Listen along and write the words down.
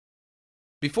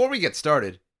Before we get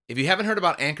started, if you haven't heard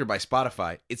about Anchor by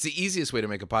Spotify, it's the easiest way to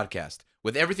make a podcast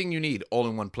with everything you need all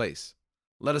in one place.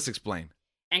 Let us explain.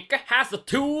 Anchor has the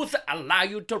tools that allow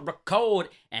you to record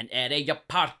and edit your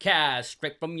podcast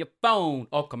straight from your phone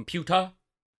or computer.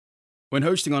 When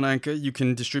hosting on Anchor, you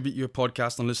can distribute your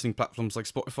podcast on listening platforms like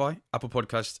Spotify, Apple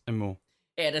Podcasts, and more.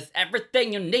 It is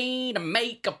everything you need to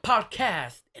make a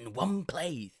podcast in one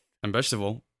place. And best of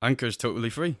all, Anchor is totally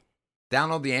free.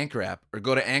 Download the Anchor app or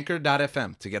go to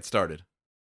anchor.fm to get started.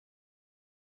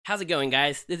 How's it going,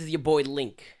 guys? This is your boy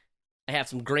Link. I have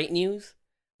some great news,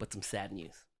 but some sad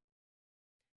news.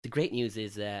 The great news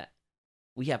is that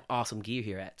we have awesome gear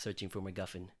here at Searching for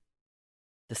MacGuffin.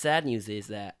 The sad news is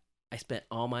that I spent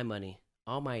all my money,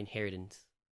 all my inheritance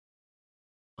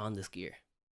on this gear.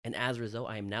 And as a result,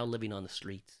 I am now living on the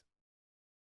streets.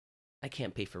 I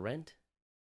can't pay for rent.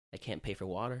 I can't pay for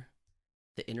water,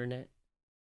 the internet.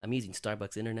 I'm using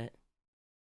Starbucks internet.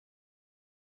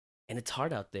 And it's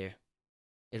hard out there.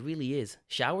 It really is.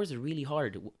 Showers are really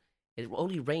hard. It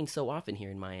only rains so often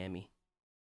here in Miami.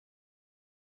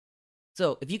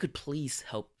 So, if you could please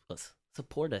help us,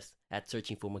 support us at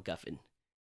Searching for MacGuffin.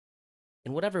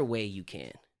 In whatever way you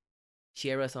can.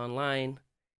 Share us online,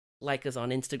 like us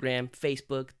on Instagram,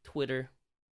 Facebook, Twitter.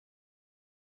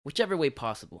 Whichever way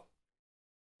possible.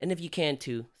 And if you can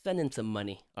too, send in some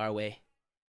money our way.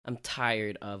 I'm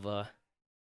tired of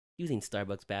using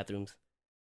Starbucks bathrooms.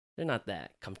 They're not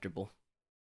that comfortable.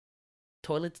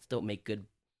 Toilets don't make good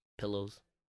pillows.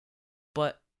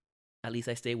 But at least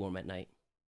I stay warm at night.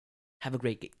 Have a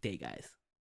great day, guys.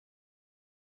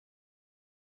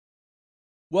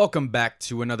 Welcome back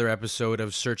to another episode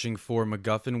of Searching for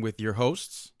MacGuffin with your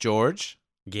hosts, George,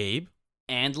 Gabe,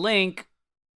 And Link.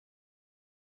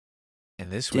 and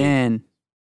this week... Dan,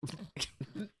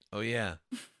 Oh, yeah.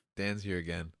 Dan's here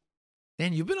again.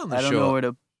 Dan, you've been on the I show. don't know where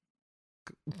to.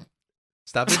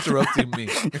 Stop interrupting me.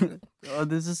 Oh,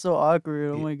 this is so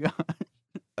awkward. Oh my god.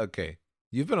 Okay.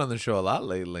 You've been on the show a lot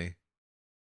lately.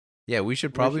 Yeah, we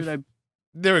should Where probably... should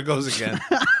There it goes again.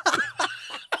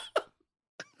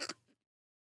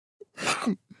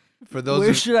 For those Where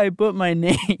who... should I put my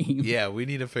name? Yeah, we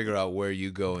need to figure out where you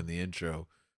go in the intro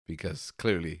because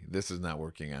clearly this is not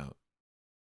working out.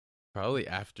 probably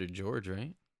after George,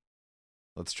 right?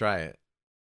 Let's try it.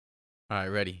 All right,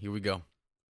 ready. Here we go.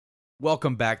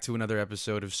 Welcome back to another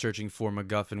episode of Searching for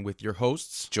MacGuffin with your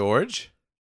hosts, George?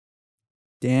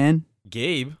 Dan,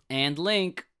 Gabe. And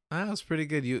Link. Ah, that's pretty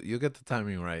good. You get the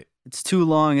timing right. it's too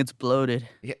long. It's bloated.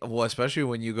 Yeah, well, especially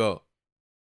when you go,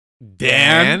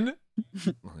 Dan?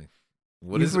 Like,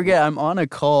 what You is forget I'm on a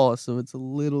call, so it's a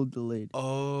little delayed.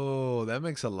 Oh, that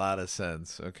makes a lot of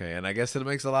sense. Okay, and I guess it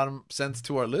makes a lot of sense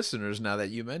to our listeners now that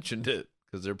you mentioned it,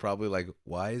 because they're probably like,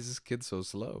 "Why is this kid so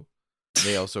slow?"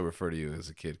 They also refer to you as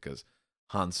a kid because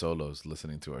Han Solo's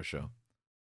listening to our show,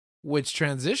 which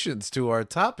transitions to our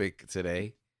topic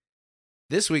today.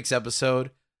 This week's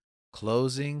episode: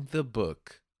 closing the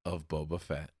book of Boba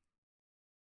Fett.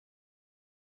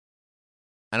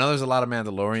 I know there's a lot of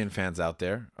Mandalorian fans out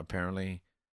there. Apparently,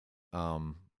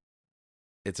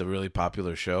 it's a really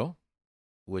popular show,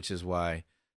 which is why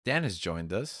Dan has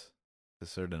joined us. To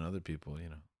certain other people,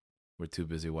 we're too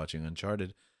busy watching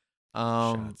Uncharted.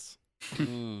 Shots.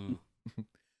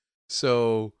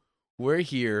 So we're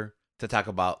here to talk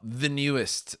about the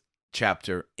newest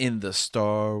chapter in the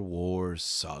Star Wars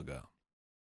saga.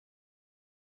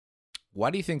 Why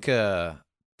do you think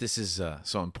this is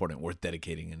so important, worth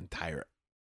dedicating an entire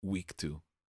week to?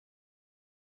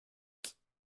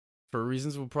 For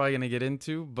reasons we're probably going to get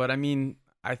into, but I mean,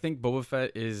 I think Boba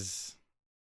Fett is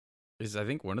I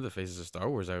think one of the faces of Star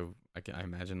Wars. I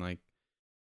imagine, like,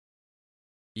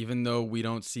 even though we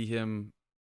don't see him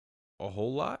a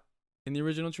whole lot in the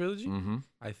original trilogy, Mm-hmm.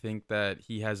 I think that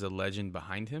he has a legend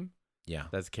behind him Yeah.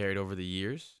 that's carried over the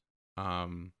years.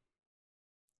 And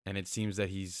it seems that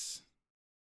he's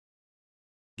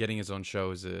getting his own show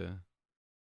is a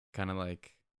kind of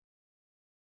like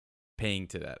paying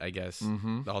to that, I guess.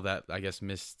 Mm-hmm. All that, I guess,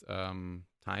 missed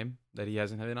time that he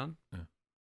hasn't had it on.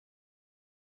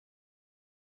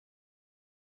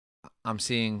 I'm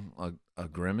seeing a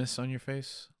grimace on your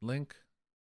face, Link.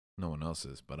 No one else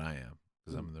is, but I am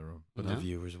because I'm in the room. But Yeah. the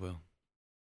viewers will.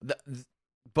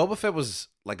 Boba Fett was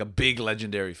like a big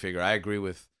legendary figure. I agree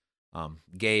with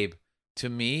Gabe. To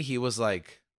me, he was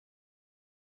like,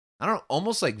 I don't know,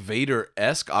 almost like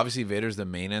Vader-esque. Obviously, Vader's the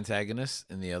main antagonist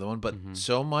in the other one, but Mhm.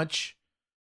 so much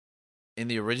in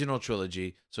the original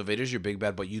trilogy. So Vader's your big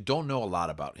bad, but you don't know a lot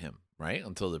about him, right?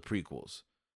 Until the prequels.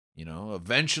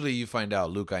 Eventually you find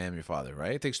out, Luke, I am your father,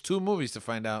 right? It takes 2 movies to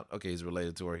find out, okay, he's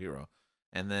related to our hero.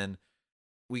 And then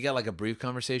we got like a brief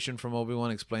conversation from Obi-Wan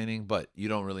explaining, but you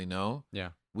don't really know. Yeah.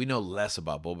 We know less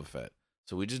about Boba Fett.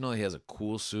 So we just know he has a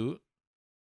cool suit,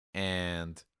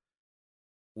 and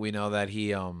we know that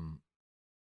he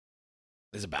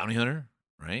is a bounty hunter,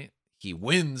 right? He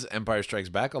wins Empire Strikes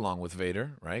Back along with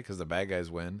Vader, right? Because the bad guys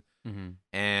win. Mm-hmm.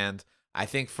 And I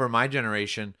think for my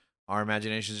generation, our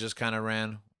imaginations just kind of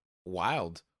ran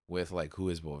wild with like, who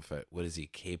is Boba Fett? What is he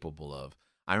capable of?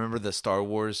 I remember the Star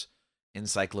Wars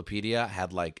encyclopedia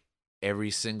had like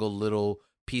every single little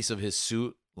piece of his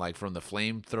suit, like from the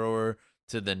flamethrower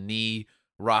to the knee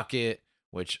rocket,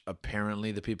 which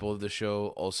apparently the people of the show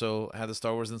also had the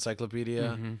Star Wars encyclopedia.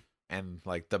 Mm-hmm. And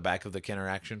like the back of the Kenner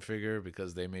action figure,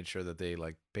 because they made sure that they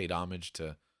like paid homage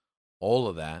to all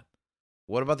of that.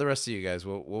 What about the rest of you guys?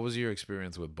 What was your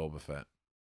experience with Boba Fett?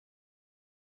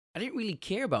 I didn't really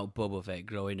care about Boba Fett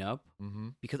growing up Mm-hmm.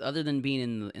 because other than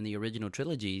being in the original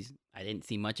trilogies, I didn't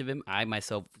see much of him. I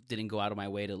myself didn't go out of my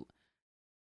way to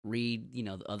read,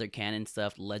 the other canon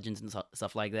stuff, legends and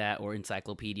stuff like that, or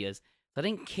encyclopedias. So I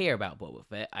didn't care about Boba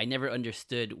Fett. I never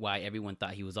understood why everyone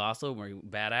thought he was awesome or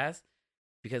badass,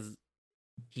 because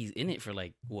he's in it for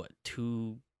like what,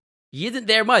 2. He isn't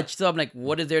there much, so I'm like,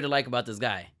 what is there to like about this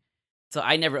guy? So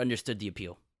I never understood the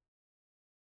appeal.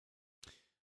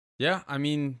 Yeah, I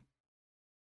mean,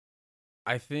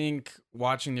 I think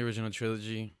watching the original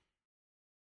trilogy,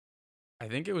 I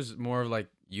think it was more of like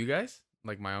you guys,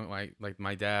 like my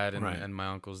dad and, Right. and my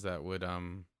uncles that would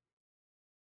kind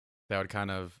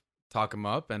of talk him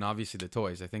up, and obviously the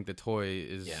toys. I think the toy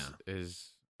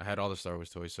is I had all the Star Wars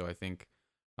toys, so I think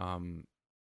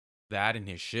that and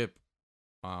his ship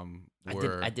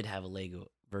were I did have a Lego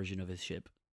version of his ship.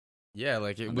 yeah,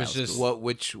 like it Oh, was that was just cool.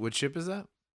 Which ship is that?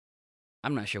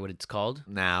 I'm not sure what it's called.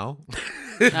 Now.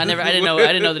 I didn't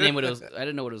know the name what it was. I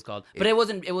didn't know what it was called. But it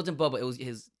wasn't Boba.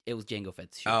 It was Jango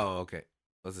Fett's ship. Oh, okay.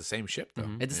 Well, it's the same ship though.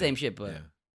 Mhm. It's the same ship, but Yeah.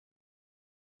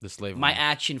 the slave. my one.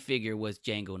 action figure was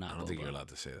Jango, not I don't Boba. think you're allowed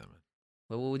to say that, man.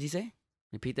 What would you say?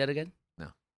 Repeat that again.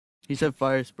 He said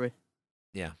fire spray.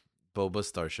 Boba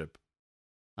Starship.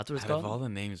 That's what it's Out of called. all the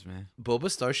names, man. Boba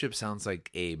Starship sounds like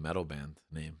a metal band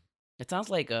name. It sounds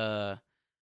like a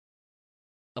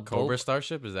Cobra Boba.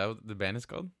 Starship, is that what the band is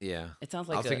called? Yeah. It sounds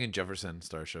I like was thinking Jefferson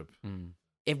Starship. Mm.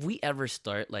 if we ever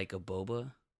start like a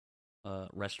Boba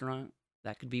restaurant,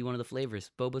 that could be one of the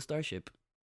flavors. Boba Starship,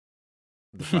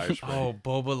 The fire spray. Oh,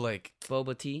 Boba like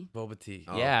Boba tea. Boba tea.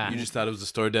 Oh, yeah. You just thought it was a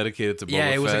store dedicated to Boba Yeah,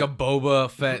 it was Fett. like a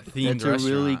Boba Fett themed That's a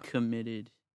restaurant. really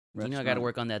committed. I got to restaurant.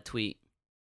 work on that tweet.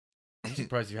 I'm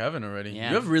surprised you haven't already. Yeah.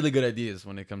 You have really good ideas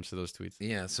when it comes to those tweets.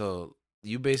 Yeah, so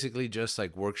you basically just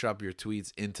like workshop your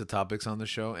tweets into topics on the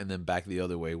show, and then back the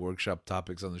other way, workshop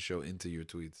topics on the show into your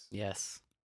tweets. Yes.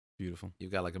 Beautiful.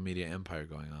 You've got like a media empire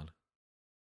going on.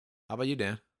 How about you,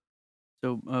 Dan?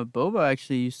 So Boba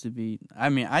actually used to be. I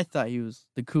mean, I thought he was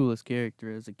the coolest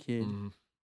character as a kid, Mhm.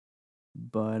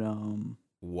 but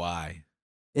Why?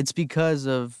 it's because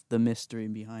of the mystery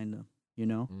behind him. You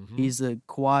know, Mhm. he's a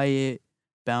quiet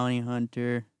bounty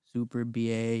hunter, super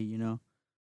BA. You know,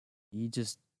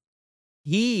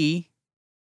 he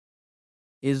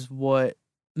is what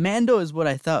Mando is. What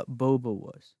I thought Boba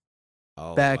was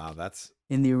Oh back- wow, that's.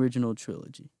 in the original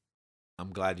trilogy.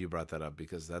 I'm glad you brought that up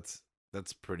because that's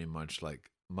pretty much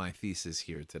like my thesis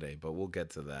here today. But we'll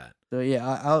get to that. So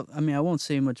yeah, I mean, I won't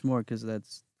say much more because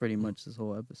that's pretty much this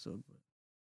whole episode. But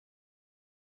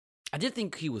I did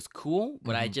think he was cool,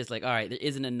 but I Mhm. just like, all right, there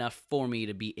isn't enough for me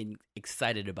to be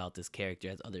excited about this character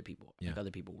as other people, Yeah. like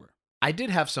other people were. I did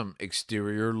have some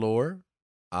exterior lore.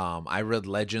 I read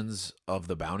Legends of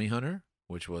the Bounty Hunter,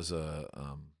 which was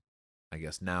a, I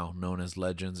guess now known as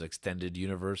Legends Extended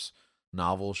Universe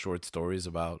novel, short stories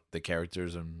about the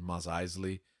characters and Mos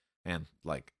Eisley, and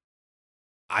like,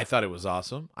 I thought it was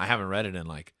awesome. I haven't read it in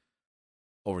like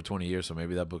over 20 years, so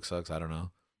maybe that book sucks. I don't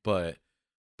know, but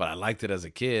I liked it as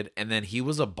a kid. And then he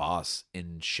was a boss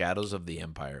in Shadows of the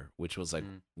Empire, which was like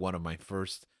Mm. one of my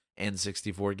first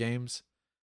N64 games.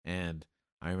 And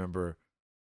I remember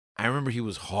he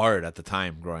was hard at the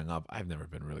time growing up. I've never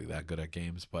been really that good at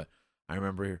games, but I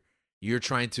remember you're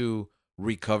trying to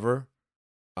recover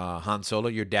Han Solo,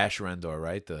 your Dash Rendor,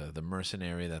 right? The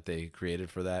mercenary that they created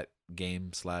for that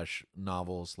game /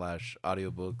 novel /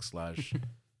 audiobook /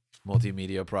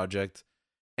 multimedia project.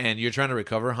 And you're trying to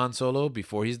recover Han Solo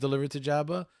before he's delivered to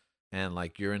Jabba. And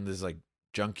like you're in this like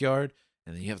junkyard,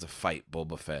 and then you have to fight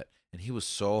Boba Fett. And he was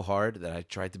so hard that I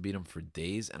tried to beat him for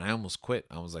days, and I almost quit.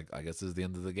 I was like, I guess this is the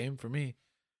end of the game for me.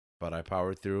 But I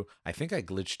powered through. I think I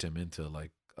glitched him into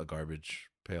like a garbage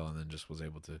pail and then just was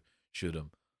able to shoot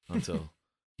him until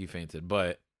he fainted.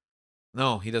 But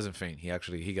no, he doesn't faint.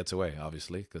 He gets away,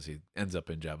 obviously, because he ends up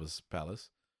in Jabba's palace.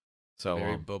 So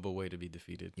Very Boba way to be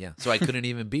defeated. yeah, so I couldn't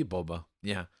even beat Boba.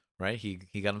 Yeah, right. He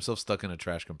got himself stuck in a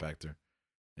trash compactor,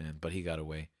 but he got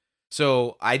away.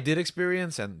 So I did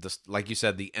experience, and just like you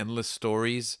said, the endless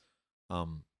stories,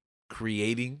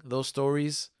 creating those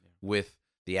stories with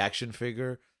the action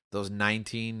figure, those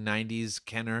 1990s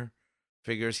Kenner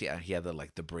figures. He had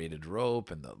the braided rope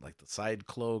and the side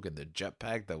cloak and the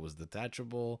jetpack that was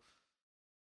detachable.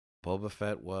 Boba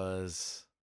Fett was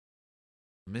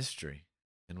a mystery,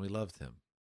 and we loved him.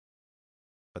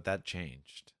 But that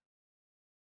changed.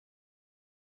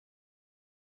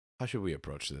 How should we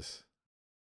approach this?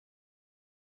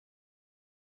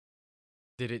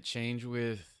 Did it change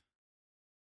with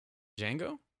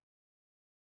Django?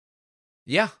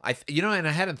 Yeah, and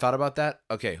I hadn't thought about that.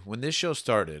 Okay, when this show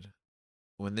started,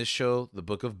 the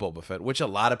Book of Boba Fett, which a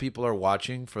lot of people are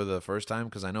watching for the first time,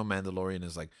 because I know Mandalorian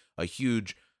is like a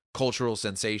huge cultural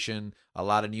sensation, a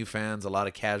lot of new fans, a lot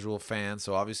of casual fans,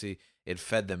 so obviously it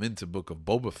fed them into Book of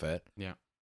Boba Fett. Yeah.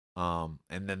 And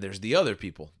then there's the other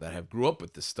people that have grew up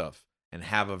with this stuff and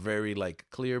have a very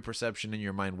clear perception in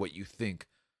your mind what you think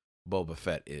Boba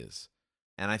Fett is.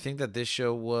 And I think that this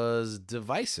show was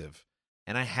divisive,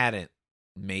 and I hadn't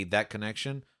made that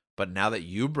connection, but now that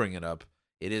you bring it up,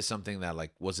 it is something that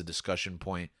was a discussion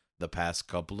point the past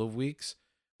couple of weeks,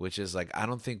 which is I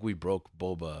don't think we broke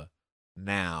Boba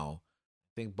now.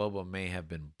 I think Boba may have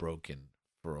been broken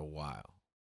for a while.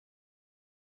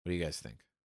 What do you guys think?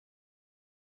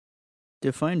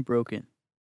 Define broken.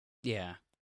 Yeah.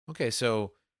 Okay,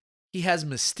 so he has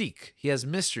mystique. He has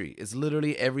mystery. It's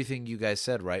literally everything you guys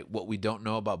said, right? What we don't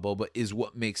know about Boba is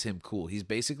what makes him cool. He's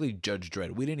basically Judge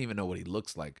Dredd. We didn't even know what he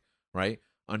looks like, right?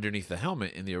 Underneath the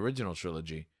helmet in the original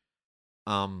trilogy.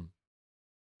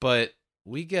 But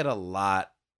we get a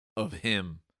lot of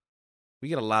him. We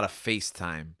get a lot of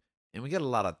FaceTime, and we get a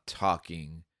lot of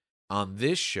talking on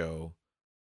this show.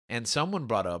 And someone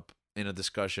brought up in a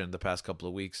discussion the past couple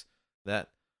of weeks that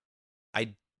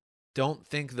I don't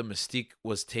think the mystique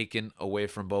was taken away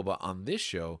from Boba on this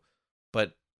show,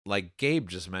 but like Gabe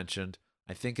just mentioned,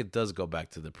 I think it does go back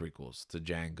to the prequels, to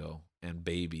Django and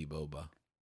Baby Boba.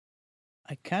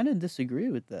 I kind of disagree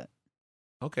with that.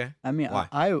 Okay. I mean, Why?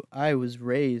 I was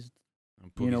raised,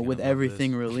 Pookie's with gonna love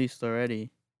everything this. released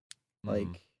already. Like,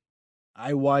 Mhm.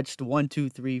 I watched 1, 2,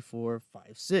 3, 4,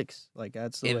 5, 6. Like,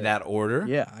 that's the way. In that order?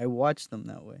 Yeah, I watched them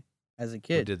that way as a Who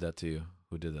kid. did that to you?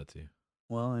 Who did that to you?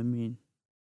 Well, I mean,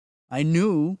 I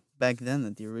knew back then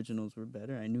that the originals were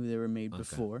better. I knew they were made Okay.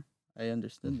 before. I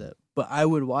understood Mhm. that, but I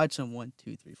would watch them 1,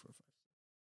 2, 3, 4,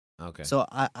 5. Okay. So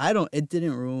I don't. It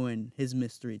didn't ruin his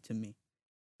mystery to me,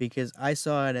 because I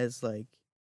saw it as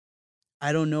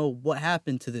I don't know what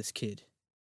happened to this kid.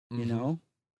 You Mhm. know,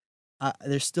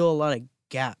 there's still a lot of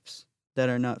gaps that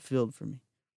are not filled for me.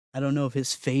 I don't know if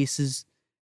his face is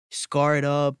scarred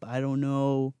up. I don't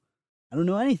know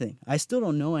anything. I still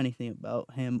don't know anything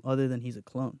about him other than he's a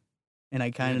clone, and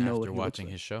I kind of Even know what after he looks watching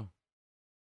like. his show.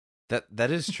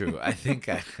 That is true. I think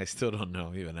I still don't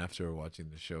know even after watching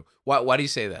the show. Why do you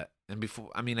say that? And before,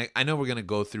 I mean, I know we're gonna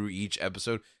go through each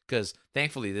episode because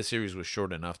thankfully this series was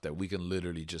short enough that we can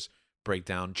literally just break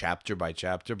down chapter by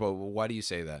chapter. But why do you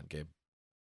say that, Gabe?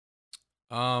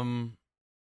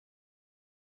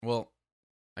 Well,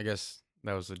 I guess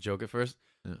that was a joke at first,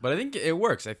 Yeah. but I think it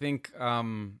works. I think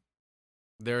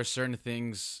there are certain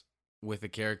things with a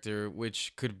character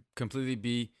which could completely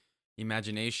be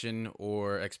imagination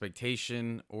or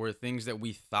expectation or things that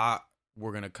we thought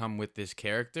were gonna come with this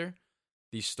character.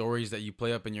 These stories that you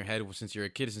play up in your head since you're a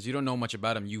kid, since you don't know much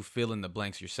about him, you fill in the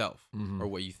blanks yourself, Mhm. or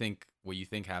what you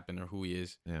think happened, or who he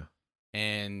is. Yeah.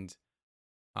 And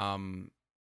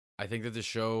I think that the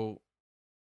show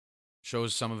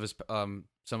shows some of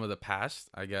the past,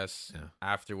 I guess, Yeah.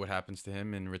 after what happens to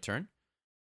him in Return.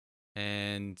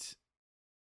 And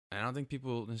I don't think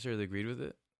people necessarily agreed with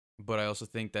it, but I also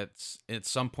think that at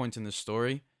some points in the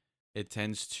story, it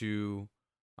tends to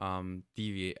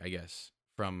deviate, I guess,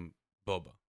 from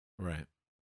Boba. Right.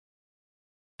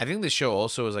 I think the show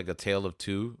also is like a tale of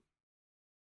two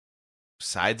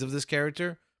sides of this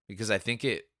character because I think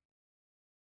it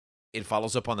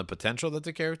follows up on the potential that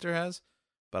the character has,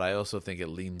 but I also think it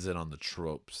leans in on the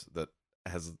tropes that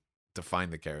has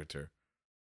defined the character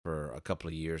for a couple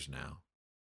of years now.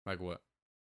 Like what?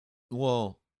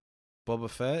 Well, Boba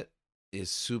Fett is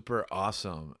super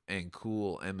awesome and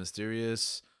cool and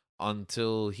mysterious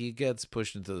until he gets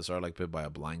pushed into the Sarlacc pit by a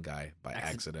blind guy by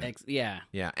accident. Yeah.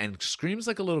 Yeah, and screams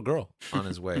like a little girl on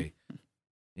his way.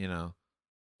 You know.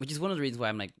 Which is one of the reasons why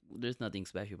I'm like, there's nothing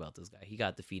special about this guy. He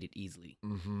got defeated easily.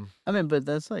 Mm-hmm. I mean, but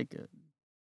that's I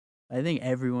think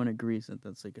everyone agrees that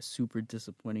that's like a super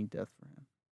disappointing death for him.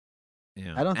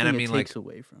 Yeah. I don't and think I mean, it like, takes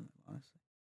away from it, honestly.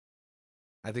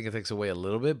 I think it takes away a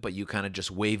little bit, but you kind of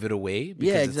just wave it away. Yeah,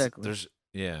 Because exactly.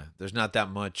 there's not that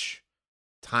much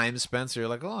time spent. So you're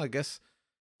like, oh, I guess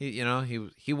he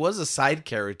was a side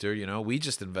character. We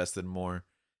just invested more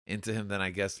into him than I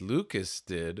guess Lucas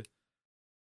did.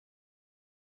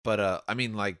 But I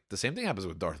mean, like the same thing happens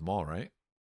with Darth Maul, right?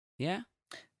 Yeah,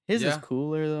 His is Yeah.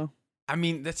 cooler though. I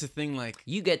mean, that's the thing. Like,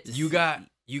 you get to you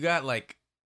see- got like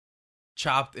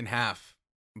chopped in half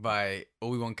by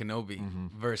Obi-Wan Kenobi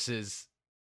Mhm. versus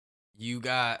you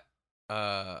got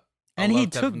a And he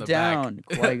love tap took from the down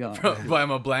back Qui-Gon. by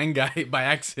a blind guy by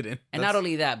accident. And not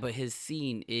only that, but his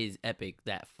scene is epic.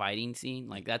 That fighting scene,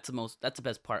 like that's the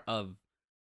best part of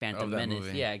Phantom that Menace.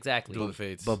 movie. Yeah, exactly. Duel of the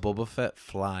Fates. But Boba Fett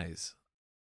flies.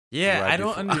 Yeah, right I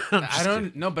don't. before- I'm I just don't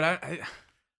kidding. know, but I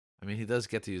I mean, he does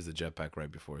get to use the jetpack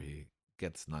right before he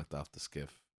gets knocked off the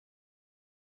skiff.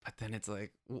 But then it's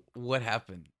like, what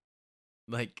happened?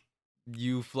 Like,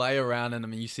 you fly around, and I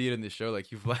mean, you see it in the show.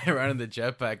 Like, you fly around in the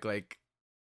jetpack, like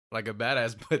a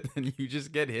badass, but then you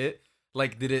just get hit.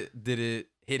 Like, did it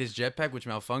hit his jetpack, which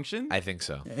malfunctioned? I think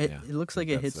so. It yeah. looks like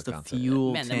That's it hits the the concept.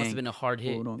 fuel Man, that tank. must have been a hard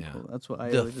hit. quote Yeah. unquote. That's what I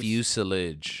The always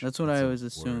fuselage. That's what That's I a always word.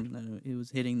 assumed, that it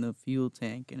was hitting the fuel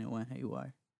tank and it went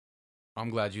haywire. I'm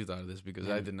glad you thought of this because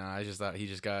I Yeah. did not. I just thought he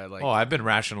just got like. Oh, I've been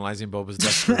rationalizing Boba's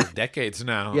death for decades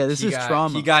now. Yeah, this he is got,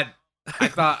 trauma. He got. I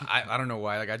thought. I don't know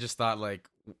why. Like, I just thought like,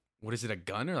 what is it? A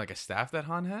gun or like a staff that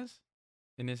Han has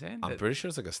in his hand? I'm That- pretty sure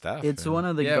it's like a staff. It's yeah. one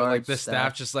of the yeah, guards. like the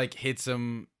staff just like hits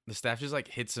him. The staff just like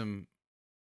hits him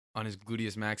on his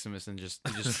gluteus maximus and he just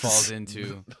falls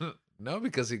into No,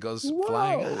 because he goes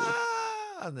flying, Whoa.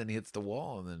 and then he hits the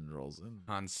wall and then rolls in.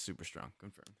 Han's super strong.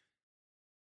 Confirmed.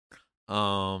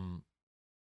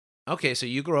 Okay, so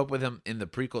you grew up with him in the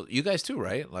prequel. You guys too,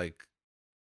 right? Like,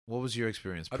 what was your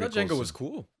experience? I thought prequels Django was and-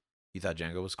 cool. You thought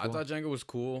Django was cool? I thought Django was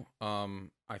cool.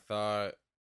 I thought.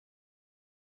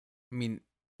 I mean,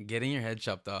 getting your head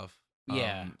chopped off.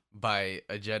 Yeah. By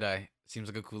a Jedi seems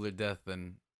like a cooler death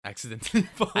than accidentally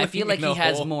falling. I feel like in he a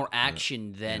has hole. more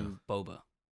action than Boba.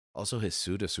 Also, his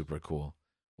suit is super cool,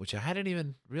 which I hadn't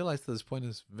even realized to this point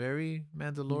is very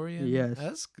Mandalorian Yes.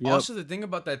 esque. Yep. Also, the thing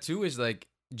about that too is like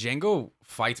Django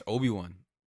fights Obi-Wan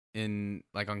in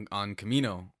like on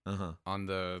Camino on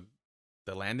the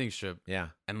landing strip Yeah,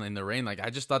 and in the rain. Like, I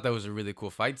just thought that was a really cool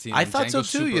fight scene. I and thought so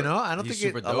Django's too. super- I don't he's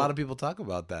think super a lot dope. of people talk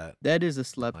about that. That is a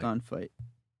slept on fight.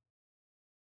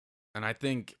 And I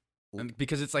think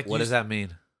because it's like What you does that mean?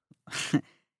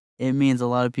 It means a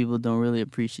lot of people don't really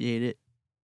appreciate it.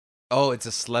 Oh, it's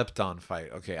a slept-on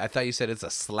fight. Okay, I thought you said it's a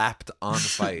slapped-on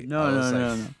fight. No, I no, was no,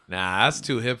 like, no. Nah, that's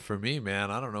too hip for me,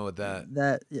 man. I don't know what that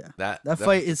That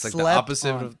fight is it's like slept the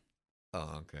opposite on. of.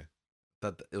 Oh, okay.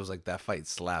 That it was like that fight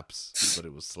slaps, but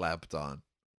it was slapped on.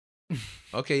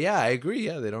 Okay, yeah, I agree.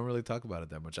 Yeah, they don't really talk about it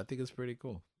that much. I think it's pretty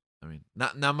cool. I mean,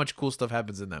 not much cool stuff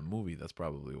happens in that movie. That's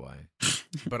probably why.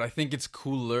 but I think it's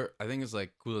cooler. I think it's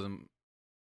like cooler than.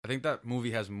 I think that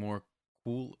movie has more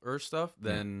cooler stuff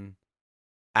than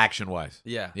Action-wise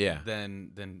yeah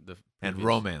than the and previous.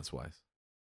 romance-wise.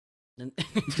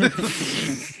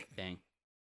 Dang.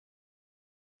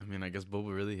 I mean, I guess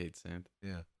Boba really hates sand.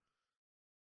 Yeah.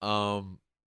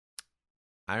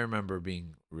 I remember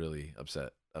being really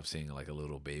upset of seeing like a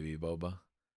little baby Boba.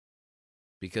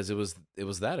 Because it was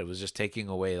just taking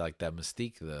away like that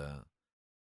mystique,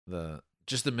 the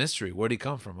just the mystery. Where'd he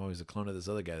come from? Oh, he's a clone of this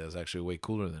other guy that was actually way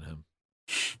cooler than him.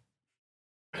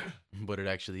 But it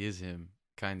actually is him,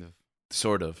 kind of.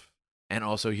 Sort of. And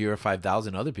also here are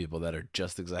 5,000 other people that are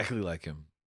just exactly like him.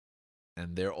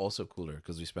 And they're also cooler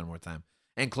because we spend more time.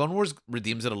 And Clone Wars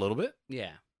redeems it a little bit.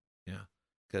 Yeah. Yeah.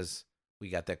 Because we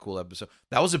got that cool episode.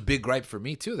 That was a big gripe for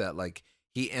me too, that like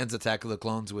he ends Attack of the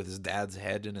Clones with his dad's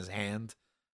head in his hand.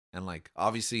 And like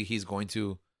obviously he's going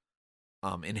to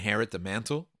inherit the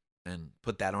mantle and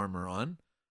put that armor on.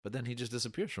 But then he just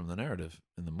disappears from the narrative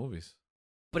in the movies.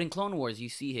 But in Clone Wars, you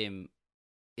see him.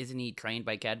 Isn't he trained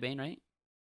by Cad Bane, right?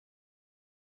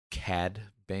 Cad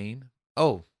Bane?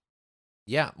 Oh.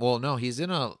 Yeah. Well, no, he's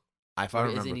in a, if I Or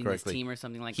remember isn't he in his correctly, team or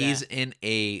something like he's that? in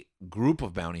a group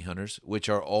of bounty hunters, which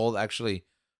are all actually,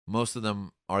 most of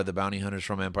them are the bounty hunters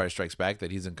from Empire Strikes Back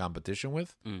that he's in competition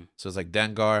with. Mm. So it's like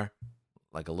Dengar,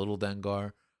 like a little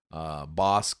Dengar,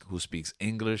 Bosk, who speaks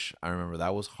English. I remember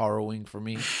that was harrowing for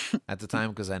me at the time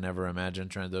because I never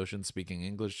imagined Trandoshan speaking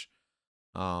English.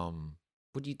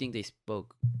 What do you think they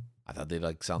spoke? I thought they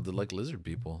like sounded like lizard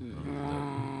people.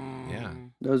 Yeah.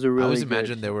 Those are really I always good.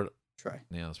 imagined they were. Try.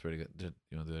 Yeah, that's pretty good.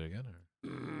 You want to do that again?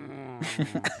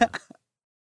 Or?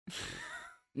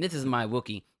 This is my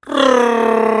Wookiee.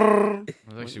 It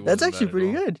That's wasn't actually bad pretty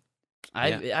at all. good.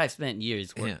 I've spent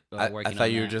years working I thought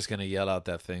on you were that. just gonna yell out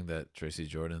that thing that Tracy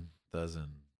Jordan does in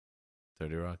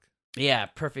 30 Rock. Yeah,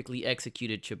 perfectly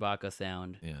executed Chewbacca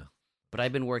sound. Yeah. But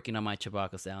I've been working on my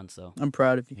Chewbacca sound, so I'm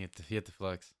proud of you. He hit the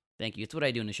flex. thank you. It's what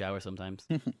I do in the shower sometimes.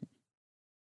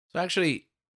 So actually,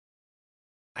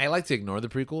 I like to ignore the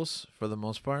prequels for the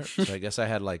most part. So I guess I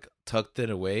had like tucked it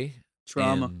away.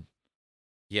 Trauma. and-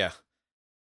 yeah.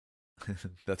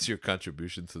 That's your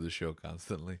contribution to the show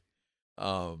constantly.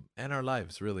 And our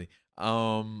lives, really.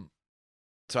 So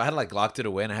I had like locked it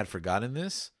away and I had forgotten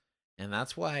this. And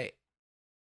that's why.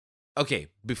 Okay,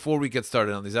 before we get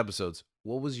started on these episodes,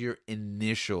 what was your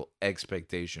initial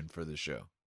expectation for the show?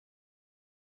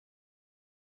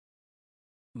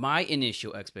 My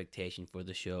initial expectation for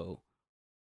the show,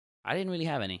 I didn't really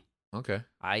have any. Okay.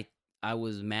 I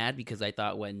was mad because I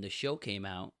thought when the show came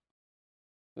out,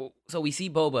 well, so we see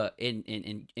Boba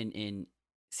in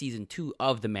season 2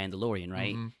 of The Mandalorian,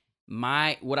 right?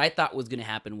 Mhm. What I thought was gonna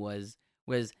happen was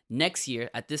next year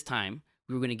at this time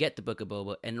we were gonna get the Book of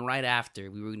Boba, and right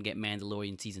after we were gonna get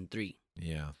Mandalorian season 3.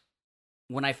 Yeah.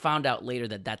 When I found out later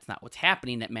that that's not what's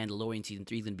happening, that Mandalorian season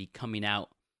 3 is gonna be coming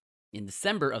out in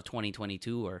December of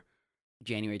 2022 or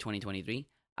January 2023,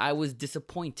 I was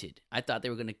disappointed. I thought they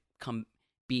were gonna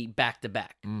be back to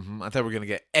back. I thought we were gonna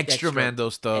get extra Mando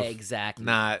stuff, Exactly.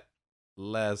 not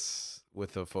less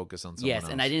with a focus on someone Yes,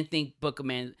 else. and I didn't think the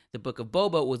Book of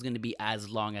Boba was going to be as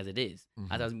long as it is. I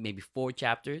thought it was maybe 4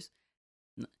 chapters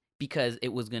because it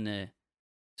was going to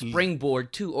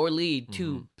springboard to or lead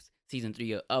to season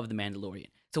 3 of The Mandalorian.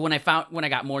 So when I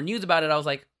got more news about it, I was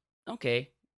like,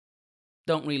 okay,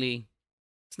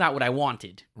 it's not what I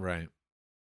wanted. Right.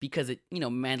 Because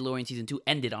Mandalorian season 2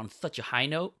 ended on such a high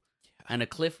note and a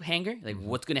cliffhanger. Like,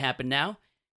 what's going to happen now?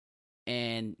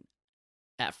 And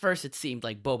at first, it seemed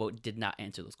like Boba did not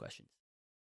answer those questions.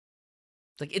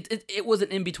 Like it was an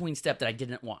in between step that I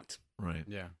didn't want. Right.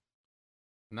 Yeah.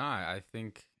 Nah, I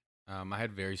think I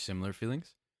had very similar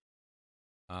feelings.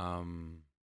 I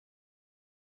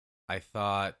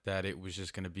thought that it was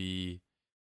just gonna be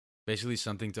basically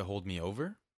something to hold me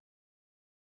over.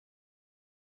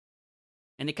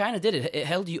 And it kind of did it. It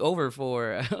held you over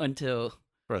for until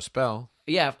For a spell.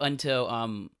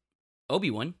 until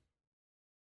Obi-Wan.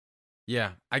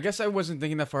 Yeah, I guess I wasn't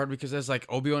thinking that far because as like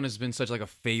Obi-Wan has been such like a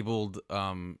fabled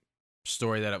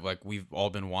story that like we've all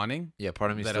been wanting. Yeah,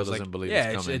 part of me That I still was doesn't like, believe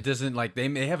yeah, it's coming. it doesn't like they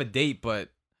may have a date, but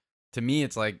to me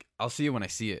it's like I'll see it when I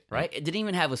see it. Right? It didn't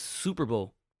even have a Super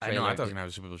Bowl I know. I trailer. thought it was gonna have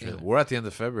a Super Bowl Yeah, trailer. we're at the end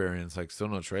of February and it's like still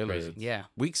no trailer. Crazy. It's Yeah.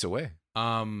 weeks away.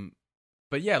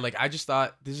 But yeah, like I just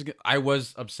thought this is. I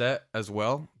was upset as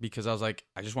well because I was like,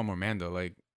 I just want more Mando.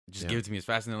 Like, just give it to me as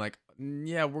fast. And they're like,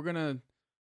 yeah, we're gonna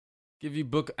give you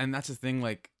book. And that's the thing.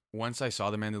 Like, once I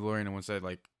saw the Mandalorian and once I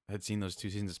like had seen those 2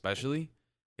 seasons, especially,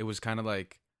 it was kind of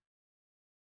like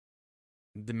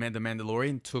the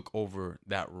Mandalorian took over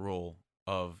that role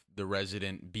of the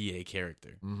resident BA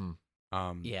character.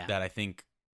 Yeah. That I think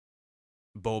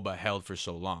Boba held for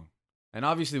so long. And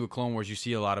obviously with Clone Wars, you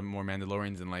see a lot of more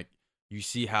Mandalorians and like you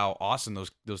see how awesome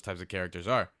those types of characters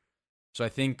are. So I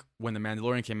think when the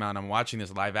Mandalorian came out and I'm watching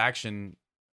this live action,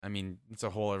 I mean, it's a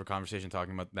whole other conversation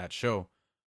talking about that show.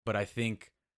 But I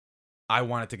think I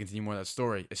wanted to continue more of that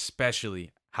story,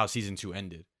 especially how season 2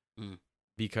 ended.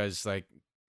 Because like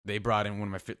they brought in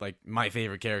one of my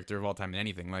favorite character of all time in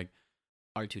anything, like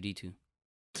R2D2.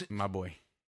 my boy.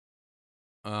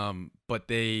 But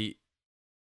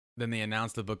then they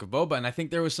announced the Book of Boba, and I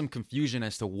think there was some confusion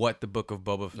as to what the Book of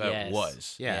Boba Fett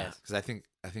was. Yeah, Yes. because I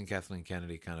think Kathleen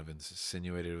Kennedy kind of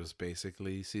insinuated it was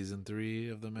basically season 3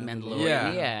 of the Mandalorian. Mandalorian.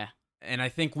 Yeah. Yeah. And I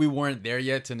think we weren't there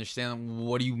yet to understand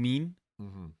what do you mean.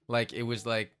 Like it was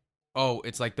like, oh,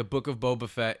 it's like the Book of Boba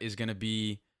Fett is gonna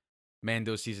be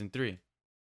Mando season 3.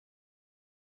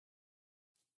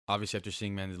 Obviously, after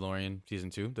seeing Mandalorian season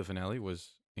 2, the finale was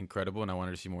incredible, and I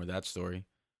wanted to see more of that story.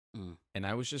 And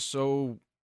I was just so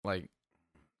like,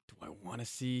 do I want to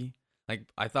see? Like,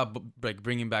 I thought like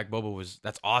bringing back Boba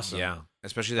that's awesome. Yeah,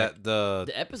 especially Like, that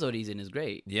The episode he's in is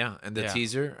great, and the Yeah.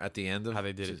 teaser at the end of how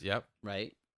they did it. Yep.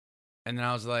 right? And then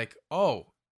I was like, oh.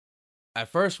 At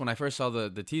first, when I first saw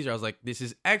the teaser, I was like, this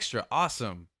is extra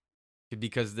awesome,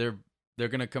 because they're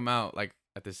gonna come out like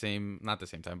at not the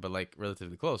same time, but like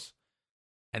relatively close.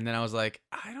 And then I was like,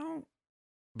 I don't.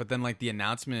 But then like the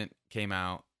announcement came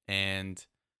out and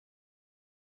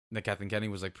the Kathleen Kennedy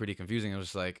was like pretty confusing. It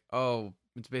was like, oh,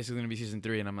 it's basically gonna be season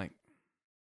 3, and I'm like,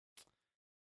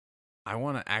 I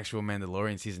want an actual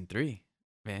Mandalorian season 3,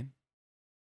 man.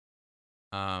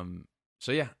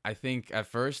 So yeah, I think at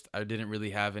first I didn't really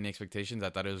have any expectations.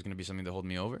 I thought it was gonna be something to hold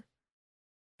me over,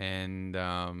 and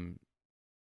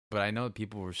but I know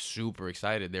people were super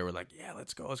excited. They were like, "Yeah,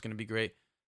 let's go. It's gonna be great."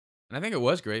 And I think it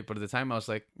was great, but at the time I was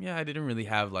like, "Yeah, I didn't really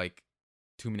have like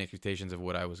too many expectations of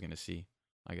what I was gonna see."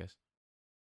 I guess.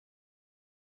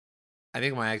 I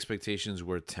think my expectations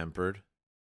were tempered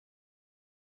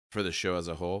for the show as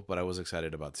a whole, but I was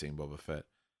excited about seeing Boba Fett.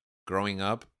 Growing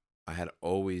up, I had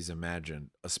always imagined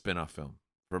a spin-off film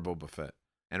for Boba Fett.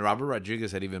 And Robert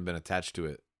Rodriguez had even been attached to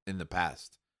it in the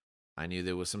past. I knew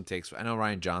there was some takes. I know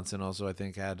Ryan Johnson also, I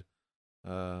think, had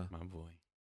My boy.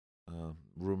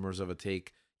 rumors of a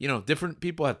take. You know, different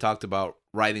people had talked about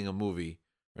writing a movie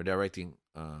or directing.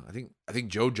 I think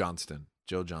Joe Johnston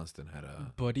had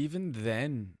a. But even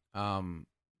then,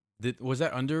 was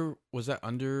that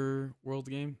Underworld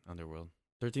game? Underworld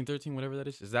 1313, whatever that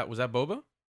is. Was that Boba?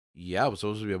 Yeah, it was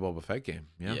supposed to be a Boba Fett game.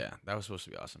 Yeah. That was supposed to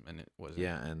be awesome, and it wasn't.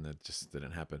 Yeah, and it just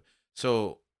didn't happen.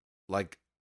 So, like,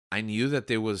 I knew that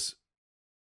there was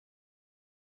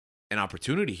an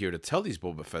opportunity here to tell these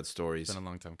Boba Fett stories. It's been a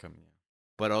long time coming. Yeah.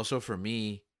 But also for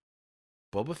me,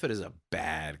 Boba Fett is a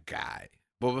bad guy.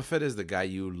 Boba Fett is the guy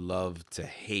you love to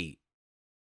hate.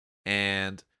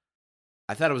 And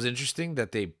I thought it was interesting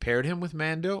that they paired him with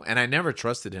Mando, and I never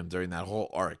trusted him during that whole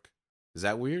arc. Is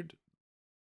that weird?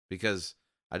 Because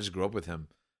I just grew up with him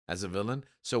as a villain.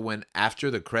 So when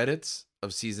after the credits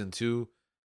of season 2,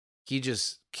 he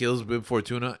just kills Bib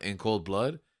Fortuna in cold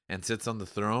blood and sits on the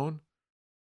throne,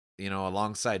 you know,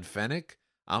 alongside Fennec,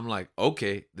 I'm like,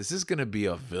 okay, this is going to be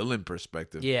a villain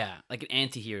perspective. Yeah, like an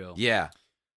anti-hero. Yeah.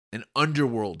 An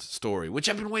underworld story, which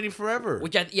I've been waiting forever.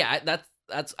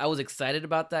 I was excited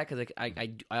about that because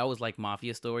I always like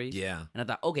mafia stories. Yeah. And I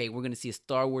thought, okay, we're gonna see a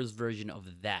Star Wars version of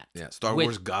that. Yeah, Star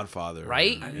Wars Godfather.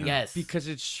 Right? Yeah. Yes. Because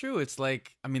it's true. It's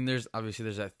like, I mean, there's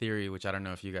that theory, which I don't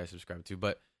know if you guys subscribe to,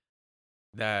 but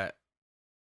that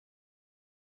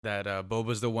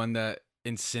Boba's the one that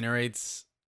incinerates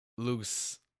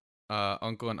Luke's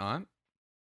uncle and aunt.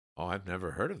 Oh, I've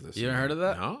never heard of this. You haven't heard of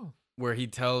that? No. Where he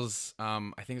tells,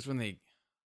 I think it's when they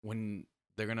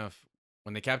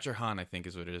capture Han, I think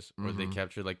is what it is, or they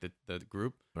capture like the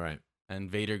group, Right. and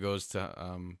Vader goes to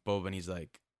Boba and he's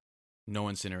like, "No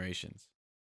incinerations,"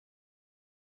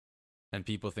 and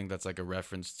people think that's like a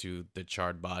reference to the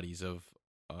charred bodies of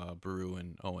Beru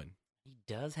and Owen. He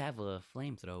does have a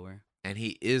flamethrower. And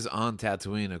he is on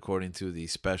Tatooine according to the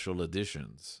special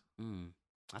editions.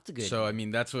 That's a good. So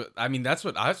that's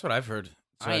what I've heard.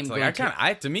 So I am going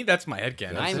to- to me that's my headcanon.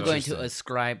 I'm That's going to interesting.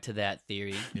 ascribe to that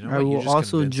theory. You know I what? You will just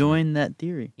also convinced me. join that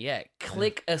theory. Yeah,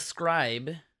 click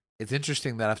ascribe. It's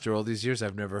interesting that after all these years,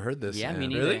 I've never heard this. Yeah, me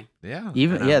and- neither. Really? Yeah.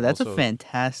 Even and yeah, I'm that's a also-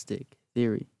 fantastic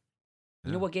theory.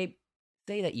 You know what, Gabe?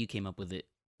 Say that you came up with it.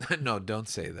 No, don't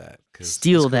say that. 'cause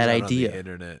Steal this goes that out on the idea.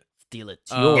 internet. Steal it.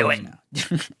 Um, Yours now.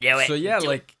 Do it. So yeah, Do it.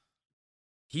 like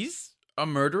he's a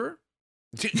murderer,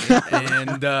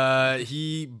 and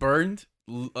he burned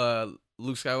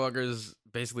Luke Skywalker's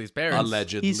basically his parents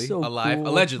Allegedly. He's so alive, cool.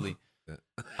 allegedly.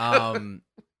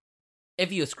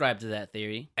 If you ascribe to that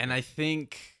theory, And I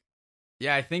think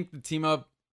the team up,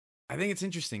 I think it's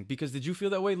interesting because did you feel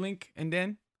that way, Link and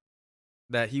Dan?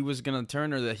 That he was gonna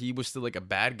turn, or that he was still like a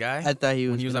bad guy? I thought he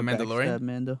was when he was gonna on Mandalorian? backstab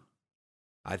Mando.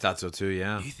 I thought so too,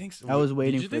 yeah. Do you think so? I was Did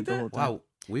waiting you for think it the that? whole time. Wow.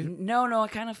 We no, I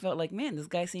kind of felt like, man, this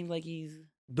guy seems like he's.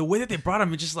 The way that they brought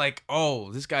him, it's just like,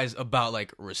 oh, this guy's about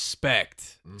like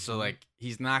respect. So Mhm. like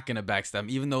he's not gonna backstab him,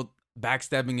 even though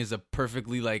backstabbing is a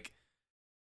perfectly like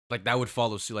that would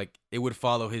follow. So like it would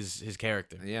follow his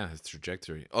character. Yeah, his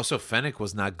trajectory. Also, Fennec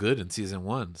was not good in season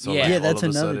 1. So Yeah. like, Yeah, all that's of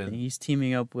a another sudden, thing. He's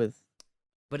teaming up with.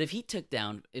 But if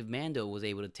Mando was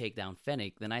able to take down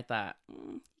Fennec, then I thought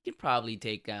he could probably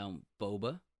take down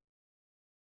Boba.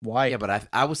 Why? Yeah, but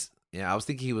I was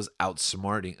thinking he was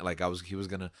outsmarting. Like I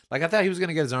thought he was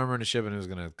gonna get his armor in a ship and he was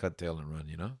gonna cut tail and run.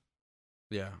 You know?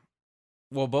 Yeah.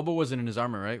 Well, Boba wasn't in his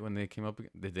armor, right? When they came up,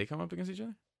 did they come up against each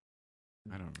other?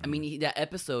 I don't remember. I mean, that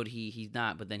episode he's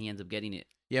not, but then he ends up getting it.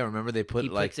 Yeah. Remember they put He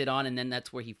like puts it on, and then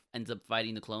that's where he ends up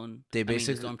fighting the clone. They I mean,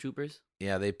 basically- the stormtroopers.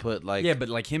 yeah they put like yeah, but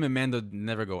like him and Mando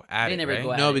never go at They it. never right?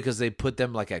 go at no it. because they put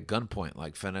them like at gunpoint.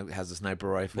 Like Fennec has a sniper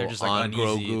rifle They're just like on uneasy.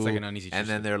 Grogu, It's like an uneasy. and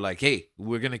then they're like, "Hey,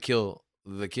 we're gonna kill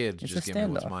the kid. It's Just a give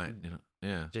me what's standoff. mine." You know?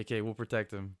 Yeah. JK, we'll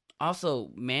protect him. Also,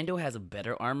 Mando has a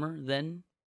better armor than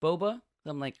Boba. So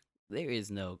I'm like, there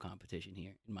is no competition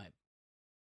here in my.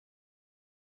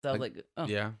 So I was like, oh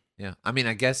Yeah. Yeah. I mean,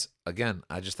 I guess again,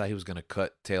 I just thought he was gonna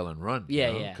cut tail and run. you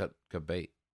Yeah, know? yeah. Cut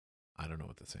bait. I don't know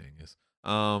what the saying is.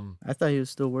 I thought he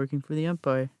was still working for the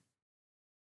Empire.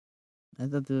 I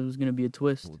thought there was gonna be a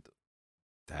twist.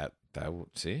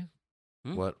 See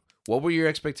Hmm? what were your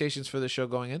expectations for the show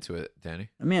going into it, Danny?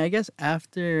 I mean, I guess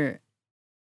after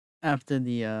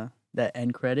the that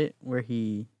end credit where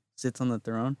he sits on the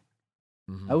throne.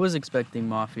 Mhm. I was expecting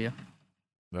Mafia.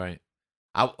 Right.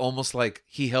 I almost like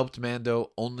he helped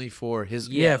Mando only for his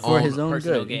Yeah, for own, his own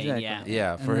personal good. gain, Exactly.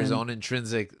 yeah, And for his then- own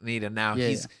intrinsic need, and now Yeah,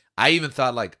 he's. I even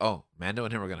thought like, oh, Mando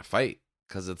and him are gonna fight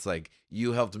because it's like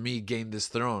you helped me gain this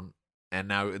throne, and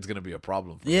now it's gonna be a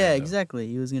problem. For Yeah, Mando. exactly.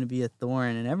 He was gonna be a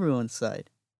thorn in everyone's side.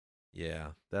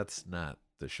 Yeah, that's not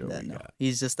the show Yeah, we no, got.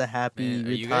 he's just a happy Man,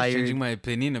 are you guys retired. changing my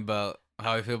opinion about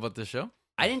how I feel about the show?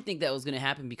 I didn't think that was going to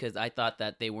happen because I thought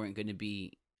that they weren't going to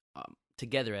be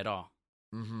together at all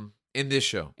Mm-hmm. In this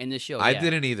show, in this show. I yeah.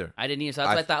 didn't either. I didn't either. So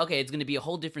I thought, okay, it's going to be a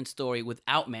whole different story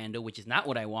without Mando, which is not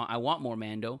what I want. I want more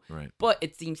Mando. Right. But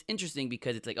it seems interesting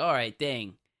because it's like, all right,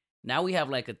 dang. Now we have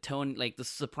like a tone, like the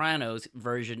Sopranos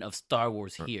version of Star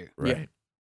Wars here. Right. Yeah.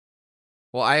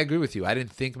 Well, I agree with you. I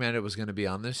didn't think Mando was going to be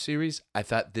on this series. I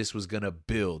thought this was going to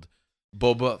build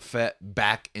Boba Fett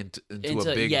back into a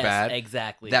big yes, bad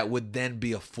exactly. that would then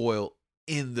be a foil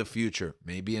in the future.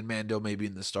 Maybe in Mando, maybe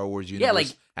in the Star Wars universe like-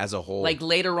 as a whole. like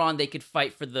later on, they could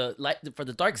fight for the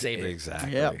Darksaber.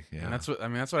 Exactly. Yep. Yeah. And that's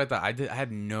what I thought. I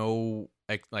had no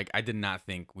like I did not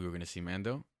think we were gonna see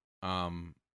Mando,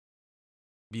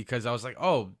 because I was like,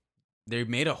 oh, they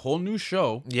made a whole new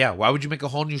show Yeah. Why would you make a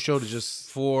whole new show to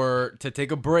just? to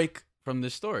take a break from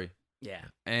this story, Yeah.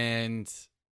 and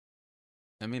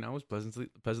I mean I was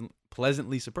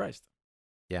pleasantly surprised.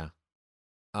 Yeah.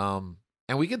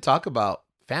 And we can talk about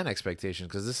fan expectations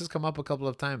because this has come up a couple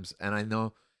of times, and I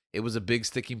know it was a big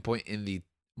sticking point in the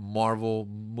Marvel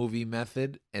movie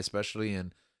method, especially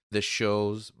in the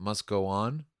shows must go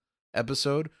on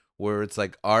episode, where it's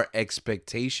like our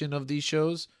expectation of these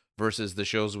shows versus the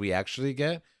shows we actually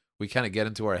get. We kind of get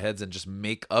into our heads and just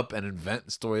make up and invent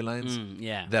storylines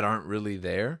Yeah. that aren't really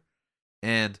there.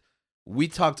 And we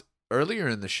talked earlier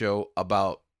in the show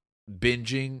about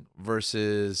binging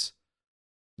versus,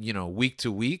 week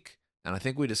to week. And I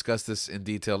think we discussed this in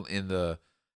detail in the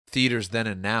Theaters Then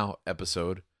and Now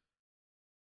episode.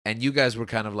 And you guys were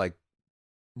kind of like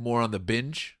more on the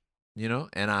binge,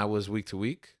 and I was week to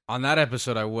week. On that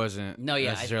episode, I wasn't No,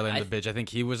 yeah, necessarily on I- the binge. I think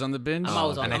he was on the binge. I'm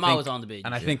always on. and I I'm think- always on the binge.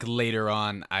 And I think later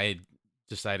on, I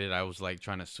decided I was like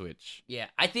trying to switch. Yeah,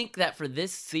 I think that for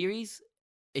this series,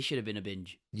 it should have been a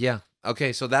binge. Yeah.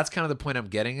 Okay, so that's kind of the point I'm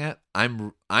getting at.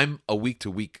 I'm a week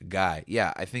to week guy.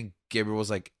 Yeah, I think Gabriel was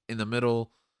like in the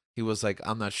middle. He was like,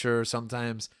 I'm not sure.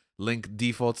 Sometimes Link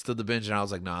defaults to the binge, and I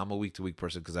was like, no, I'm a week to week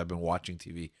person because I've been watching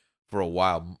TV for a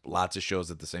while, lots of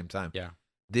shows at the same time. Yeah.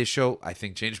 This show, I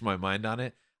think, changed my mind on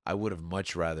it. I would have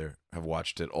much rather have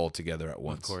watched it all together at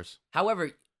once. Of course.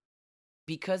 However,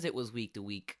 because it was week to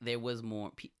week, there was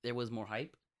more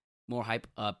hype.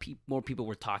 More people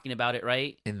were talking about it,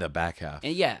 right? In the back half.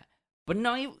 And yeah, but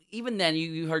no, even then,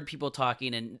 you heard people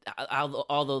talking, and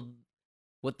although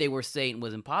what they were saying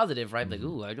wasn't positive, right? Like, Mhm.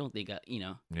 ooh, I don't think,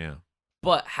 Yeah.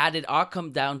 But had it all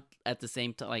come down at the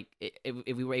same time, like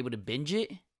if we were able to binge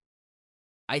it,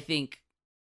 I think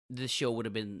the show would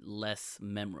have been less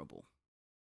memorable.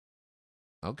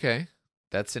 Okay.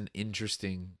 That's an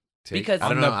interesting take. Because- I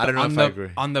don't know if I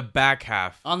agree. On the back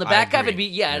half. On the I back half, agree. it'd be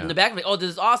Yeah. in the back, like, oh, this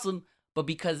is awesome. But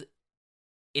because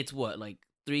it's what, like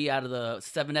 3 out of the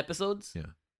 7 episodes. Yeah.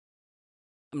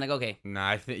 I'm like, okay, Nah,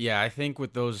 I think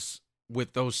with those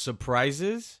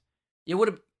surprises, it would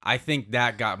have. I think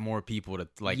that got more people to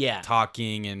like Yeah.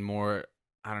 talking and more,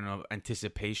 I don't know,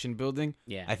 anticipation building.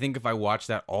 Yeah, I think if I watched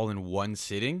that all in one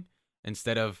sitting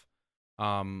instead of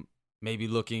maybe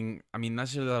looking, I mean, not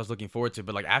sure that I was looking forward to,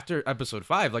 but like after episode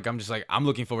 5, like I'm just like, I'm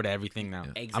looking forward to everything now.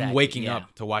 Yeah. Exactly, I'm waking yeah.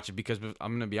 up to watch it because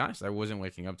I'm gonna be honest, I wasn't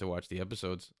waking up to watch the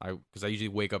episodes. Because I usually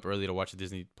wake up early to watch the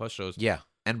Disney Plus shows. Yeah.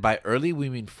 And by early, we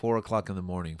mean 4:00 in the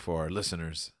morning for our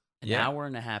listeners. an yeah. hour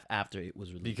and a half after it was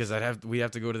released. Because we have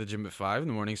to go to the gym at 5 in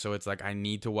the morning, so it's like I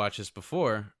need to watch this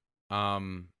before.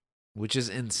 Which is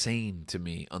insane to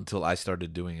me until I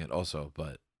started doing it also.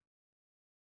 But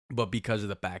because of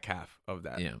the back half of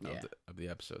that, Yeah. of the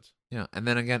episodes. yeah. And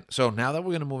then again, so now that we're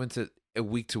going to move into a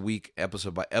week to week,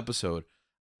 episode by episode,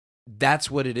 that's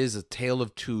what it is, a tale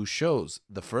of two shows.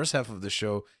 The first half of the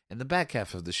show and the back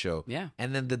half of the show. Yeah,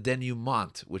 And then the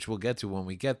denouement, which we'll get to when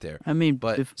we get there. I mean,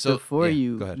 But- so, before yeah,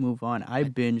 you go ahead. move on, I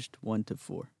binged 1 to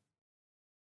 4.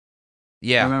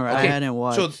 Yeah. Remember, I okay. hadn't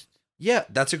watched. Yeah,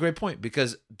 that's a great point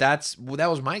because that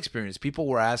was my experience. People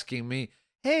were asking me,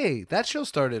 "Hey, that show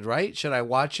started, right? Should I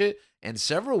watch it?" And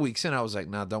several weeks in, I was like,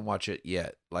 "Nah, don't watch it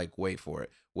yet. Like, wait for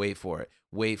it, wait for it,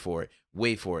 wait for it,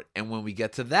 wait for it." And when we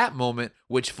get to that moment,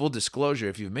 which full disclosure,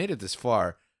 if you've made it this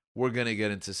far, we're gonna get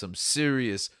into some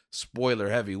serious spoiler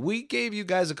heavy. We gave you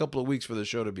guys a couple of weeks for the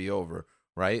show to be over,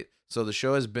 right? So the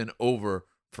show has been over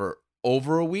for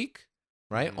over a week,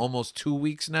 right? Mhm. Almost 2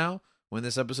 weeks now when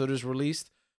this episode is released.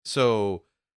 So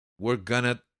we're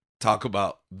gonna talk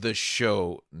about the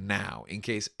show now, in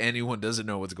case anyone doesn't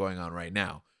know what's going on right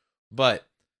now. But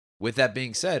with that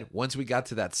being said, once we got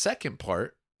to that second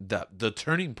part, the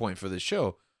turning point for the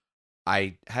show,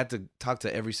 I had to talk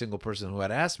to every single person who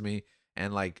had asked me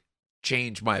and like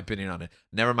change my opinion on it.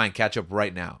 Never mind, catch up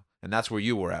right now. And that's where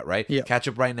you were at, right? Yeah. Catch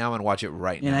up right now and watch it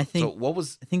right And now. I think so what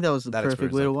was I think that was the that perfect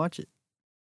experience way to like? watch it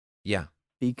Yeah.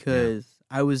 because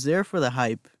I was there for the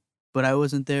hype, but I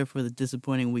wasn't there for the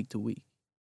disappointing week to week.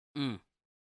 Mm.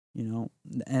 You know,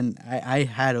 and I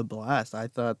had a blast. I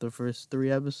thought the first 3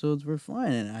 episodes were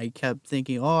fine, and I kept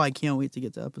thinking, "Oh, I can't wait to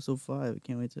get to episode 5. I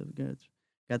can't wait to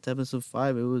got to episode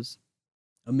 5. It was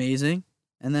amazing."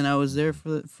 And then I was there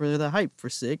for the hype for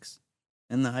 6,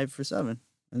 and the hype for 7,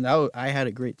 and I had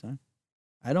a great time.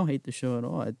 I don't hate the show at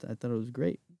all. I thought it was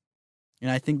great, and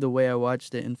I think the way I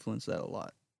watched it influenced that a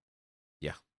lot.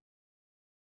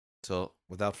 So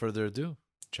without further ado,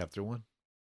 chapter 1.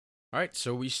 All right,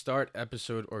 so we start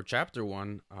episode or chapter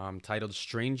 1, titled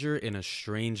 "Stranger in a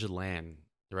Strange Land,"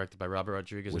 directed by Robert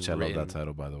Rodriguez, Which and I love that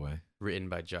title, by the way. written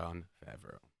by Jon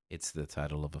Favreau. It's the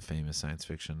title of a famous science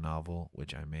fiction novel,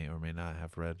 which I may or may not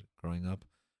have read growing up,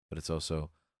 but it's also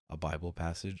a Bible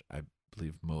passage. I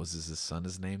believe Moses' son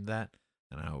is named that,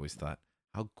 and I always thought,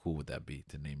 how cool would that be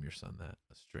to name your son that?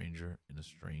 A stranger in a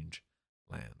strange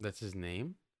land. That's his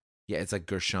name. Yeah, it's like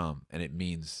Gershom, and it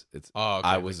means it's Oh, okay,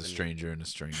 I like was a the name. stranger in a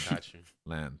strange Gotcha.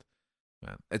 land.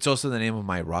 Man. It's also the name of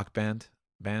my rock band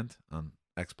on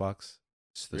Xbox.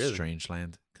 It's the Really? Strange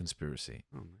Land Conspiracy.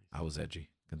 Oh, nice. I was edgy.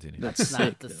 Continue. That's It's sick,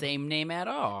 not the though. same name at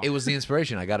all. It was the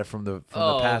inspiration. I got it from the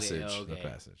Oh, okay, passage. The okay.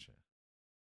 passage.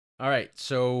 All right,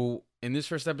 so in this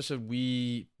first episode,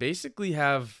 we basically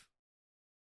have,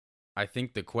 I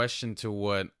think, the question to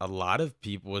what a lot of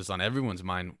people was on everyone's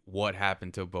mind: what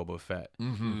happened to Boba Fett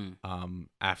Mm-hmm. Mm.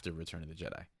 after Return of the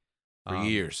Jedi? For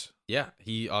years. Yeah,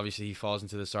 he falls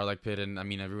into the Sarlacc pit, and I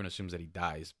mean, everyone assumes that he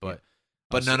dies, but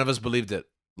But none of us believed it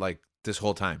like this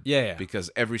whole time. yeah. Because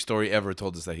every story ever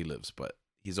told us that he lives, but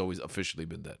he's always officially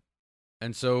been dead.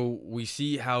 And so we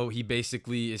see how he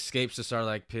basically escapes the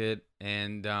Sarlacc pit,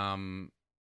 and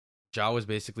Jawas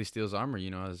basically steals armor,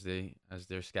 as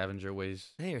their scavenger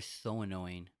ways. They are so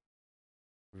annoying.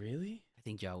 Really? I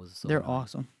think Jawas was so They're annoying.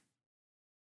 awesome.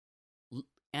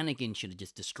 Anakin should have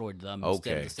just destroyed them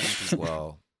instead Okay. of the sand people.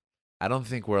 Well, I don't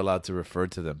think we're allowed to refer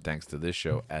to them, thanks to this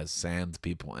show, as sand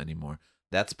people anymore.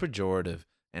 That's pejorative.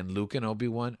 And Luke and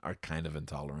Obi-Wan are kind of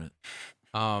intolerant.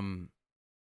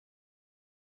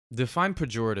 Define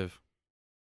pejorative.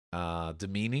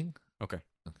 Demeaning?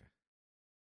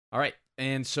 All right.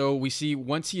 And so we see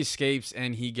once he escapes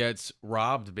and he gets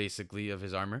robbed basically of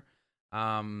his armor,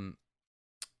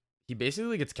 he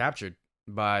basically gets captured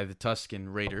by the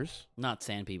Tusken Raiders, Not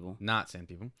sand people. not Sand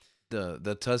People,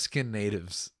 The Tusken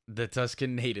natives. the Tusken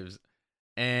natives.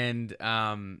 And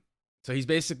so he's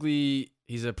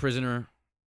a prisoner.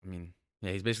 I mean,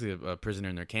 yeah, he's basically a prisoner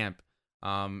in their camp.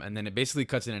 And then it basically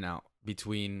cuts in and out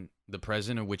between the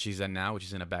present of which he's in now, which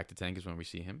is in a back to tank is when we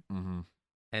see him. Mm-hmm.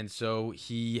 And so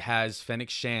he has Fennec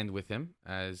Shand with him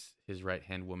as his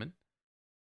right-hand woman.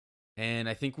 And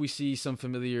I think we see some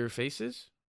familiar faces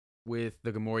with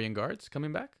the Gamorrean guards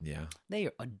coming back. Yeah. They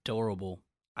are adorable.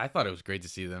 I thought it was great to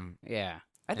see them. Yeah.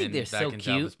 I think And they're back so in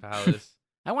cute. Jabba's palace.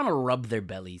 I want to rub their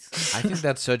bellies. I think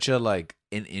that's such a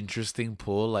an interesting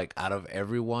pull, like out of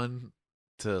everyone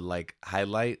to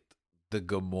highlight the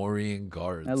Gamorrean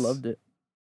guards. I loved it.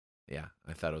 Yeah,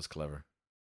 I thought it was clever.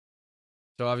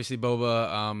 So obviously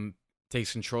Boba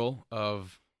takes control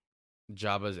of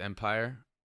Jabba's empire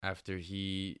after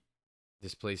he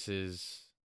displaces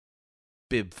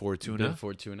Bib Fortuna. Bib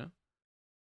Fortuna.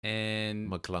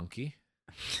 And McClunky.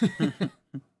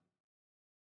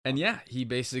 And yeah, he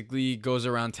basically goes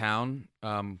around town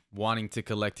wanting to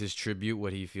collect his tribute,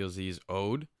 what he feels he's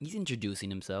owed. He's introducing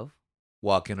himself.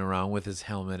 Walking around with his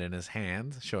helmet in his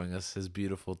hand, showing us his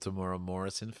beautiful Tamora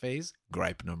Morrison face.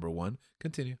 Gripe number 1.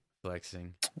 Continue.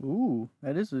 Flexing. Ooh,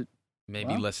 that is a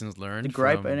Maybe Wow. lessons learned the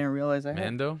gripe I from didn't realize I had.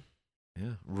 Mando.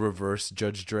 Yeah. Reverse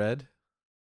Judge Dredd.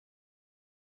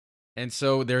 And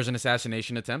so there's an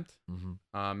assassination attempt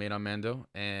Mm-hmm. made on Mando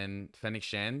and Fennec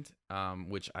Shand,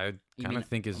 which I You kind mean of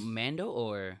think is Mando,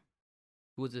 or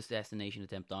who was the assassination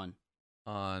attempt on?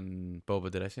 on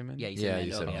Boba. Did I say Mando? Yeah, you said Yeah, Mando.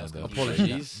 you said Okay, I was Mando. confused.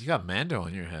 Apologies. You got Mando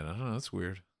on your head. I don't know. That's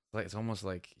weird. It's almost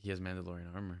like he has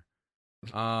Mandalorian armor.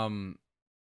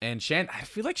 And Shand, I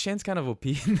feel like Shand's kind of OP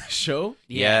in the show.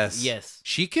 Yes. Yes.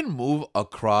 She can move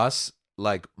across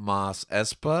Mos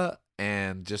Espa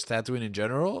and just Tatooine in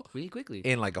general Really quickly.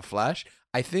 in a flash.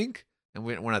 I think, and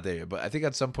we're not there yet, but I think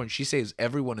at some point she saves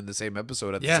everyone in the same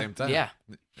episode at Yeah. the same time. Yeah.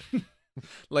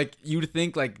 Like you'd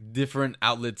think like different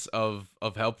outlets of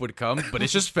help would come, but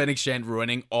it's just Fennec Shand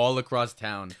running all across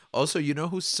town. Also, you know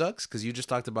who sucks? Because you just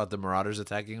talked about the Marauders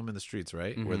attacking him in the streets,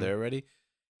 right? We're Mhm. there already.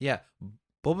 Yeah,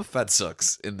 Boba Fett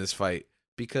sucks in this fight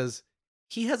because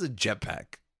he has a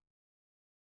jetpack,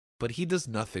 but he does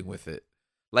nothing with it.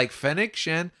 Like Fennec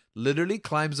Shand literally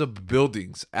climbs up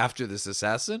buildings after this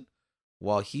assassin,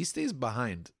 while he stays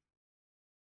behind.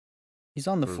 He's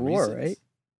on the for floor, reasons. right?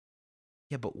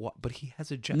 Yeah, but what? But he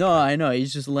has a jetpack. No, I know.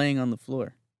 He's just laying on the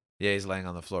floor. Yeah, he's laying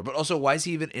on the floor. But also, why is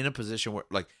he even in a position where,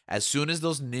 like, as soon as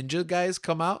those ninja guys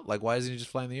come out, like, why doesn't he just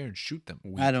fly in the air and shoot them?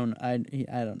 I don't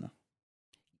know.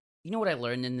 You know what I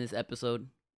learned in this episode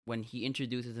when he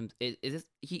introduces him?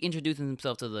 He introduces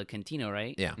himself to the Cantino,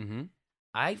 right? Yeah. Mm-hmm.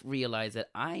 I realized that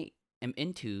I am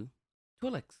into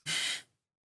Twi'leks.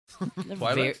 They're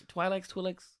Twi'leks?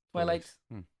 Twi'leks.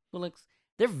 Hmm. Twi'leks.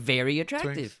 They're very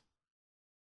attractive.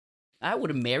 I would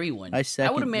have married one. I would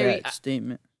second have married. that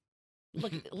statement.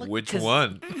 Look, Which 'cause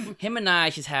one? Him and I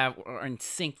should are in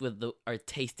sync with our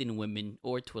taste in women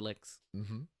or Twi'leks.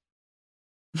 Mm-hmm.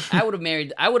 I would have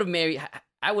married. I would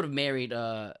have married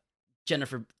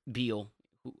Jennifer Beal.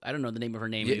 Who, I don't know the name of her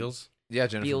name. Beals. Yeah,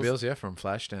 Jennifer Beals. Beals, yeah, from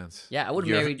Flashdance. Yeah, I would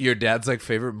have married. Your dad's, like,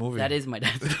 favorite movie. That is my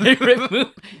dad's favorite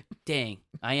movie. Dang,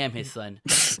 I am his son.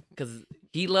 Because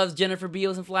he loves Jennifer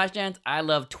Beals and Flashdance. I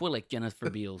love Twi'lek Jennifer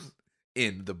Beals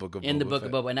in the Book of in the Boba Book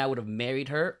Fett. of Boba, and I would have married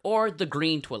her or the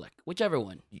Green Twi'lek, whichever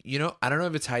one. You know, I don't know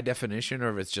if it's high definition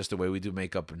or if it's just the way we do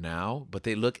makeup now, but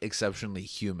they look exceptionally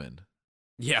human.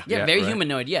 Yeah. Yeah, Yeah, very right.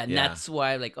 humanoid. Yeah, and Yeah. that's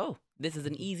why, like, oh, this is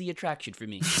an easy attraction for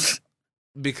me.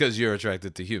 Because you're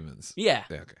attracted to humans. Yeah,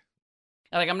 Yeah, okay.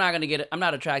 like I'm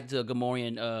not attracted to a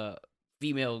Gamorrean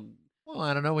female. Well,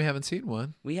 I don't know. We haven't seen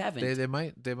one. We haven't. They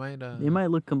might. They might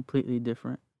look completely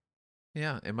different.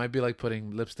 Yeah, it might be like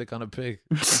putting lipstick on a pig.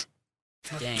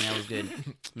 Dang, that was good.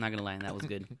 I'm not gonna lie, that was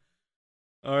good.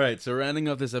 All right, so rounding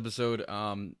up this episode,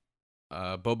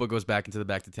 Boba goes back into the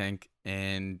back to tank,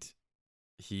 and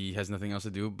he has nothing else to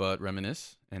do but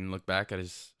reminisce and look back at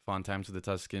his fond times with the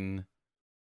Tuscan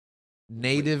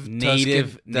Native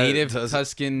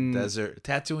Tuscan desert,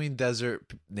 Tatooine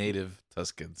desert native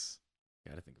Tuscans.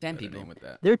 Gotta think of a Sand better people. name with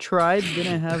that. Their tribe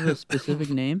didn't have a specific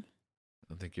name.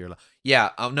 I don't think you're allowed. Yeah,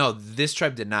 no, this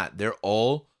tribe did not. They're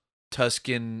all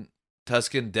Tuscan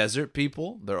desert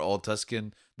people. They're all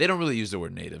Tuscan. They don't really use the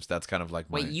word natives. That's kind of like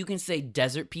Wait, you can say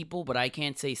desert people, but I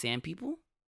can't say sand people?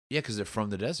 yeah, because they're from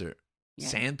the desert. Yeah.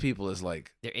 Sand people is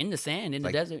like They're in the sand, in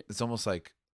like, the desert. It's almost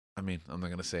like, I mean, I'm not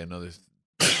gonna say another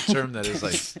term that is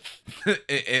like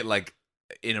it like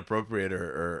inappropriate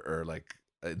or like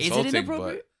insulting. Is it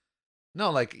inappropriate? But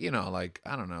no, like like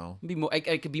I don't know. Be more.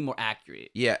 It could be more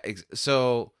accurate. Yeah,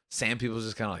 so sand people is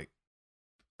just kind of like,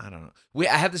 I don't know.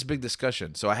 I had this big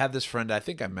discussion. So I had this friend I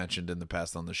think I mentioned in the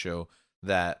past on the show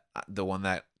that the one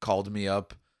that called me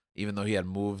up, even though he had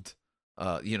moved,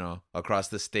 across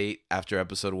the state after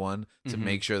episode 1 to Mhm.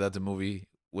 make sure that the movie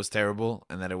was terrible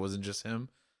and that it wasn't just him.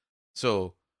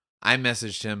 So I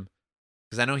messaged him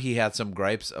because I know he had some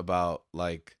gripes about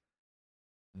like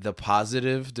the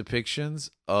positive depictions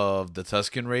of the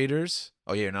Tuscan Raiders.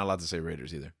 Oh yeah, you're not allowed to say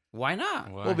Raiders either. Why not?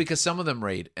 Why? Well, because some of them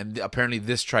raid, and apparently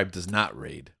this tribe does not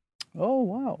raid. Oh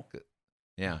wow.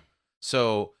 Yeah.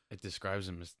 So it describes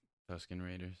them as Tuscan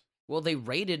Raiders. Well, they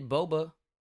raided Boba.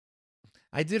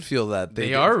 I did feel that They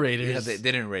did- are raiders. Yeah, they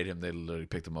didn't raid him. They literally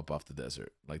picked him up off the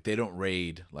desert. Like they don't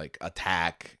raid, like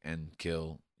attack and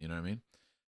kill. You know what I mean?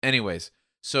 Anyways,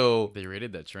 so They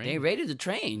raided that train. They raided the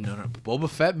train. no, Boba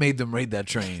Fett made them raid that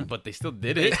train. But they still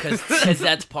did it. Because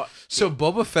that's part. So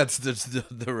Boba Fett's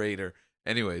the raider.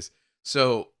 Anyways,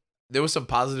 so there was some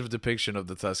positive depiction of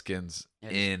the Tuscans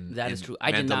in That is in true.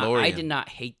 I did not. I Mandalorian. did not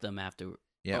hate them after.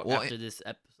 Yeah, oh, well, after this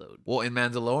episode. Well, in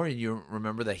Mandalorian, you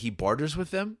remember that he barters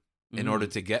with them in order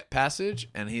to get passage,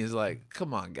 and he's like,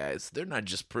 "Come on, guys, they're not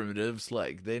just primitives.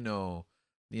 Like they know,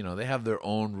 they have their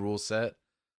own rule set."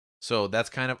 So that's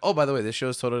kind of. Oh, by the way, this show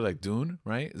is totally like Dune,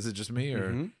 right? Is it just me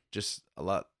or Mhm. just a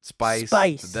lot spice,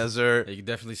 Spice. the desert? You can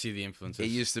definitely see the influences. It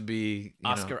used to be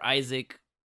Oscar Isaac.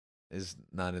 is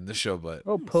not in the show, but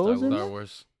Oh, Star, Poe's in Star it?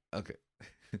 Wars. okay,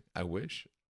 I wish.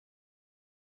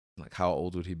 Like, how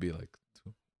old would he be? Like,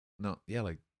 2? No, yeah,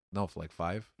 for like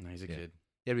 5. No, he's a Yeah. kid.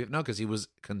 Yeah, no, because he was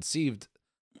conceived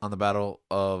on the Battle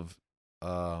of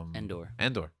Endor.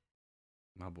 Endor.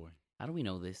 My boy. How do we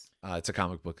know this? It's a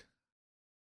comic book.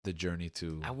 The Journey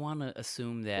to I want to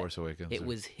assume that Force Awakens. it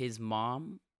was his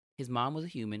mom. His mom was a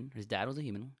human. His dad was a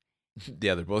human.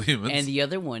 yeah, they're both humans. And the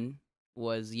other one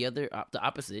was the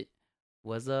opposite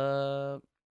was a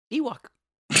Ewok.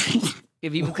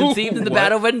 If he was conceived in the What?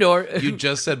 Battle of Endor, You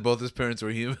just said both his parents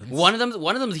were humans. one of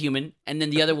them's human, and then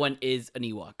the other one is an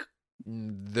Ewok.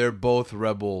 They're both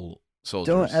rebel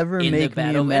soldiers. Don't ever In the make me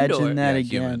Battle of imagine Endor. that Yeah,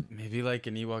 again. human. Maybe like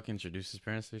an Ewok introduced his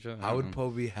parents to each other. I How don't would know. Poe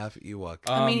be half Ewok?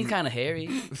 I mean, he's kind of hairy.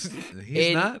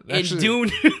 He's not. In Actually.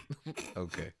 Dune.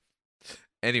 Okay.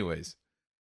 Anyways,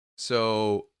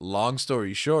 so long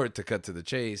story short, to cut to the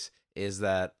chase, is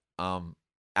that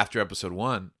after episode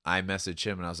 1, I messaged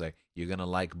him and I was like, "You're gonna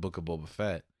like Book of Boba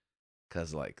Fett,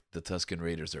 cause like the Tusken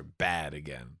Raiders are bad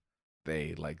again.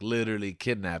 They like literally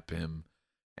kidnap him,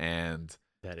 and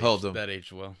Hold him. That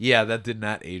aged well. yeah, that did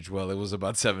not age well. It was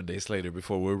about 7 days later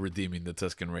before we're redeeming the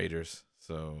Tusken Raiders.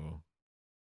 So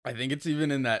I think it's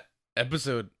even in that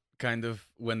episode, kind of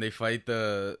when they fight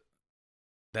that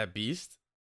beast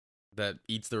that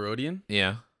eats the Rodian,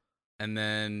 yeah, and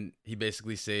then he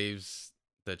basically saves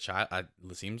the child.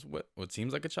 It seems what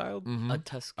seems like a child. mhm, A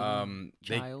Tusken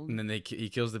They, child. and then he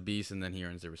kills the beast, and then he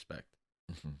earns their respect.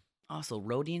 mhm. Also,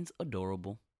 Rodian's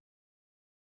adorable.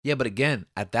 Yeah, but again,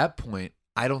 at that point,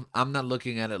 I'm not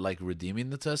looking at it like redeeming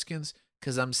the Tuskens,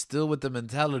 because I'm still with the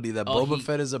mentality that Oh, Boba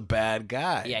Fett is a bad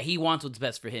guy. Yeah, he wants what's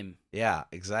best for him. Yeah,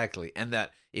 exactly. And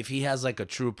that if he has like a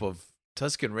troop of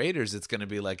Tusken Raiders, it's going to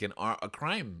be like a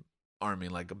crime army,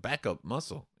 like a backup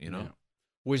muscle, you know? Yeah.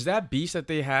 Was that beast that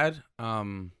they had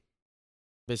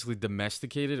basically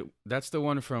domesticated? That's the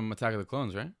one from Attack of the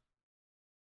Clones, right?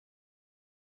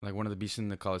 Like one of the beasts in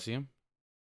the Colosseum.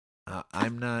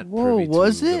 I'm not Whoa, privy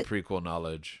was to it? the prequel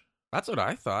knowledge. That's what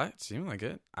I thought. It seemed like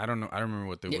it. I don't know. I don't remember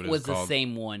what It it was the called.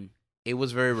 same one. It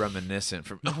was very reminiscent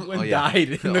from. One died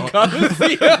in the Oh.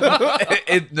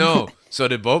 Colosseum. No, so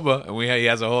did Boba, and he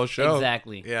has a whole show.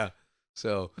 Exactly. Yeah.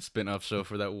 So Spin-off show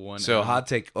for that one. So hot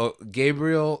take. Oh,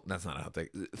 Gabriel. That's not a hot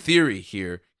take. Theory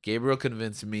here. Gabriel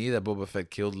convinced me that Boba Fett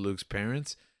killed Luke's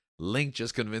parents. Link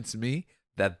just convinced me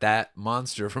that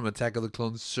monster from Attack of the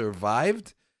Clones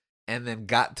survived, and then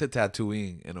got to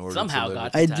Tatooine in order Somehow to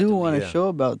live. got I do want a Yeah. show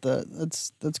about that.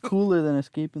 That's cooler than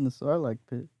escaping the Sarlacc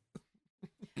pit.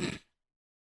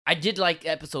 I did like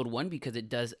episode 1 because it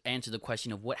does answer the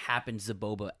question of what happens to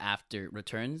Boba after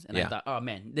returns. And I Yeah. thought, oh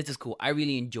man, this is cool. I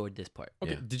really enjoyed this part.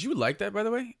 Okay, Yeah. did you like that, by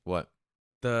the way? What?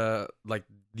 The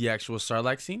actual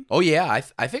Sarlacc scene? Oh yeah,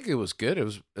 I think it was good. It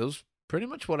was pretty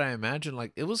much what I imagined.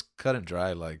 Like it was cut and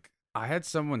dry. Like I had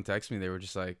someone text me. They were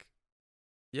just like,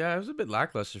 "Yeah, it was a bit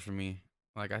lackluster for me.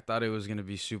 Like I thought it was gonna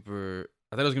be super.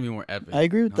 I thought it was gonna be more epic." I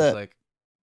agree with And I was that. like,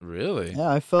 really. Yeah,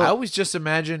 I felt. I always just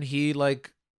imagine he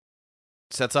like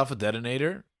sets off a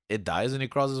detonator, it dies, and he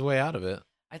crawls his way out of it.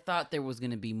 I thought there was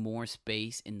going to be more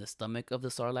space in the stomach of the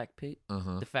Sarlacc pit.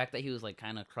 Uh-huh. The fact that he was like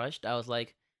kind of crushed, I was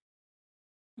like,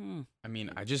 I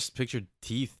mean, I just pictured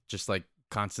teeth just like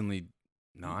constantly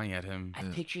gnawing at him, I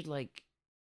Yeah. pictured like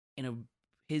in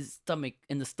his stomach,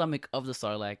 in the stomach of the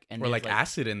Sarlacc. And or there's, like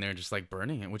acid in there, just like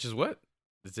burning it, which is what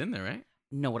it's in there, right?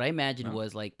 No, what I imagined No.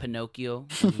 was like Pinocchio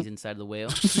when he's inside the whale.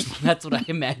 That's what I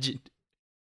imagined.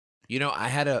 You know, I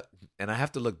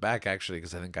have to look back actually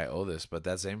because I think I owe this, but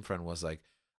that same friend was like,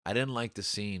 I didn't like the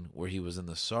scene where he was in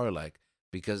the Sarlacc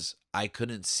because I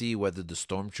couldn't see whether the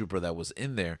stormtrooper that was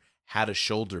in there had a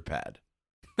shoulder pad.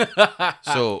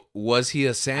 So was he a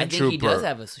I sand think he does trooper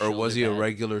have a or was he a shoulder pad.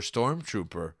 regular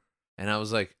stormtrooper? And I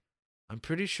was like, I'm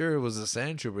pretty sure it was a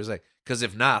sand trooper. It's like, because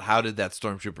if not, how did that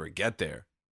stormtrooper get there?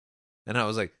 And I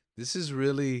was like, this is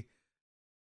really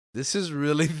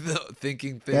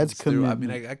thinking things That's through. I mean,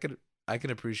 commitment. I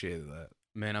can appreciate that.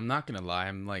 Man, I'm not gonna lie.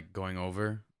 I'm like going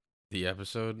over the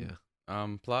episode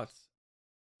plots,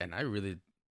 and I really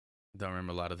don't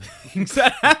remember a lot of the things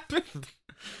that happened.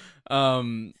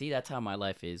 See, that's how my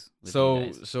life is. With you So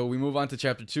guys. we move on to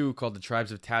chapter 2 called the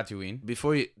Tribes of Tatooine.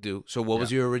 Before you do, so what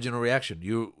was your original reaction?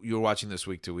 You were watching this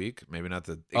week to week, maybe not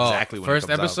the exactly when first it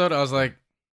comes out. episode. I was like,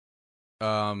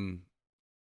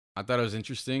 I thought it was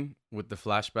interesting with the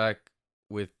flashback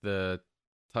with the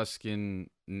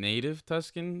native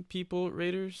Tusken people,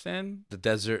 raiders, and The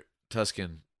desert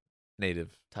Tuscan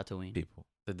native Tatooine. people.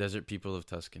 the desert people of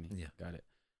Tuscany. Yeah. Got it.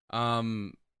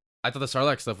 I thought the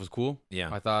Sarlacc stuff was cool.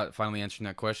 Yeah. I thought finally answering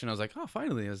that question, I was like, oh,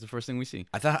 finally, that's the first thing we see.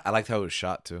 I liked how it was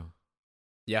shot too.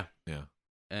 Yeah. Yeah.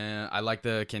 And I like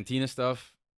the cantina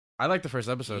stuff. I like the first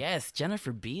episode. Yes,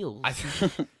 Jennifer Beals.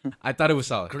 I thought it was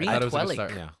solid. Green I thought it was a good Twilight.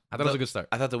 start. Yeah. I thought it was a good start.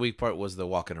 I thought the weak part was the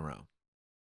walking around,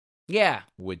 yeah.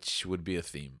 which would be a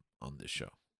theme on this show.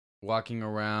 Walking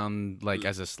around like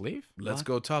as a slave. Let's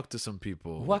go talk to some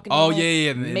people. Walking Oh around,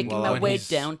 yeah. And then making while my when way he's-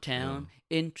 downtown,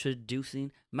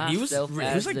 introducing He was myself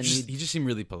as like the new. he just seemed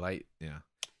really polite. Yeah.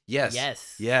 Yes.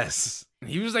 Yes. Yes.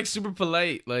 He was like super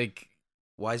polite. Like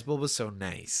Why is Boba so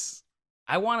nice?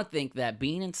 I want to think that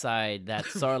being inside that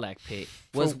Sarlacc pit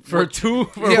was for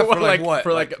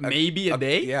what? maybe a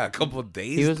day. Yeah, a couple of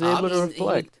days. He was able to tops?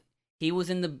 reflect. He was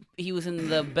in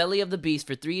the belly of the beast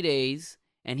for 3 days,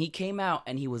 and he came out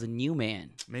and he was a new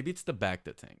man. Maybe it's the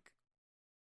Bacta tank.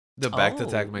 The back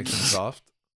attack Oh. makes him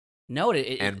soft No,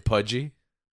 it and pudgy.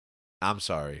 I'm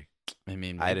sorry. I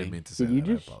mean, I didn't maybe. mean to say Did you that.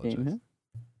 just I apologize. shame him?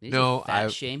 did No, you fat I-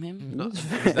 shame him. No, You it's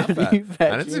not fat. You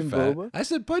fat I didn't say shame fat. Boba? I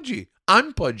said pudgy.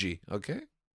 I'm pudgy. Okay.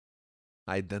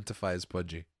 I identify as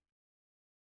pudgy.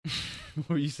 What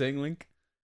were you saying, Link?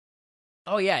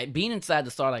 Oh yeah, being inside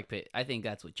the Sarlacc pit, I think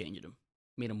that's what changed him,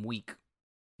 made him weak,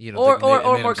 You or think it made- it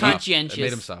or made more him soft? conscientious. It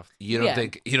made him soft. You don't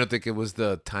Yeah. think it was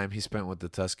the time he spent with the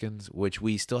Tuscans, which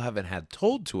we still haven't had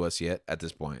told to us yet at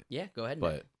this point. Yeah, go ahead.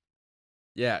 But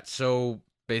Yeah. So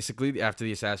basically, after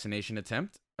the assassination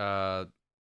attempt,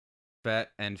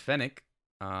 Fett and Fennec,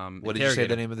 what did you say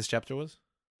the name of this chapter was?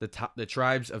 the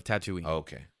tribes of Tatooine. Oh,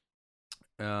 okay.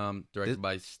 Directed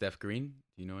by Steph Green.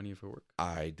 Do you know any of her work?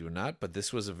 I do not, but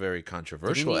this was a very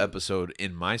controversial Didn't he- episode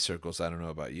in my circles. I don't know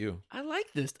about you. I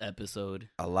like this episode.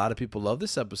 A lot of people love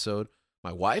this episode.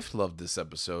 My wife loved this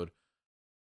episode.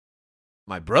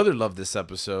 My brother loved this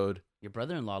episode. Your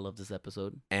brother-in-law loved this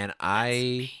episode. And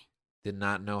I did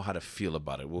not know how to feel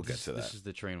about it. We'll get This- to This that. is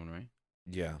the train one, right?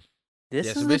 Yeah. This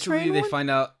yeah. is So the basically, train they one?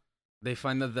 find out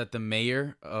that the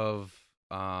mayor of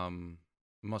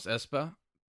Mos Espa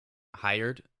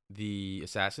hired the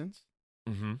assassins.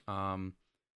 Mm-hmm.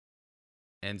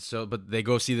 And so, but they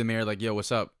go see the mayor, like, yo,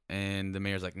 what's up? And the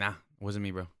mayor's like, nah, it wasn't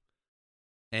me, bro.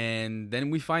 And then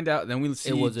we find out, then we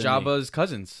see wasn't me. Jabba's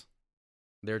cousins.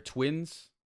 They're twins,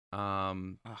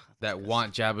 Ugh, that that's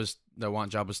want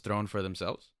Jabba's throne for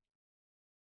themselves.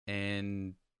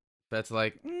 And that's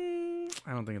like,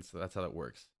 I don't think that's how that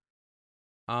works.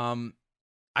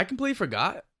 I completely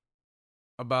forgot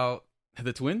about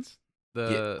the twins.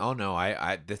 Yeah. Oh no,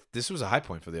 this was a high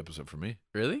point for the episode for me.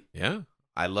 Really? Yeah.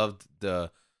 I loved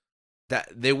that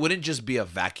there wouldn't just be a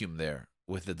vacuum there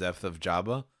with the death of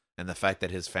Jabba and the fact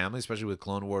that his family, especially with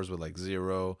Clone Wars with like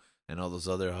Zero and all those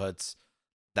other Hutts,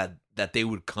 that they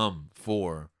would come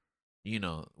for,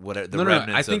 whatever the No.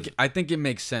 remnants I think it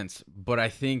makes sense, but I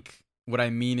think what I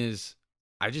mean is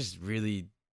I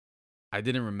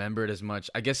didn't remember it as much.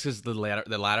 I guess because the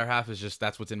latter half is just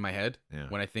that's what's in my head Yeah.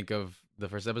 when I think of the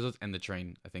first episodes and the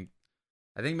train. I think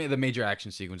the major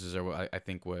action sequences are what I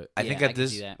think Yeah, at I can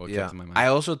this see that. what yeah. came to my mind. I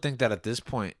also think that at this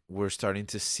point we're starting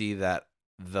to see that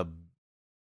the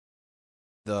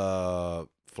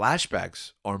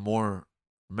flashbacks are more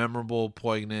memorable,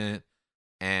 poignant,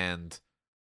 and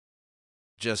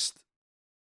just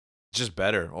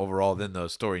better overall than the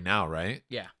story now, right?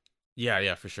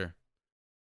 Yeah, for sure.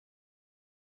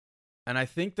 And I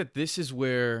think that this is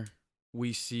where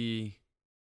we see.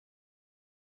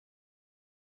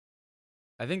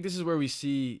 I think this is where we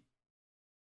see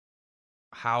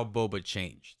how Boba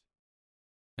changed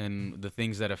and the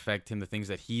things that affect him, the things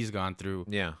that he's gone through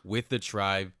Yeah. with the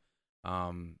tribe,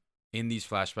 in these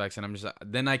flashbacks. And I'm just,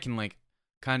 then I can like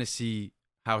kind of see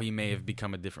how he may have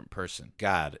become a different person.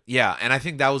 God. Yeah, and I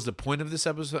think that was the point of this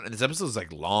episode. And this episode is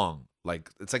like long.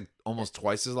 Like it's like almost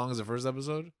twice as long as the first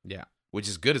episode. Yeah. Which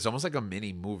is good. It's almost like a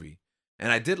mini movie.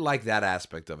 And I did like that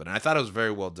aspect of it. And I thought it was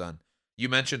very well done. You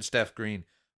mentioned Steph Green.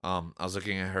 I was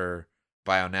looking at her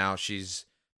bio now. She's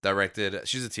a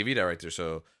TV director,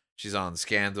 so she's on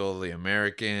Scandal, The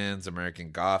Americans, American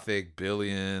Gothic,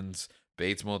 Billions,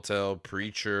 Bates Motel,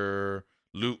 Preacher,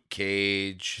 Luke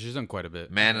Cage, She's done quite a bit.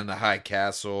 Man in the High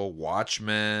Castle,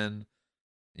 Watchmen.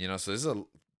 So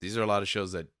these are a lot of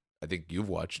shows that I think you've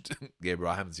watched,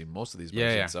 Gabriel. I haven't seen most of these, but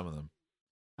I've seen some of them.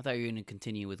 I thought you were gonna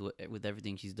continue with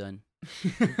everything she's done.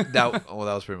 That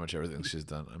was pretty much everything she's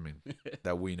done. I mean,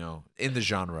 that we know in the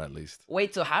genre at least.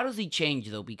 Wait, so how does he change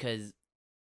though? Because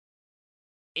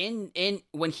in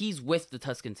when he's with the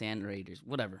Tuscan Sand Raiders,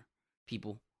 whatever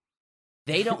people,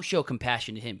 they don't show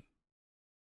compassion to him.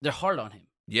 They're hard on him.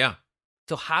 Yeah,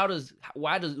 So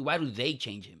why do they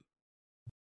change him?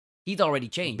 He's already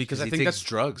changed. Because I he think takes that's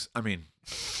drugs. I mean,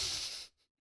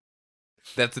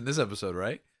 that's in this episode,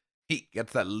 right? He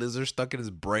gets that lizard stuck in his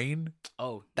brain.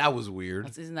 oh, That was weird.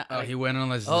 isn't that? he went on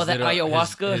his Oh, that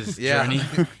ayahuasca? his Yeah, journey.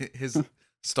 his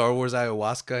Star Wars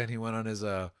ayahuasca, and he went on his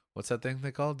what's that thing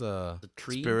they called the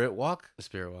tree. spirit walk? The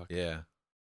spirit walk. Yeah,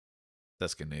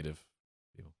 Tuscan native.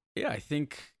 Yeah,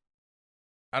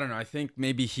 I don't know. I think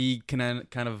maybe he can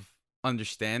kind of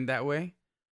understand that way.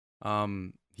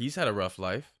 He's had a rough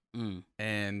life, Mm.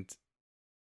 and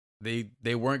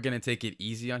they weren't gonna take it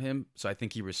easy on him. So I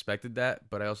think he respected that.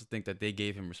 But I also think that they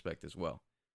gave him respect as well.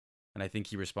 and I think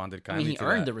he responded I kindly mean, he to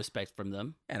earned that. the respect from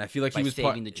them. And I feel like by he was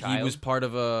part. saving the He was child. part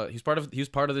of a. He was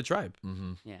part of the tribe.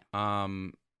 Mm-hmm.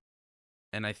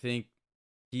 And I think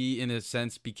he, in a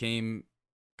sense, became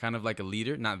kind of like a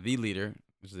leader, not the leader,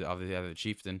 obviously the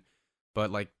chieftain, but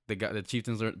like the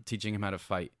chieftains are teaching him how to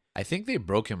fight. I think they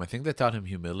broke him. I think they taught him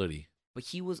humility. But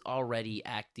he was already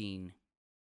acting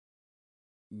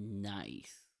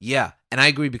nice. Yeah, and I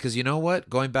agree because you know what?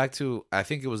 Going back to, I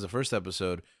think it was the first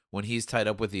episode when he's tied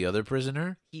up with the other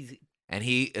prisoner He's and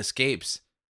he escapes,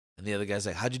 and the other guy's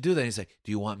like, "How'd you do that?" And he's like,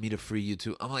 "Do you want me to free you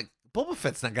too?" I'm like, Boba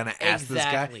Fett's not gonna ask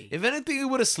Exactly. this guy. If anything, he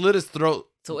would have slit his throat.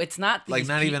 so it's not Like, these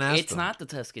not pe- even asked It's him. not the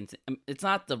Tuscans. It's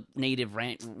not the native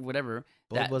ranch, whatever.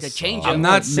 That Boba could change sucks. him. I'm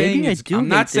not Maybe saying I it's. do I'm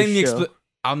not hate saying this show.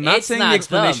 I'm not It's saying not the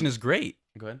explanation dumb. is great.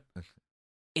 Go ahead.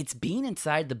 It's being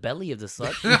inside the belly of the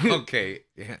slug. Okay,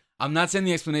 yeah. I'm not saying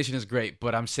the explanation is great,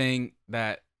 but I'm saying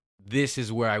that this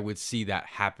is where I would see that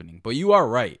happening. But you are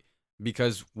right,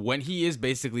 because when he is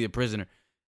basically a prisoner,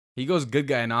 he goes good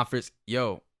guy and offers,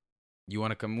 "Yo, you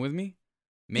want to come with me?"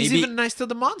 He's even nice to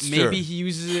the monster. maybe he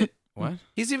uses it. What?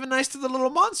 He's even nice to the little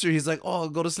monster. He's like, "Oh,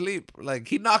 go to sleep." Like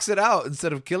he knocks it out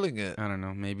instead of killing it. I don't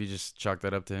know. Maybe just chalk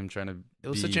that up to him trying to. It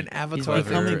was be such an He's avatar. clever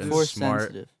becoming and force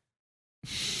smart.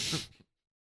 sensitive.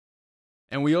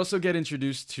 And we also get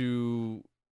introduced to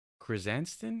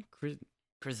Chrysanthemum?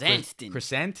 Chrysanthemum.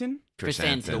 Chrysanthemum? The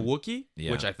Chrysanthemum. Wookiee,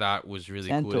 Yeah. which I thought was really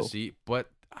cool to Santo. see. But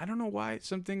I don't know why.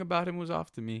 Something about him was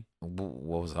off to me.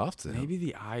 What was off to him? Maybe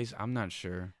the eyes. I'm not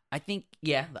sure. I think,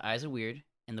 yeah, the eyes are weird,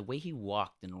 and the way he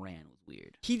walked and ran was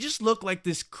weird. He just looked like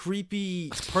this creepy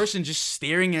person just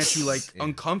staring at you like Yeah.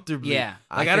 uncomfortably. Yeah.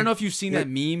 Like I don't know if you've seen yeah. that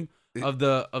meme of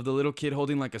the little kid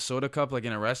holding like a soda cup like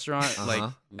in a restaurant, like,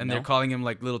 Uh-huh. and No? they're calling him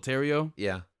like Little Terrio.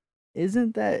 Yeah.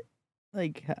 Isn't that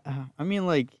like? I mean,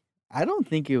 like, I don't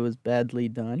think it was badly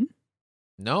done.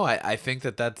 No, I think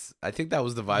I think that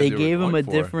was the vibe. They were gave him going a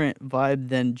for. different vibe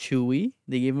than Chewie.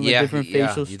 They gave him Yeah, a different yeah,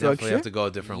 facial you definitely structure. have to go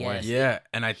a different way. Yes. Yeah,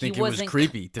 and I think it was wasn't-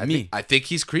 creepy to I me. think, I think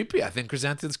he's creepy. I think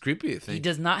Chrysanthemum's creepy. I think. He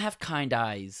does not have kind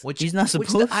eyes. Which He's not which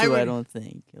supposed the to. I irony- don't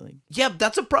think. Like, Yeah,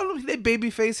 that's a problem. They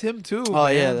babyface him too. Oh,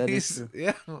 yeah, man. that is He's true.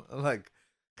 yeah, like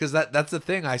because that's the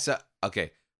thing. I saw.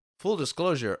 Okay, full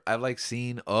disclosure. I've like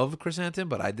seen of Chrysanthemum,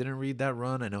 but I didn't read that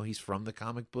run. I know he's from the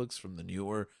comic books, from the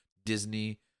newer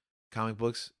Disney comic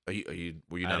books. Were you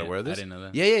not aware of this? I didn't know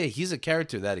that. Yeah, he's a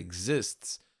character that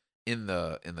exists in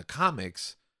the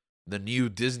comics, the new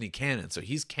Disney canon. So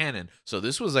he's canon. So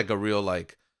this was like a real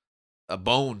like a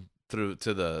bone through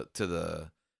to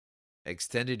the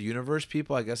extended universe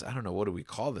people. I guess I don't know, what do we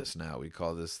call this now? We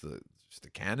call this just the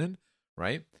canon,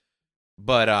 right?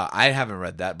 But I haven't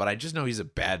read that, but I just know he's a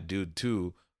bad dude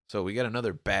too. So we got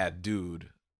another bad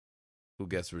dude who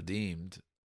gets redeemed.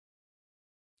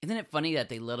 Isn't it funny that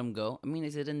they let him go? I mean,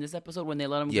 is it in this episode when they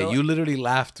let him Yeah, go? you literally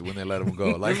laughed when they let him go.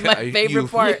 It was Like my you- favorite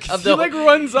part of He the like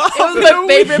runs off. It was my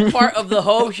favorite part of the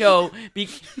whole show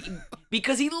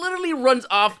because he literally runs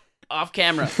off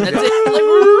camera. That's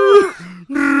it.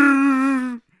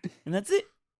 And that's it.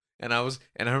 And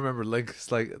I remember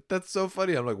Link's like, "That's so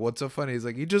funny." I'm like, "What's so funny?" He's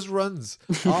like, "He just runs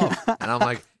off." And I'm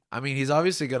like, I mean, he's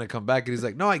obviously gonna come back. And he's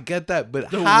like, "No, I get that, but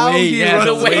The how way- he yeah, runs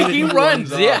The the way that he he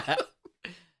runs, runs yeah.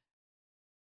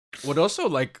 What also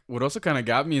kind of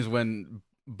got me is when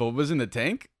Boba's in the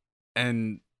tank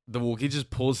and the Wookiee just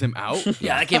pulls him out.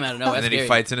 Yeah, that came out of nowhere. and then That's he scary.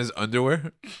 fights in his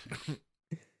underwear.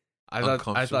 I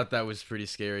Uncomfortable. thought that was pretty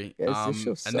scary. Yes, this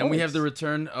show And then we have sucks. the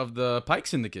return of the Pike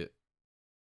Syndicate.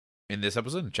 In this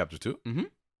episode, in chapter 2. Mhm.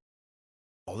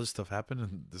 All this stuff happened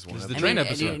in this one This is the episode. train and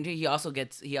episode.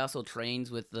 he also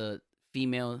trains with the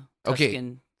female Okay,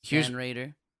 Tusken here's- Sand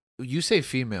Raider. You say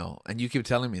female, and you keep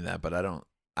telling me that, but I don't.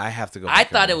 I have to go. I back and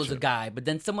thought it watch was a guy, but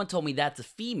then someone told me that's a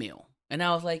female, and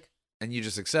I was like, and you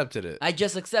just accepted it. I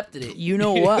just accepted it. you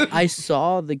know what? I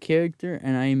saw the character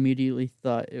and I immediately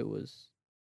thought it was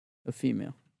a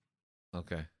female.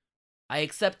 Okay. I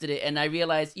accepted it, and I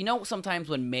realized, sometimes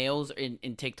when males in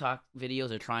TikTok videos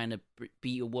are trying to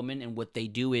be a woman, and what they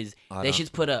do is I they don't-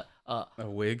 just put a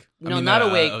wig? no, not a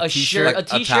wig, a shirt, Like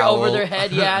a a t-shirt over towel. their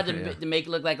head, yeah, Yeah. to make it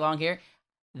look like long hair.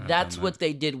 I've That's done what that.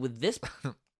 they did with this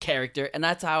character, and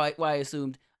that's why I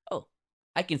assumed. Oh,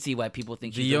 I can see why people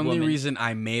think she's The a only woman. reason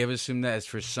I may have assumed that is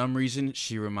for some reason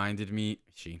she reminded me.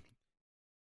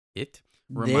 It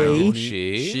reminded They? me.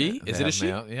 She? Is it a she?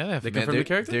 Yeah, they have They men. confirm the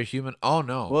character? They're human. Oh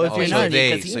no. Well, if oh, you're so not-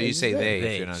 they. because So he you is say they. if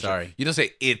They, you're not sorry. Sure. You don't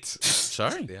say it.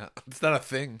 Sorry. Yeah, it's not a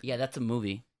thing. Yeah, that's a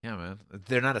movie. Yeah, man.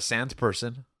 They're not a sand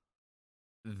person.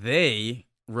 They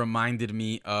reminded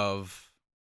me of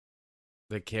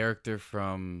the character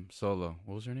from Solo.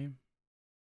 What was her name?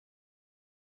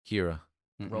 Hira.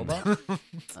 Mm-mm. Robot?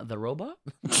 The robot?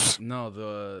 No,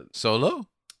 the Solo?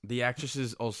 The actress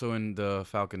is also in the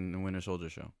Falcon and Winter Soldier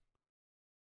show.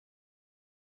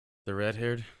 The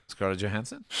red-haired. Scarlett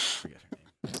Johansson. Forget her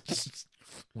name.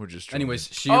 We're just trolling. Anyways,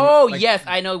 she. Oh like, yes,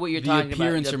 I know what you're the talking about.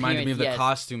 appearance reminded me of the yes.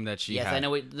 costume that she Yes, had. I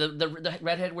know. The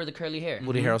redhead with the curly hair.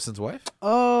 Woody Harrelson's wife.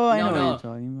 Oh, I No, know no. what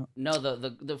you're talking about. No,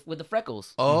 the with the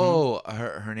freckles. Oh,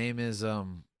 her name is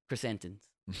Chrysanthemums.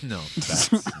 No,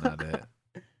 that's not it.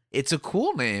 It's a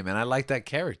cool name, and I like that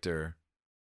character.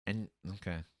 And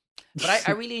okay, But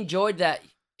I really enjoyed that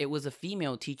it was a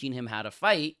female teaching him how to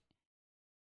fight,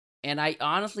 and I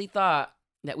honestly thought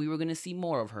that we were going to see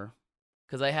more of her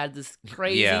because I had this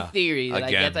crazy Yeah, theory that again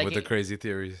I guess I with the can't. crazy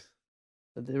theories.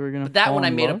 That they were gonna. But that fall one I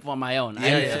in made love? up on my own.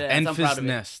 Yeah, I'm proud Enfys of it.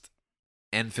 Nest.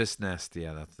 Enfys Nest.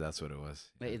 Yeah, that's what it was.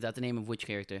 Wait, is that the name of which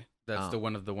character? That's Oh. the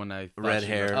one I thought Red she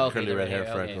hair, looked- Oh, okay, curly the red red hair,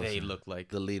 hair, okay. freckles. They look like.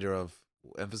 The leader of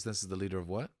Enfys Nest is the leader of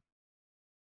what?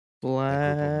 A group of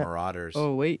Black. marauders.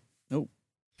 Oh wait,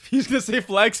 He's gonna say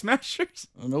Flag Smashers.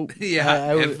 oh, nope.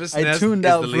 Yeah, Enfys I Nest tuned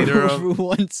is out the leader for of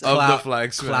one second. the Cloud-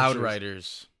 Flag Cloud Smashers.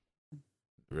 Riders.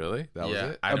 Really? That was Yeah,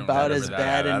 it? I don't About remember as that.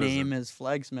 bad Yeah, a that is name as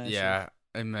Flag Smash. Yeah,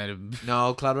 I might have.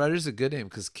 No, Cloud Rider's a good name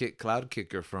because Cloud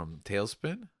Kicker from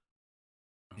Tailspin.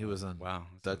 He was on Wow,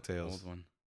 that's an DuckTales. old one.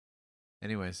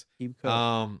 Anyways, Keep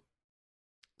going.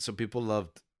 so people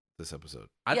loved this episode.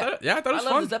 I Yeah. thought it was I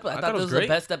fun. love this episode. I thought it this was great. the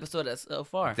best episode so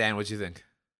far. Dan, what you think?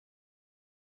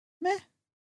 Meh.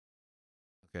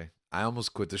 Okay, I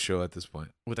almost quit the show at this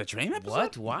point. With a train episode.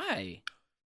 What? Why?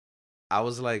 I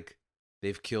was like,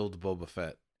 they've killed Boba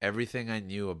Fett. Everything I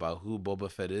knew about who Boba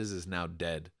Fett is now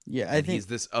dead. Yeah, I And think he's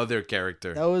this other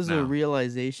character. that was now. a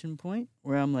realization point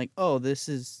where I'm like, oh, this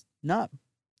is not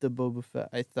the Boba Fett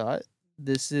I thought.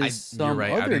 This is some You're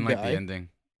right. other I didn't guy. like the ending.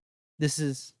 This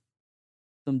is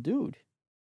some dude.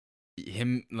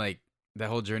 Him like that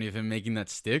whole journey of him making that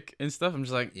stick and stuff. I'm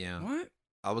just like, Yeah. what?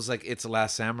 I was like, it's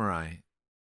Last Samurai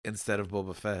instead of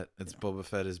Boba Fett. It's Boba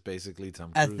Fett is basically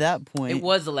Tom Cruise. At that point, It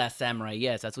was The Last Samurai.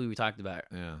 Yes, that's what we talked about.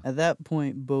 Yeah. At that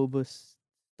point, Boba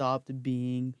stopped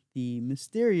being the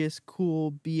mysterious,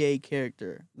 cool BA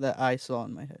character that I saw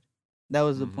in my head. That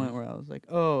was the Mhm. point where I was like,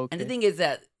 "Oh." Okay. And the thing is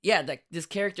that, yeah, that this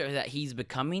character that he's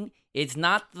becoming, it's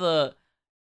not the,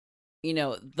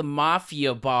 the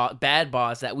mafia bad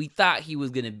boss that we thought he was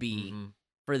gonna be Mhm.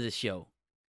 for this show.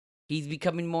 He's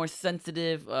becoming more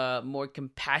sensitive, more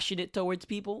compassionate towards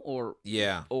people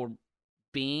Yeah. or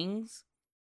beings.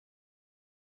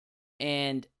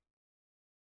 And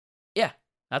yeah,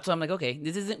 that's why I'm like, okay,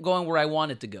 this isn't going where I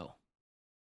want it to go.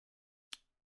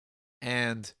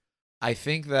 And I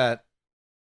think that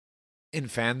in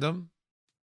fandom,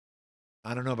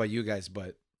 I don't know about you guys,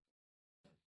 but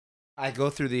I go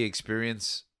through the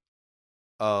experience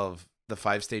of the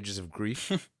 5 stages of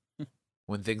grief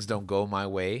when things don't go my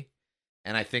way.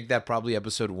 And I think that probably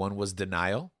episode 1 was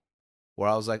denial, where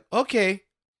I was like, okay,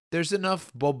 there's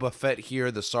enough Boba Fett here,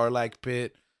 the Sarlacc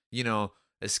pit,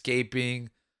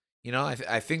 escaping.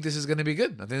 I think this is going to be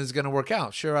good. I think this is going to work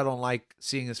out. Sure, I don't like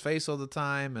seeing his face all the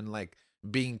time and like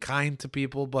being kind to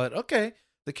people, but okay,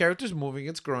 the character's moving,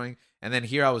 it's growing. And then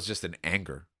here I was just in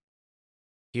anger.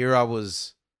 Here I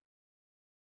was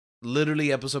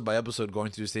literally episode by episode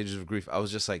going through stages of grief. I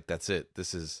was just like, that's it.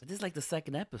 This is But this is like the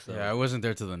second episode. Yeah, I wasn't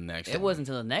there till the next. It one. wasn't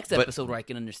until the next But- episode where I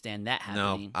can understand that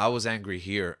happening. no. I was angry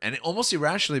here, and almost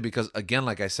irrationally because again,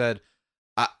 like I said,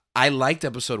 I liked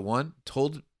episode 1.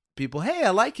 Told people, hey,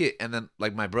 I like it, and then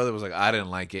like my brother was like, I didn't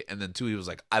like it, and then 2, he was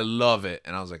like, I love it,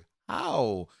 and I was like,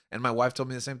 how? And my wife told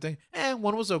me the same thing. 1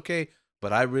 was okay,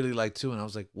 but I really liked 2, and I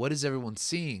was like, what is everyone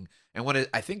seeing? And what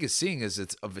I think is seeing is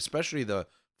it's especially the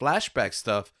flashback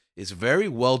stuff is very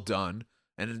well done,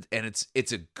 and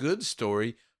it's a good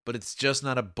story, but it's just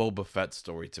not a Boba Fett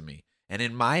story to me. And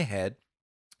in my head,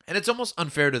 and it's almost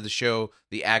unfair to the show,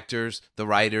 the actors, the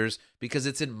writers, because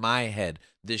it's in my head.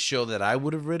 This show that I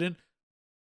would have written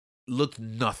looked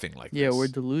nothing like Yeah, this. we're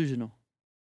delusional.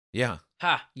 Yeah.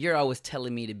 Ha! You're always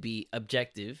telling me to be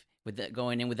objective with that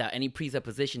going in without any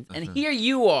presuppositions, and Uh-huh. here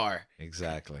you are.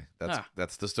 Exactly. Ah.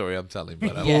 That's the story I'm telling.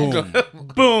 But I Yeah. won't go-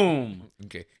 Boom.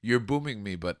 Okay, you're booming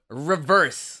me, but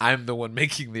Reverse. I'm the one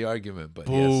making the argument. But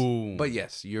Boom. yes, but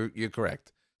yes, you're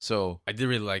correct. So I did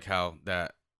really like how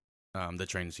that the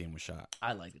train scene was shot.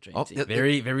 I like the train Oh, scene. yeah.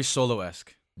 Very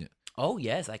solo-esque. Oh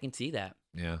yes, I can see that.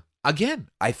 yeah. Again,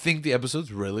 I think the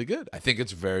episode's really good. I think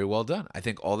it's very well done. I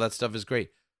think all that stuff is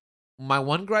great. My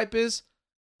one gripe is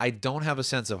I don't have a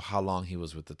sense of how long he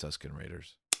was with the Tusken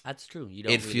Raiders. That's true. You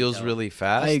don't. It feels tell. really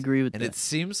fast. I agree with And that. it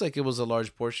seems like it was a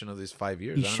large portion of these 5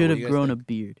 years. He I don't know should what have you guys grown think. a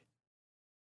beard,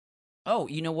 Oh,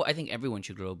 you know what? I think everyone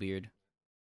should grow a beard.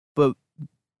 but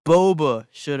Boba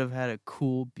should have had a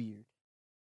cool beard.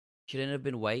 Shouldn't it have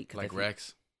been white. 'Cause I Like think-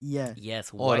 Rex. Yeah.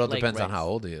 Yes. Oh, it all white like depends on Rex. how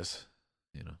old he is.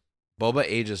 You know, Boba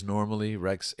ages normally.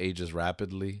 Rex ages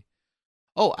rapidly.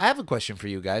 Oh, I have a question for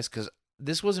you guys because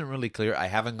this wasn't really clear. I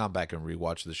haven't gone back and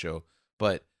rewatched the show,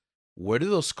 but where do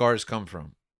those scars come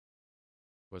from?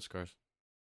 What scars?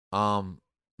 Um,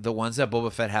 the ones that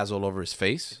Boba Fett has all over his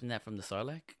face. Isn't that from the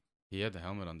Sarlacc? He had the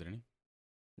helmet on, didn't he?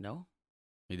 No.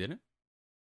 He didn't?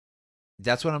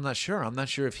 That's what I'm not sure. I'm not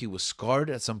sure if he was scarred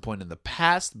at some point in the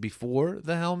past before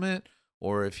the helmet,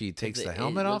 or if he takes the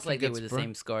helmet it off. looks like and they gets were the burned.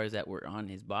 same scars that were on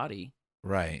his body.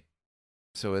 Right.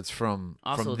 So it's from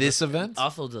Also, this event.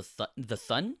 Also, the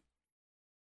sun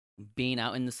being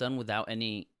out in the sun without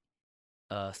any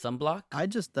sunblock I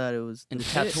just thought it was in the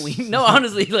fit. Tatooine. No,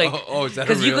 honestly, like oh, is that a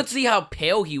because you real- could see how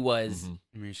pale he was. Mhm.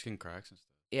 I mean, your skin cracks and stuff.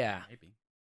 Yeah. Maybe.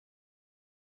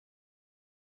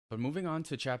 But moving on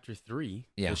to chapter 3,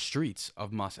 Yeah. the streets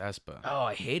of Mos Espa. Oh,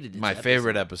 I hated this My episode.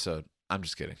 favorite episode. I'm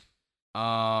just kidding.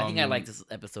 I think I like this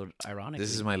episode. Ironically,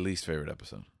 This is my least favorite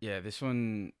episode. Yeah, this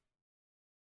one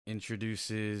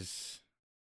introduces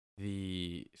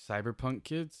the cyberpunk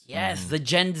kids. Yes, Mhm. the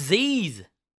Gen Zs.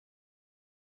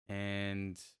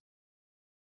 And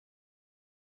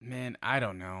man, I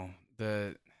don't know.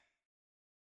 The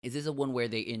Is this a one where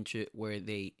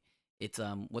it's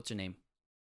what's her name?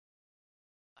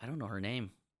 I don't know her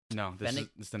name. no, this Fennec?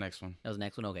 is the next one. That was the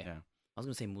next one. Okay, Yeah. I was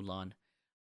gonna say Mulan.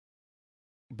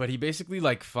 But he basically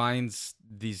like finds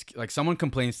these, like, someone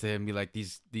complains to him, be like,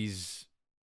 these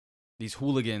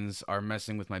hooligans are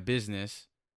messing with my business,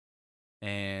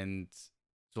 and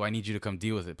so I need you to come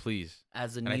deal with it, please.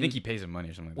 As a And new, I think he pays him money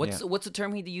or something like what's the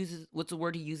term he uses? What's the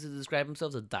word he uses to describe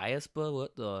himself? A diaspora?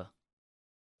 What the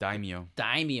that. Daimyo.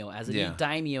 daimyo? As a Yeah. new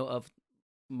daimyo of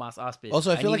Mos Auspice.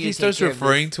 Also, I feel need like you he to take starts care of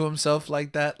referring this. to himself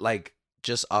like that, like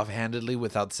just offhandedly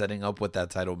without setting up what that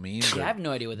title means. Yeah, or I have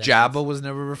no idea what that Jabba means. was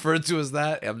never referred to as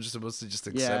that. I'm just supposed to just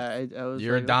accept. Yeah, I was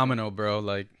You're a like, domino, bro.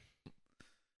 Like,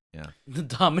 The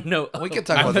domino. We could of-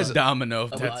 talk I'm about a this. domino.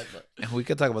 of That's- Auspice. And we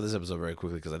could talk about this episode very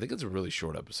quickly because I think it's a really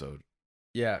short episode.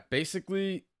 Yeah,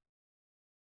 basically,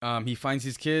 he finds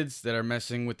these kids that are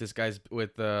messing with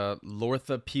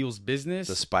Lortha Peel's business,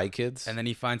 The Spy Kids. and then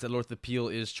he finds that Lortha Peel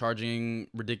is charging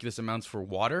ridiculous amounts for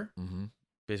water, Mm-hmm.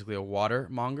 basically a water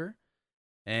monger,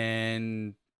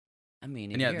 and I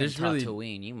mean, if And yeah, you're there's in really-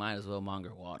 Tatooine, you might as well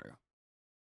monger water.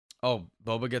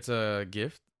 Boba gets a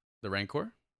gift, the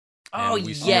Rancor. Oh And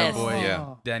we see yes, our boy,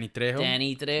 Yeah. Danny Trejo,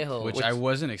 Danny Trejo. which I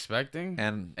wasn't expecting.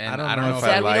 And And I don't know if I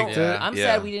sad we liked don't- it. I'm Yeah.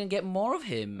 sad we didn't get more of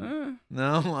him. Eh,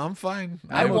 No, I'm fine.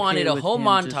 I I'm wanted okay a with whole him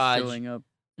just montage. showing up.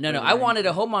 No, for I wanted a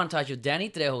Rancor. whole montage of Danny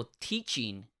Trejo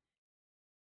teaching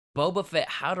Boba Fett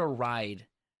how to ride.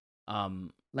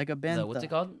 Like a band. What's it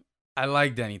called? I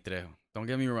like Danny Trejo. Don't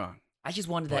get me wrong. I just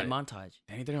wanted that But- montage.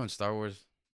 Danny Trejo in Star Wars.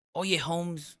 Oh yeah,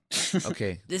 Holmes.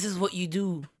 Okay, This is what you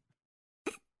do.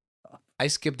 I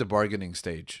skipped the bargaining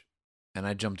stage, and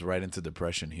I jumped right into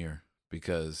depression here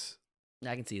because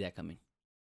I can see that coming.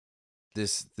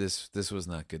 this was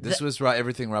not good. This was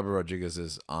everything Robert Rodriguez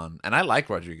is on, and I like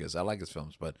Rodriguez. I like his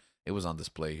films, but it was on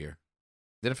display here.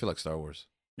 Didn't feel like Star Wars.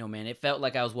 No man, it felt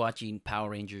like I was watching Power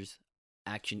Rangers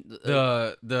action.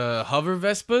 The hover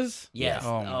Vespas. Yes.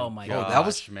 Oh my God. god. that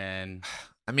was- man.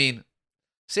 I mean,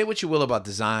 say what you will about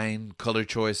design, color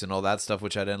choice, and all that stuff,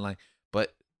 which I didn't like,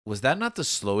 but was that not the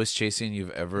slowest chase scene you've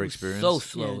ever It was experienced? so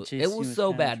slow. Yeah, chase it scene was was so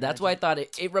kinda bad. That's why I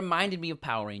tragic. thought it reminded me of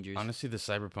Power Rangers. Honestly, the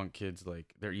cyberpunk kids,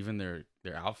 like, their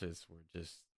outfits were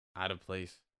just out of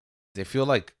place. They feel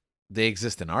like they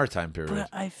exist in our time period. But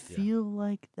I feel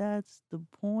like that's the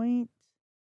point.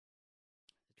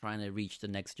 Trying to reach the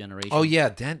next generation. Oh yeah,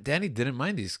 Danny didn't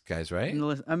mind these guys, right? No,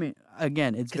 listen, I mean,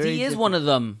 again, it's because very. he is different. one of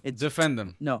them. It's Defend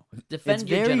them. no. Defend It's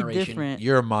your very generation. different.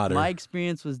 You're a modder. My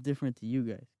experience was different to you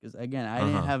guys because again, I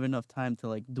didn't Uh-huh. have enough time to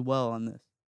like dwell on this.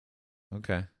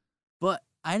 Okay, But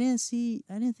I didn't think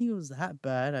it was that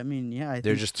bad. I mean, yeah,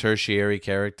 they're just tertiary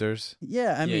characters.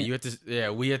 yeah. I mean,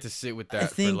 we had to sit with I that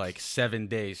for think- like 7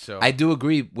 days. So I do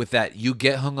agree with that. You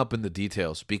get hung up in the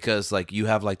details because, like, you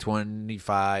have like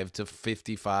 25 to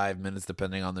 55 minutes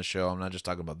depending on the show. I'm not just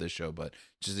talking about this show, but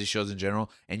just these shows in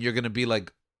general, and you're gonna be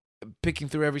like picking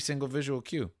through every single visual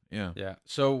cue. Yeah. Yeah.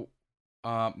 So,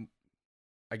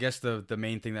 I guess the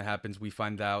main thing that happens, we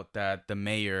find out that the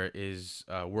mayor is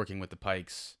working with the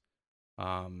Pikes,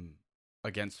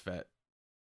 against Fett,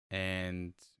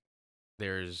 and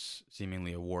there's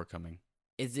seemingly a war coming.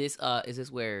 Is this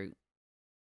where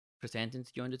Chrysanthemum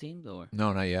joined the team or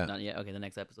No, not yet. not yet? Okay, the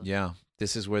next episode. Yeah,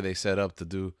 this is where they set up to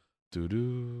do.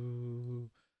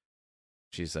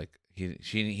 She's like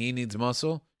he needs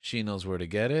muscle. She knows where to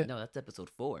get it. No, that's episode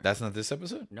 4. That's not this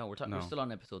episode? No, we're talking. No. We're still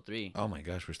on episode 3. Oh my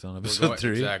gosh, we're still on We're episode going-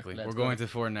 3. Exactly. Let's We're go. going to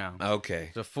 4 now.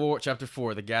 Okay. So chapter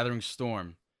 4, The Gathering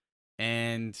Storm.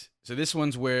 And so this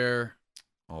one's where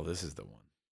Oh, this is the one.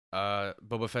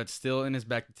 Boba Fett's still in his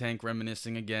back tank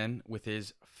reminiscing again with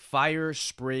his fire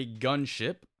spray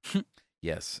gunship.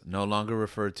 Yes, no longer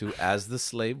referred to as the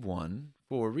Slave One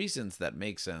for reasons that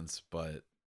make sense, but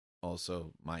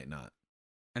also might not.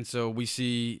 And so we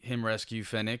see him rescue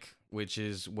Fennec, which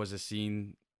was a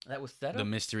scene, That was set the up.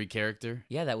 mystery character.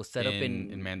 Yeah, that was set up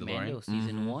in in Mandalorian. Mando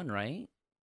season Mhm. 1, right?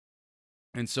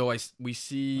 And so we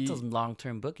see That's a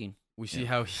long-term booking. we see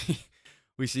Yeah.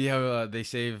 how they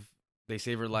save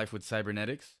her life with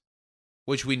cybernetics.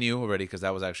 Which we knew already because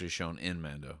that was actually shown in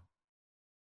Mando.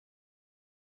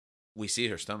 We see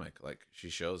her stomach. Like, she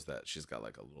shows that she's got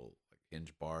like a little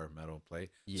hinge bar metal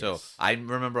plate. So Yes. I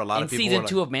remember a lot In of people season were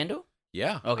 2 like, of Mando?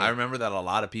 yeah. Okay. I remember that a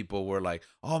lot of people were like,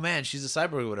 oh man, she's a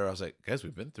cyborg or whatever. I was like, guys, we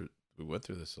went through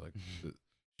this. Like,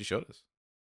 she showed us.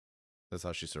 That's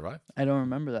how she survived. I don't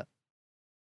remember that.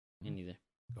 Me neither.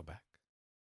 Go back.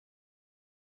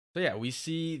 So yeah, we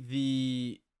see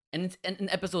the And it's, and in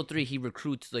episode 3, he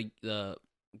recruits like the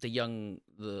young,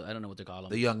 I don't know what to call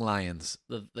them. The young lions.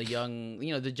 the young,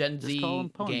 the Gen Just Z call 'em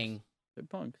punks. gang. They're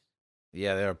punks.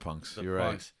 Yeah, they are punks. the You're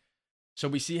punks. So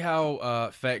we see how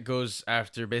Fett goes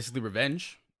after basically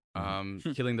revenge,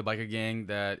 killing the biker gang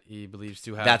that he believes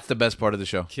to right. have That's the best part of the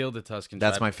show. killed the Tusken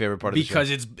That's tribe. my favorite part of the show.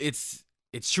 Because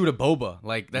it's true to Boba.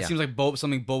 Like that Yeah. seems like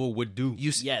something Boba would do.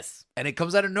 Yes. And it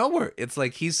comes out of nowhere. It's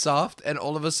like he's soft, and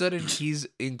all of a sudden he's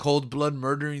in cold blood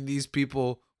murdering these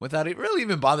people without really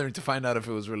even bothering to find out if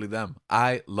it was really them.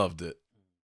 I loved it.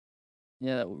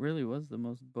 Yeah, that really was the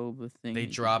most Boba thing. They he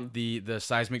could dropped do. the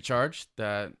seismic charge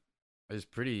that is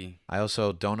pretty. I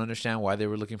also don't understand why they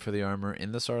were looking for the armor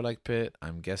in the Sarlacc pit.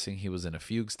 I'm guessing he was in a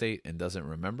fugue state and doesn't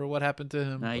remember what happened to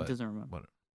him. Nah, he but doesn't remember. whatever.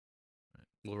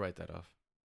 We'll write that off.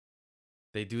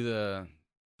 They do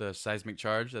the seismic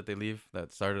charge that they leave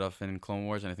that started off in Clone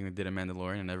Wars, and I think they did in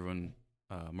Mandalorian, and everyone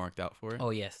marked out for it.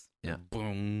 Oh, yes. Yeah.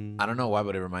 Boom. I don't know why,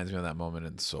 but it reminds me of that moment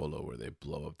in Solo where they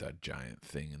blow up that giant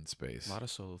thing in space. A lot of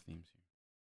Solo themes here.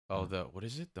 Oh, what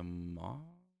is it? The Maw?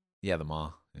 Yeah, the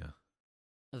Maw. Yeah.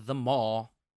 The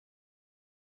Mall.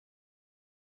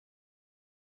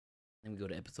 Then we go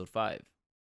to episode 5.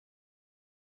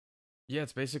 Yeah,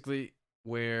 it's basically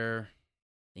where.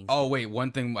 Things Oh wait,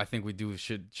 one thing I think we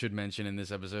should mention in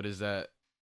this episode is that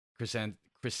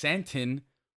Chrysantin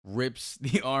rips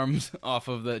the arms off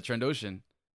of the Trandoshan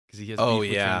because he has Oh, beef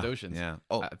with yeah. Trandoshans. Yeah.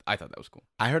 Oh, I thought that was cool.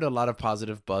 I heard a lot of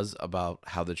positive buzz about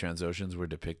how the Transoceans were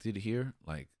depicted here,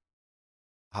 like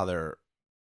how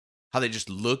they just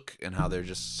look and how they're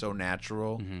just so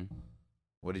natural. Mm-hmm.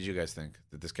 What did you guys think?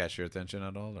 Did this catch your attention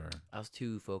at all, or I was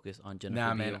too focused on Jennifer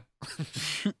Nah, Beal.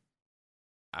 man.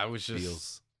 I was just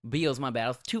feels? Beal's my bad. I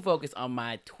was too focused on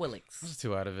my I Twillix. was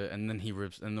too out of it, and then he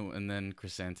rips, and then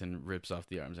Chrysantin rips off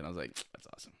the arms, and I was like, "That's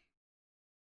awesome."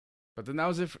 But then that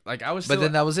was it. Like I was, But still,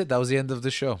 then that was it. That was the end of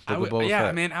the show. I Book of w- Boba yeah,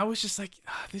 Fett. man. I was just like,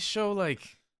 this show,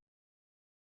 like,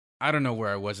 I don't know where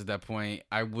I was at that point.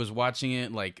 I was watching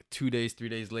it like 2 days, 3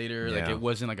 days later. Like Yeah. it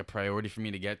wasn't like a priority for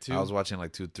me to get to. I was watching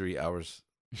like 2-3 hours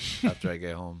after I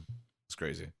get home. It's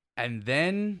crazy. And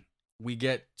then we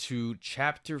get to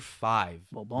chapter 5,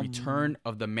 Bum, bum. Return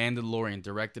of the Mandalorian,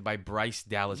 directed by Bryce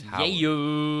Dallas Howard.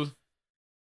 Yeah.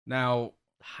 Now,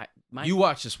 My, you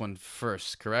watched this one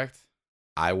first, correct?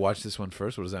 I watched this one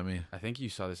first. What does that mean? I think you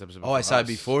saw this episode. Oh, I before saw it us.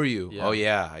 before you. Yeah. Oh,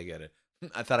 yeah, I get it.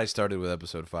 I thought I started with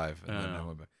episode 5, and then I Oh.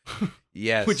 went back.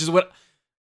 Yes. Which is what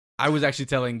I was actually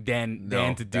telling Dan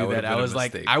No, to that do would've that. been I a was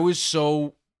like, mistake. I was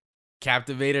so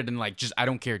captivated and like, just I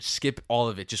don't care. Skip all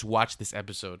of it. Just watch this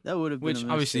episode. That would have been Which a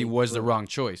obviously mistake, was the but wrong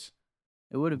choice.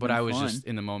 It would have been But I was fun. just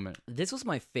in the moment. This was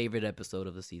my favorite episode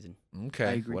of the season.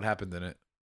 Okay. agree. What happened in it?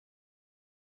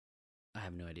 I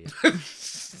have no idea.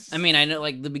 I mean, I know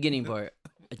like the beginning part.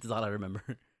 It's all I remember.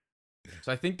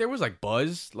 So I think there was like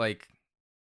buzz, like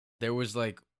there was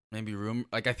like maybe room,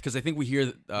 like because I think we hear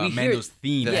We hear Mando's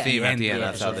theme. the Yeah. theme at the end. Yeah,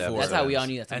 That's how the that's episode how we ends. all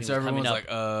knew that And something so was everyone coming was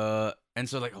up. like, and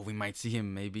so like, oh, we might see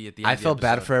him maybe at the end. I of the felt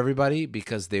bad episode. for everybody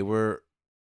because they were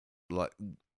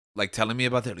like telling me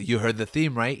about that. You heard the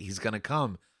theme, right? He's gonna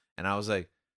come, and I was like,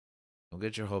 "Don't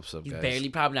get your hopes up, He's guys." barely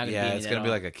probably not gonna yeah, be in it's it gonna at be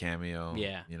all. like a cameo.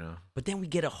 Yeah. you know. But then we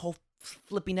get a whole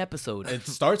flipping episode. It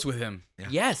starts with him. Yeah.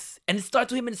 Yes, and it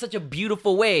starts with him in such a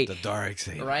beautiful way, The dark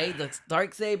saber, right? The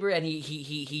dark saber, and he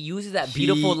uses that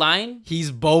beautiful He- line. He's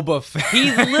Boba Fett.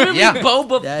 He's literally Yeah.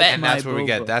 Boba That's Fett. And my that's what we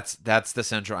get. Boba. That's the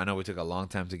central. I know we took a long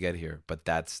time to get here, but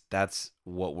that's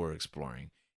what we're exploring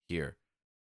here.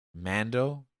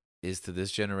 Mando is to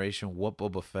this generation what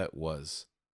Boba Fett was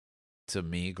to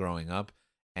me growing up,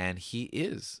 and he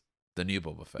is the new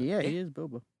Boba Fett. Yeah, he is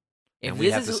Boba. And If we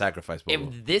this have is to who- sacrifice Boba.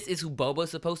 If this is who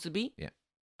Boba's supposed to be, Yeah.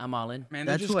 I'm all in.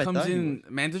 Mando That's just who I comes thought he in.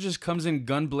 Mando just comes in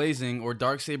gun blazing or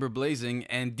dark saber blazing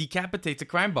and decapitates a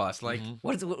crime boss. Like Mhm.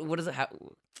 What is it?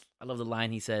 I love the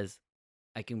line he says,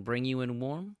 "I can bring you in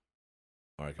warm,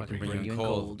 Or I can I can bring bring you you in in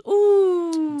cold.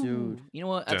 Ooh, Dude. You know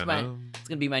what? That's Dun-dun. it's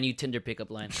gonna be my new Tinder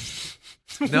pickup line.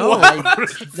 No,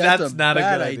 That's a not a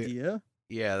bad good idea. idea.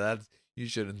 Yeah, that's you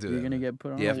shouldn't do You're that. gonna man. get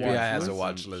put on The a FBI has a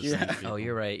watch watch list. Yeah. Oh,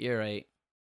 you're right. You're right.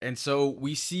 And so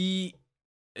we see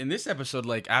in this episode,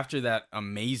 like after that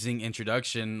amazing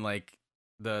introduction, like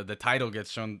the title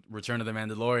gets shown, "Return of the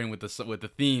Mandalorian" with the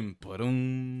theme,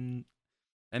 Ba-dum.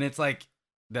 And it's like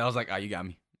I was like, "Ah, you got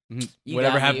me." You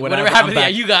Whatever got me. happened, Whatever I'm happened. Yeah,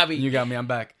 back. you got me. You got me. I'm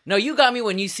back. No, you got me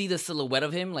when you see the silhouette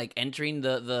of him like entering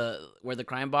the where the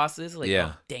crime boss is. Like,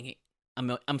 Yeah. oh, dang it,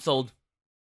 I'm sold.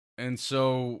 And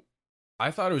so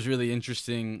I thought it was really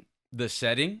interesting the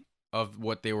setting of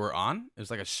what they were on. It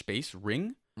was like a space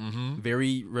ring, Mm-hmm.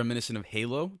 very reminiscent of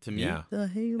Halo to me. Yeah. The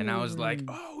Halo. And I was like, ring.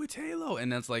 "Oh, it's Halo!"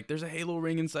 And that's like, there's a Halo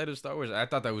ring inside of Star Wars. I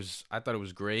thought it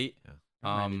was great.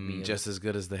 Reminded me of- Just as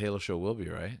good as the Halo show will be,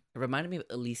 right? It reminded me of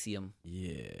Elysium.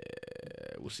 Yeah,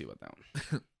 we'll see about that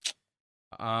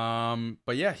one.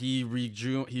 But yeah, he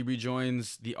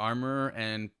rejoins the armor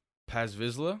and Paz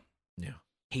Vizsla,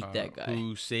 Hate that guy.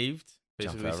 who basically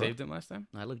Favreau? saved him last time.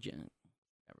 I look Jen.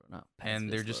 Not And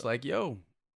they're just Vizsla. like, "Yo,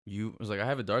 I was like, I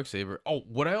have a dark saber." Oh,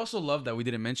 what I also love that we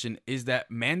didn't mention is that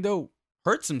Mando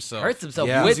hurts himself. hurts himself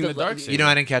Yeah. with Using the dark You know,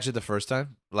 I didn't catch it the first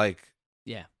time.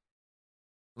 Yeah.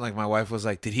 Like my wife was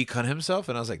like, "Did he cut himself?"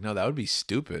 And I was like, "No, that would be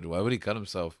stupid. Why would he cut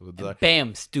himself?" With the... And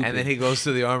bam, stupid. And then he goes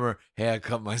to the armor. Hey, I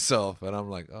cut myself, and I'm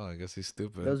like, "Oh, I guess he's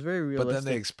stupid." That was very but realistic.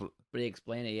 then they But he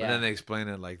explained it. But Yeah. then they explain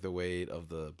it like the weight of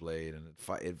the blade, and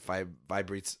it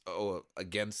vibrates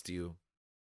against you.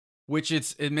 Which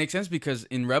it makes sense because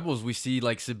in Rebels we see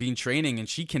like Sabine training and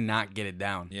she cannot get it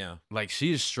down. Yeah. Like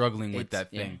she is struggling with It's-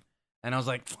 that thing. And I was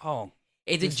like, "Oh,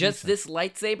 Is it This just makes this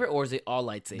lightsaber or is it all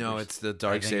lightsabers? No, it's the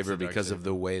dark think it's saber the dark because of saber.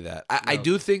 the way that I No.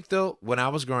 do think though. When I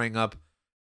was growing up,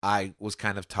 I was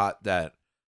kind of taught that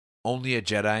only a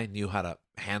Jedi knew how to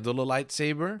handle a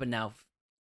lightsaber. But now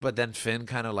But then Finn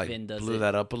kind of like Finn does blew it.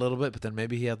 that up a little bit. But then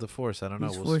maybe he had the Force. I don't know.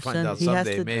 He's We'll force find sent- out he has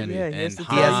someday. to- Maybe. Yeah, he has And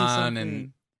to tell you Han and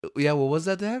something. Yeah. What was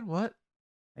that, Dad? What?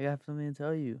 I got something to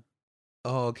tell you.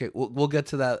 Oh, okay. We'll get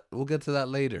to that. We'll get to that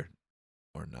later,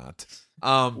 or not.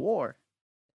 War.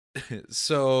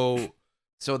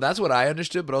 So that's what I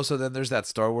understood. But also, then there's that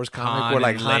Star Wars comic Han where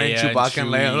like and Han and Leia and Chewbacca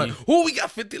and Leia are like, Chewie. "Oh, we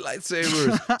got 50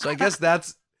 lightsabers." So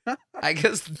I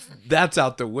guess that's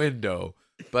out the window.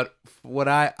 But what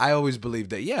I always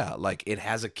believed that like it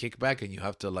has a kickback and you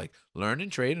have to like learn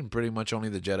and trade, and pretty much only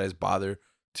the Jedi's bother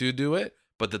to do it.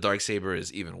 But the darksaber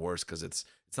is even worse because it's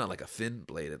not like a thin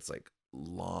blade; it's like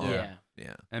long. Yeah.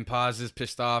 yeah, and Paz is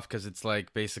pissed off because it's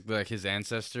like basically like his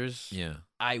ancestors. yeah.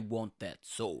 I want that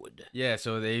sword. Yeah,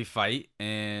 so they fight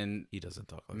and He doesn't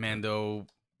talk like Mando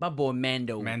My boy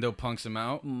Mando. punks him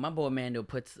out. My boy Mando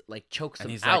chokes And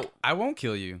him he's out. like, "I won't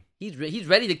kill you." He's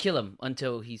ready to kill him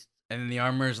until he's And then the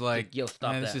armor's like, Yo,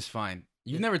 stop "This that." is fine.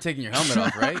 You've never taken your helmet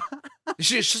off, right?" that.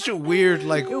 It's such a weird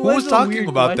like. It Who was a talking weird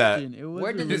about that? question. It was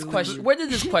Where a did this really question weird- Where did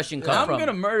this question come I'm from?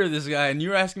 gonna murder this guy, and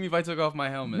you're asking me if I took off my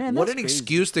helmet. Man, What that's an crazy.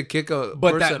 excuse to kick a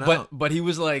but person out. but he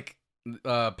was like,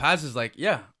 Paz is like,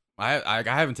 "Yeah, I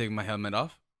haven't taken my helmet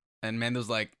off," and Mando's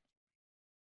like,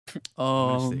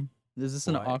 mistake. Is this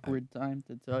an Why? awkward time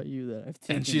to tell you that I've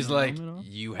taken and she's my like, helmet off?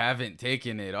 "You haven't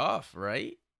taken it off,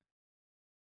 right?"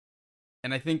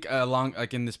 And I think along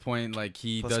like in this point, like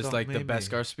he Let's does go, like the maybe.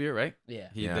 Beskar spear, right? Yeah.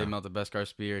 Yeah. They melt the Beskar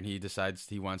spear, and he decides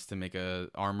he wants to make a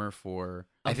armor for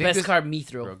I A think this- Beskar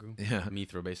Mithril. Grogu. Yeah.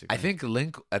 Mithra, basically. I think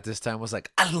Link at this time was like,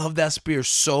 "I love that spear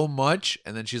so much,"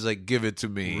 and then she's like, "Give it to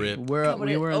me." Rip. we But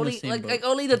were in only, the same like, boat. like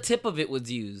only the tip of it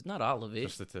was used, not all of it.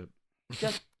 just the tip.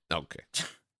 Just, Okay.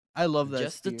 I love that.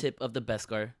 just the spear. tip of the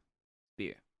Beskar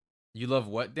spear. You love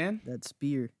what, Dan? That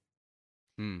spear.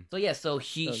 Hmm. So yeah, so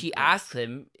she That was she good. asks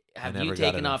him, "Have never you got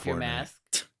taken it in off your Fortnite.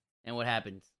 mask?" And what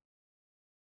happens?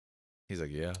 He's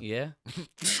like, "Yeah." Yeah,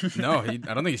 No, I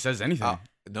don't think he says anything. Oh,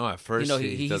 no, at first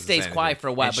he doesn't stays say quiet anything. for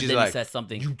a while, And but she's then like, he says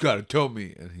something. "You gotta tell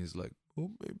me," and he's like,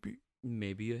 "Oh, maybe."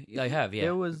 Maybe I have, yeah,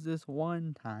 There was this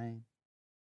one time.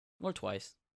 or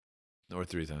twice, Or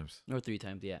 3 times. or 3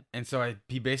 times, yeah. And so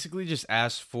he basically just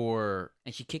asked for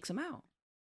And she kicks him out.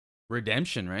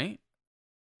 redemption, right?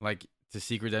 Like to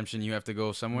seek redemption, you have to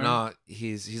go somewhere. No,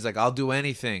 he's like, "I'll do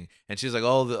anything," and she's like,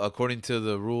 "Oh, according to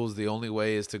the rules, the only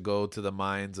way is to go to the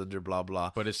mines under blah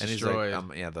blah." But it's and he's destroyed.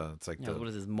 like, it's like Yeah, the what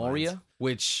is this, Moria?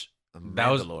 which the that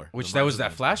was Mandalore, which the that was mines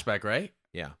that of Mandalore. flashback, right?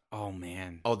 Yeah. Oh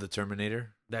man, Oh, the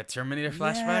Terminator. that Terminator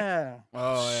flashback. Yeah.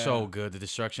 Oh, So good. The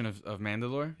destruction of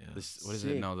Mandalore. Yeah. What is it?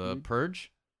 Sick, No, the dude.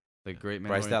 Purge. The great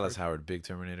Bryce Mandalorian Dallas Purge. Howard, big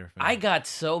Terminator fan. I got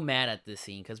so mad at this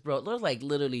scene because, bro, there's like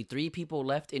literally 3 people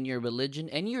left in your religion,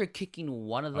 and you're kicking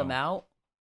one of them Oh. out.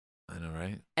 I know,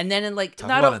 right? And then, Talk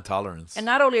about intolerance. and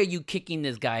not only are you kicking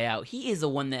this guy out, he is the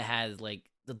one that has like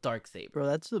the dark saber. Bro,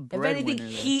 that's the If anything, breadwinner.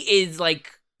 he is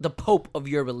like the pope of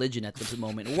your religion at this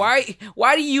moment. Why?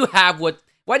 Why do you have what?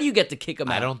 Why do you get to kick him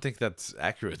out? I don't think that's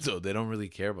accurate though. They don't really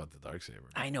care about the dark saber.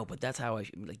 I know, but that's how I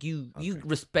should. Like you Okay.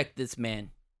 respect this man.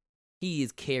 He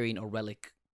is carrying a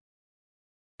relic.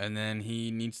 And then he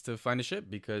needs to find a ship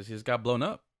because he's got blown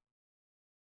up.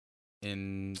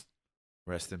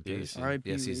 Rest in Yeah, peace. R.I.P.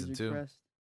 Yeah, season Razor 2. Crest.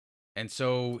 And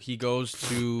so he goes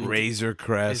to Razor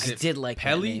Crest. Is I it did like that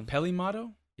Peli name.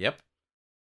 Motto. Yep.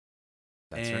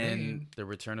 That's her And name. the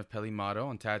return of Peli Motto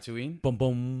on Tatooine. Boom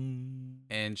boom.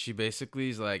 And she basically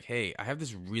is like, "Hey, I have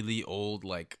this really old,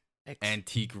 like, X.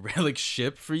 antique relic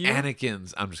ship for you."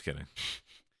 Anakin's. I'm just kidding.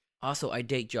 Also, I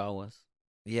date Jawas.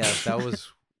 Yeah, that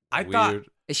was I weird. thought-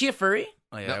 Is she a furry?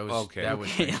 Oh yeah, No, that was okay. That was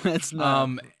Okay, let's not.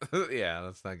 Yeah,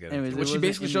 let's not get Anyways, into Well, it. she wasn't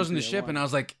basically shows him the imagery I ship, and I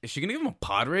was like, "Is she gonna give him a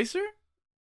pod racer?"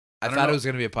 I don't thought know- it was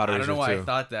gonna be a pod I racer don't know why too. I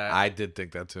thought that. I did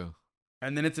think that too.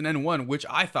 And then it's an N1, which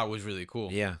I thought was really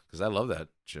cool. Yeah, because I love that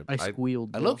ship. I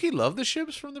squealed. I bro. low-key love the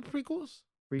ships from the prequels.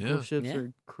 Prequel Yeah. ships Yeah.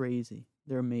 are crazy.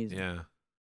 They're amazing. Yeah.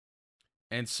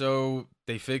 And so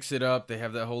they fix it up. They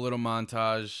have that whole little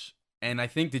montage. And I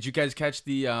think, did you guys catch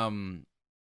the?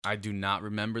 I do not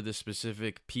remember the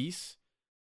specific piece,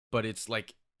 but it's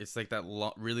like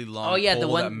that really long. Oh, yeah, the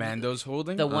pole one- that Mando's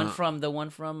holding. The one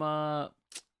from A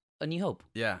New Hope.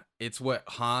 Yeah, it's what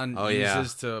Han Oh, yeah.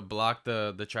 uses to block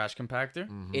the trash compactor.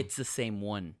 Mhm. It's the same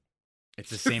one. It's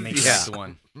the same exact Yeah.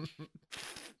 one.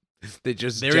 They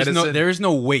just There is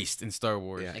no waste in Star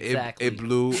Wars. Yeah, Exactly. it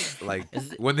blew like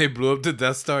Is it- when they blew up the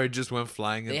Death Star, it just went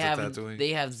flying They into have Tatooine. they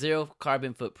have 0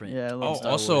 carbon footprint. Yeah. I love Oh,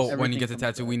 Star also Wars. when you get to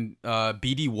Everything comes back. Tatooine,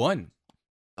 BD1.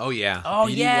 Oh yeah, Oh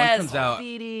BD1 yes, comes out,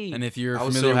 BD. And if you're I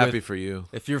was familiar so happy with for you.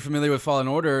 if you're familiar with Fallen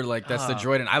Order, like that's the Ah.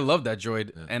 droid, and I love that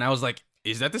droid. Yeah. And I was like,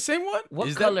 is that the same one? What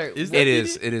Is color- That, is what- that It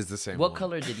is. BD? It is the same. What one.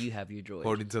 color did you have your droid?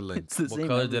 According to Link. It's the What same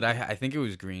color did I? everything. I think it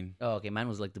was green. Oh, okay. Mine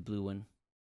was like the blue one,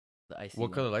 the icy.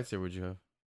 What one. color lightsaber would you have?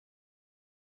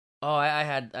 Oh, I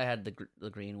had the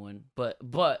green one, but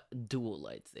dual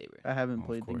lightsaber. I haven't Oh, of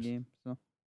played the course. game, so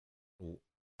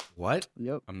What?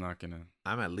 yep. I'm not gonna.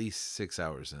 I'm at least 6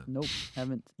 hours in. Nope.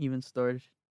 Haven't even started.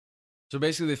 So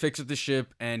basically, they fix up the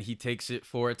ship, and he takes it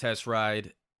for a test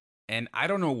ride. And I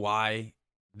don't know why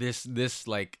this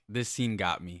scene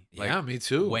got me. Like, yeah, me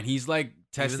too. when he's like Even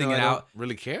testing though it I don't out.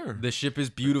 really care. The ship is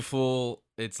beautiful.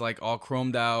 It's like all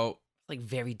chromed out. Like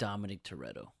very Dominic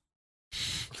Toretto.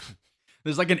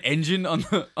 There's like an engine on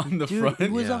the Dude, front.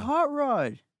 it was Yeah. a hot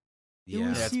rod. yeah,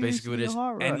 was Yeah, that's basically what it is. seriously a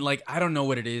hot rod. And like I don't know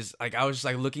what it is. Like I was just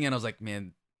like looking at it, I was like,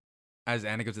 man, as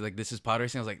Anna goes like, this is pod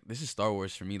racing. I was like, this is Star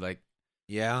Wars for me. Like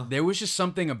yeah. there was just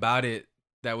something about it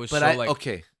that was But so I like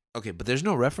okay, but there's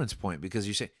no reference point because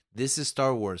you say this is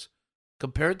Star Wars.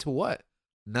 Compared to what?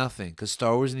 Nothing. Because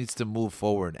Star Wars needs to move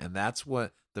forward, and that's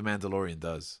what the Mandalorian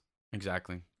does.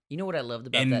 exactly. You know what I loved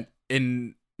about In that?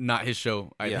 in not his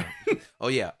show. Yeah. Oh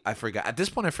yeah, I forgot. At this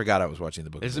point, I forgot I was watching the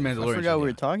book. This of is Boba Fett. Mandalorian I forgot show, we were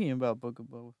yeah. talking about Book of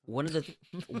Boba. One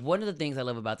of the things I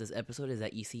love about this episode is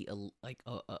that you see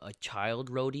a child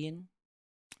Rhodian,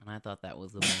 and I thought that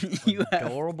was the most You have-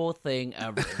 adorable thing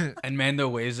ever. And Mando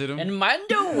waves at him. And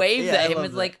Mando waves Yeah, I at him. love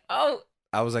It's that. like, oh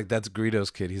I was like, "That's Greedo's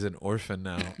kid. He's an orphan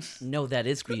now." no, that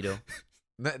is Greedo.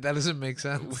 that doesn't make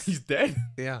sense. He's dead.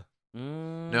 Yeah.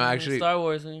 Mm, actually- Star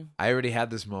Wars. Man. I already had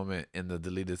this moment in the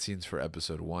deleted scenes for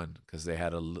episode 1 because they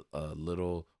had a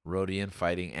little Rhodian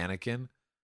fighting Anakin,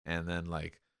 and then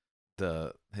like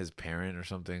his parent or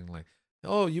something like,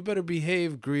 "Oh, you better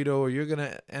behave, Greedo, or you're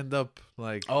gonna end up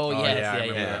like." Oh, Oh, yes, yeah, I yeah,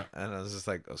 remember yeah. that. And I was just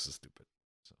like, "Oh, so stupid."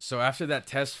 So after that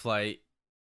test flight,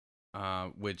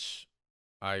 which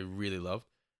I really loved,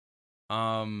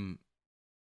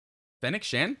 Fennec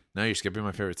Shan? Now you're skipping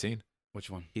my favorite scene. Which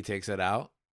one? He takes it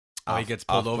out. Oh, he gets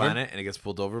pulled off over? planet, and he gets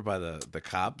pulled over by the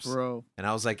cops. Bro. And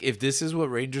I was like, if this is what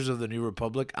Rangers of the New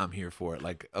Republic, I'm here for it.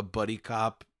 Like a buddy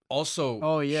cop Also,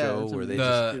 Oh yeah. show that's where they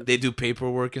amazing. just- they do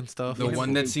paperwork and stuff. the Yeah.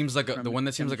 one that Really seems like a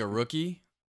chemistry. rookie.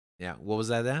 Yeah. What was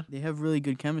that, Dan? They have really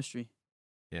good chemistry.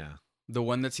 Yeah. The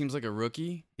one that seems like a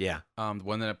rookie. Yeah. The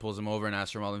one that pulls him over and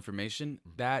asks for all information.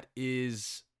 That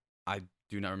is, I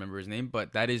do not remember his name,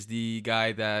 but that is the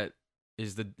guy that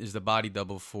is the body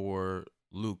double for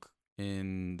Luke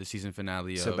in the season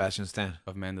finale Sebastian Stan.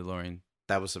 of Mandalorian.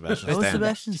 That was Sebastian That was Stan.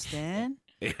 Sebastian Stan?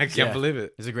 I can't Yeah. believe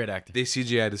it. He's a great actor. They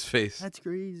CGI'd his face. That's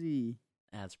crazy.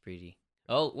 That's pretty.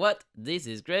 Oh, what? This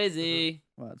is crazy.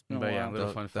 Well, it's been a But yeah, while.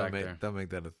 little fun fact there. Don't make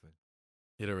that a thing.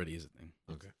 It already is a thing.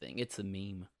 Okay. Thing. It's a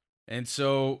meme. And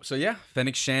so yeah,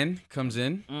 Fennec Shan comes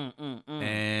in Mm.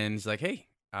 and he's like, "Hey,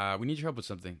 we need your help with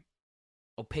something."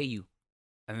 I'll pay you.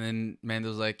 And then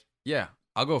Mando's like, "Yeah,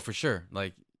 I'll go for sure.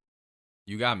 Like,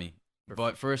 you got me.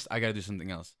 But first, I gotta do something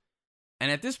else."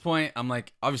 And at this point, I'm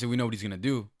like, obviously, we know what he's gonna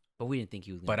do, But we didn't think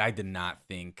he was. but I did not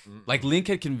think. Like, Link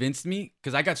had convinced me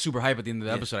because I got super hype at the end of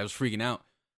the Yeah. episode. I was freaking out,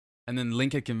 and then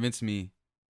Link had convinced me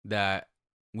that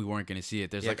we weren't gonna see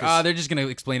it. There's Yeah, like, 'cause- they're just gonna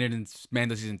explain it in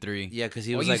Mando season 3. Yeah, because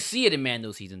he Well, was you like, see it in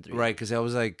Mando season 3, right, because I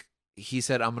was like, he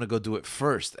said, I'm going to go do it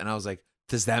first. And I was like,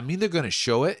 does that mean they're going to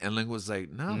show it? And Link was like,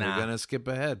 no, Nah. we're going to skip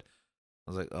ahead.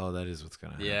 I was like, oh, that is what's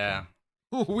going to Yeah.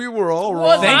 happen. We were all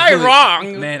Was wrong. I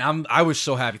wrong? Man, I was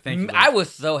so happy. Thank you. I Link.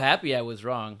 was so happy I was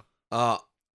wrong.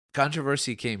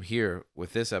 Controversy came here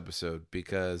with this episode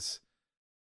because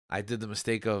I did the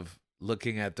mistake of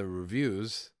looking at the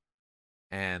reviews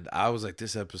and I was like,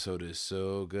 this episode is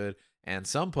so good. And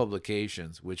some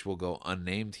publications, which will go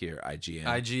unnamed here, IGN.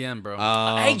 IGN, bro.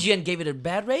 IGN gave it a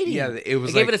bad rating. Yeah, it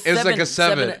was They like gave it was like a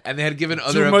 7, seven, and they had given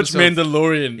other Too much episodes.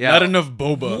 Mandalorian. Yeah. Not enough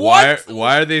Boba.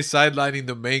 Why are they sidelining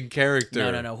the main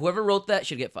character? No. Whoever wrote that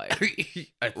should get fired. I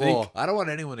think. Well, I don't want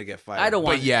anyone to get fired. I don't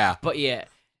want. But yeah, But yeah,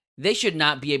 they should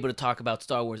not be able to talk about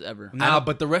Star Wars ever. Nah,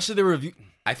 but the rest of the review,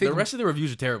 I think the rest of the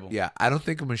reviews are terrible. Yeah, I don't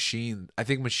think I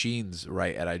think Machines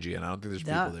right at IGN. I don't think there's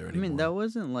That, people there I anymore. mean, that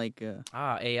wasn't like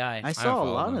AI. I saw a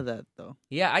follow lot them. of that though.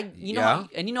 Yeah, you know, Yeah?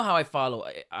 and you know how I follow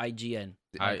IGN.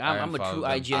 I I'm a unfollowed true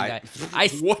them. IGN guy. I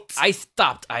what? I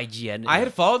stopped IGN. I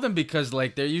had followed them because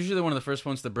like they're usually one of the first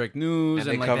ones to break news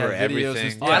And and, they like cover they have videos.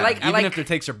 everything. And, Oh, yeah, I like- even if their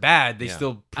takes are bad, they Yeah.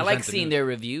 still. I like present the seeing news. their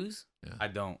reviews, I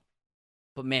don't.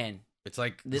 but man, It's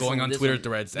like This going one- on this Twitter one-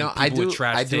 threads and No, people I do. with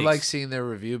trash I do takes. like seeing their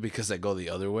review because they go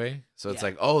the other way. So it's Yeah.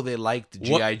 like, oh, they liked What-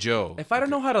 GI Joe. If I don't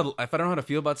know how to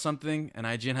feel about something, and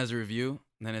IGN has a review,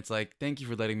 then it's like, thank you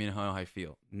for letting me know how I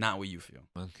feel, not what you feel.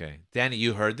 Okay, Danny,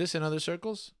 you heard this in other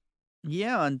circles?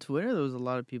 Yeah, on Twitter there was a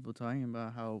lot of people talking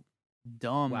about how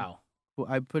dumb. wow. Well,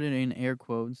 I put it in air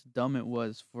quotes. Dumb it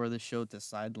was for the show to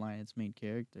sideline its main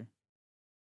character.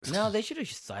 No, they should have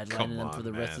Come sidelined them for on,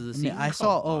 the rest man. of the I season. mean, I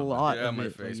saw a on, man. lot Get out of my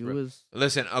it. face, Like, it bro. was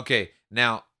Listen, okay,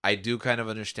 now I do kind of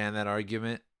understand that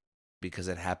argument because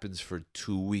it happens for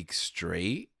 2 weeks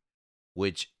straight,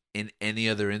 which in any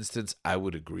other instance I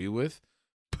would agree with,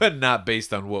 but not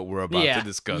based on what we're about Yeah. to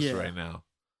discuss Yeah. right now.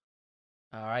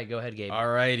 All right, go ahead, Gabe.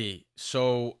 Alrighty.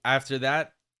 So after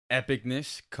that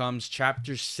epicness comes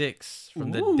chapter 6.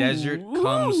 From the desert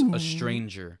comes a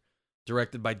stranger.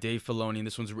 Directed by Dave Filoni. And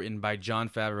this one's written by Jon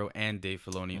Favreau and Dave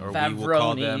Filoni. Or we will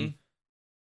call them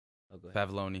Oh, go ahead.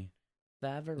 Favloni.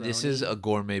 Favaroni. This is a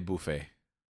gourmet buffet.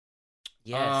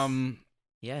 yes.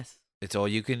 Yes. It's all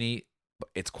you can eat. But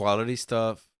it's quality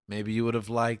stuff. Maybe you would have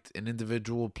liked an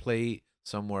individual plate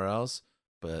somewhere else,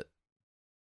 but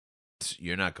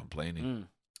you're not complaining.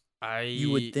 Mm.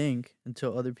 you would think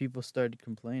until other people started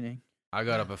complaining. I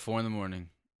got up at 4 a.m.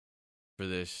 for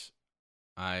this.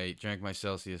 I drank my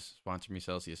Celsius, sponsor me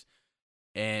Celsius.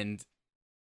 And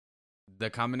the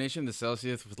combination of the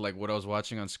Celsius with like what I was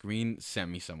watching on screen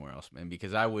sent me somewhere else, man,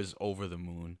 because I was over the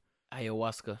moon.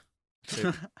 Ayahuasca.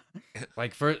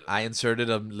 Like for I inserted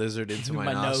a lizard into my,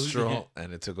 My nose, nostril,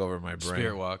 and it took over my brain.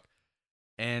 Spirit Walk.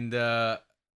 And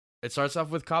it starts off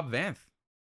with Cobb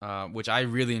Vanth, which I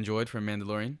really enjoyed from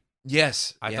Mandalorian.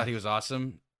 Yes, I thought he was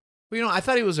awesome. Well, you know, I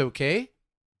thought he was okay,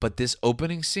 but this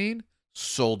opening scene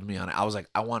sold me on it. I was like,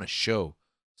 I want a show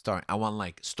starring. I want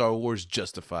like Star Wars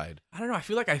Justified. I don't know. I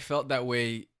feel like I felt that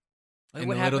way Like, in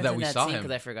what the little happens that in we that saw scene? him.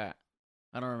 Because I forgot.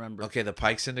 I don't remember. Okay, the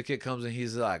Pike Syndicate comes and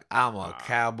he's like, I'm a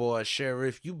cowboy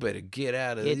sheriff. You better get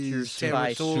out of Get your these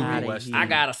spice territories. outta Western. here. I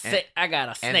got a And- I got a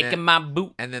and snake then- in my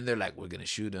boot. And then they're like, we're going to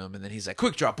shoot him. And then he's like,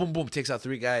 quick drop, boom, boom, takes out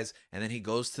 3 guys. And then he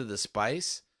goes to the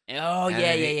spice. Oh and yeah,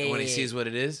 then yeah, he- yeah. When he yeah. sees what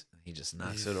it is, he just He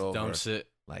knocks just it over. dumps it.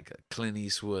 Like a Clint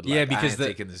Eastwood. Yeah, like, because I ain't the-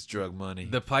 taking this drug money.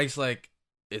 The Pike's like,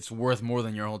 it's worth more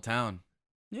than your whole town.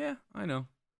 Yeah, I know.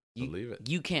 Believe it.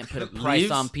 You can't put a price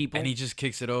Leaves, on people. and he just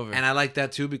kicks it over. And I like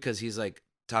that too because he's like,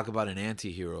 talk about an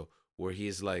anti-hero where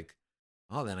he's like,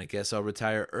 oh, then I guess I'll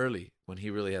retire early when he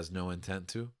really has no intent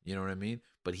to. You know what I mean?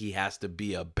 But he has to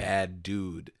be a bad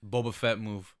dude. Boba Fett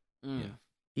move. Mm. Yeah.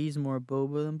 He's more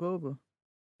Boba than Boba.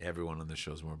 Everyone on the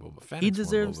show's more Boba Fett. He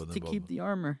deserves to keep the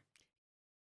armor.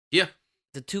 Yeah.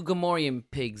 The 2 Gamorrean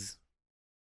pigs,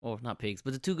 or not pigs,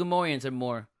 but the 2 Gamorreans are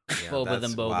more Boba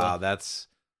than Boba. Wow, that's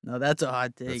No, that's a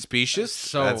hot take. specious.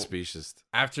 So- That's specious.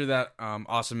 After that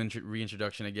awesome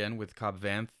reintroduction again with Cobb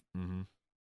Vanth, Mm-hmm.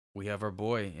 we have our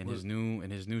boy and his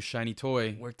new shiny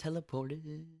toy We're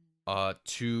teleported.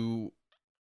 to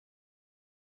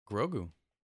Grogu.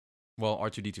 Well,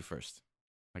 R2D2 first.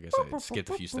 I guess I skipped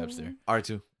a few steps there.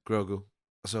 R2, Grogu,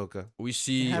 Ahsoka. We It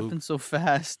see happened so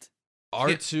fast.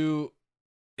 R2.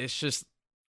 It's just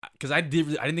because I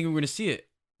didn't think we were gonna see it,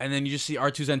 and then you just see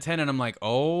R2's antenna, and I'm like,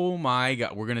 oh my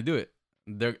god, we're gonna do it.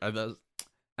 And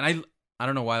I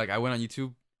don't know why. Like I went on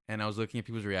YouTube and I was looking at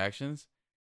people's reactions,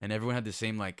 and everyone had the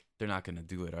same like, they're not gonna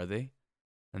do it, are they?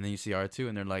 And then you see R2,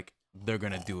 and they're like, they're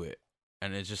gonna do it,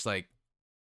 and it's just like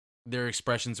their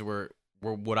expressions were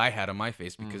what I had on my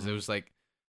face because it was like,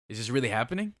 is this really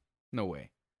happening? No way.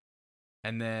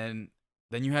 And then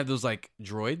you had those like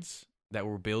droids that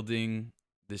were building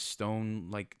this stone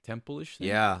like temple-ish thing.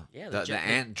 Yeah, Yeah, the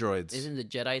ant droids. Isn't the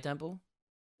Jedi Temple?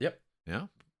 Yep. Yeah.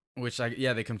 Which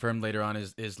they confirmed later on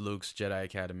is Luke's Jedi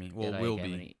Academy. Well, Jedi will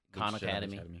Academy. be Khan Luke's Jedi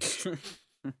Academy.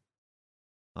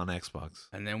 On Xbox.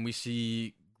 And then we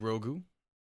see Grogu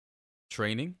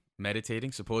training,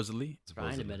 meditating, supposedly,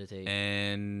 Trying to meditate.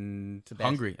 and Sebastian.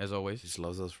 hungry as always. He just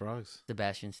loves those frogs.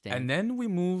 Sebastian Stan. And then we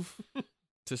move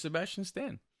to Sebastian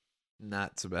Stan.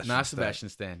 Not Sebastian. Not Stan. Sebastian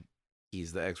Stan.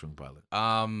 He's the X-wing pilot.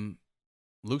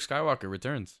 Luke Skywalker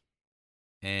returns,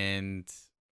 and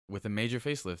with a major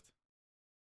facelift.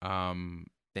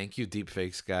 Thank you,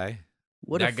 deepfakes guy.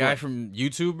 What That a guy flex. from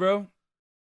YouTube, bro.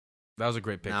 That was a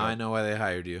great pickup. Now I know why they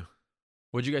hired you.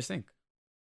 What'd you guys think?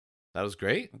 That was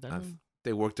great. That-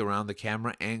 They worked around the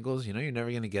camera angles. You know, you're never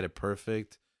going to get it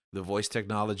perfect. The voice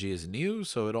technology is new,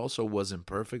 so it also wasn't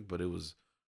perfect, but it was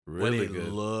really But it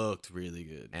good. looked really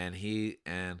good.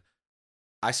 And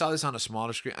I saw this on a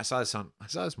smaller screen. I saw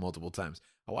this multiple times.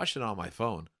 I watched it on my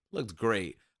phone. Looked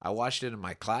great. I watched it in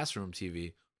my classroom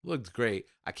TV. Looked great.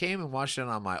 I came and watched it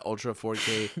on my Ultra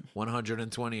 4K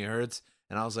 120 hertz,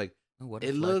 and I was like, Oh, what a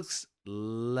it flex. looks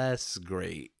less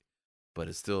great, but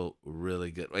it's still really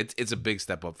good. It's a big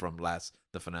step up from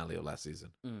the finale of last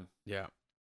season. Yeah.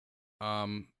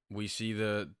 We see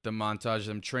the montage of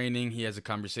them training. He has a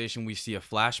conversation. We see a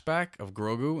flashback of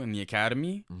Grogu in the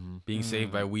academy being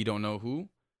saved by we don't know who.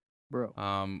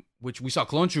 Bro. Which we saw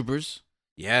clone troopers.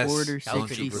 Yes. Order Clone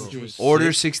 66. Troopers. Which was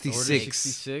Order sick. 66. Order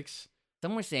 66.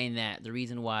 Some were saying that the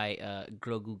reason why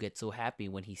Grogu gets so happy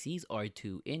when he sees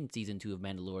R2 in season 2 of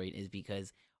Mandalorian is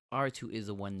because R2 is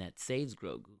the one that saves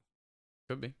Grogu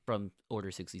Could be. from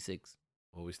Order 66.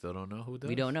 Well, we still don't know who does.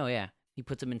 We don't know, yeah. He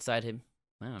puts him inside him.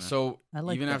 I don't know. So I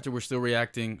like even that. after we're still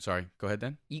reacting. Sorry, go ahead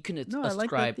then. You can No, I like that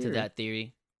ascribe to theory. that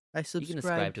theory. I You can subscribe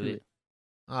ascribe to to it. it.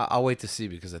 I'll wait to see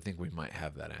because I think we might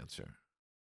have that answer.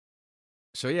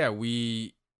 So yeah,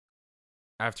 we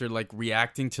after like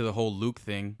reacting to the whole Luke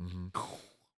thing,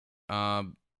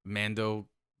 Mando,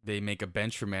 they make a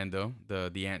bench for Mando,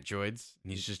 the ant droids,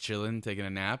 and he's just chilling, taking a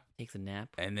nap, Takes a nap.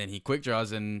 and then he quick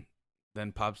draws and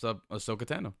then pops up Ahsoka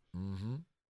Tano. Mm-hmm.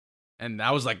 And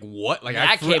that was like, what? Like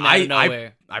that came out of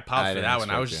nowhere. I popped I for didn't that one.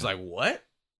 I expect was just that. like, what?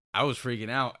 I was freaking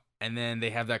out. And then they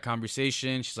have that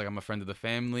conversation. She's like, I'm a friend of the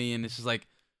family, and it's just like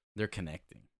they're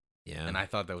connecting. Yeah. And I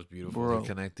thought that was beautiful. Bro. They're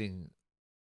connecting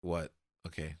what?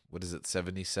 Okay. What is it?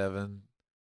 77,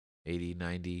 80,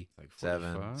 90, Like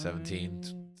 7, 45. 17,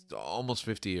 almost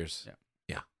 50 years. Yeah.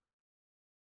 Yeah.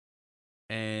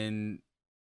 And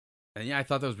yeah, I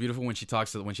thought that was beautiful when she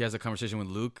when she has a conversation with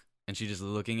Luke and she's just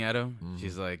looking at him. Mhm.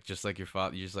 She's like, just like your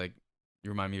father. You're just like,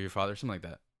 you remind me of your father, something like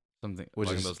that. Something Which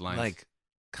along is those lines. like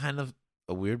kind of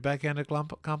a weird backhanded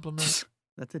compliment.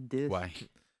 That's a diss. Why?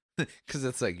 Because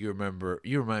it's like, you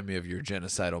remind me of your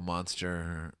genocidal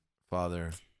monster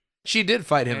father. She did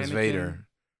fight him as Anakin. Vader.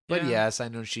 But Yeah. yes, I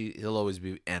know he'll always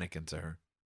be Anakin to her.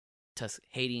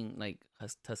 Hating, like,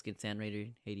 Tusken Sand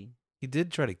Raider, hating. He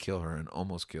did try to kill her and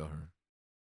almost kill her.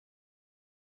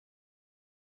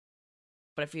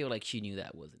 But I feel like she knew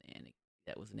that wasn't Anakin.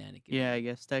 That was an Anakin. Yeah, I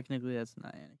guess technically that's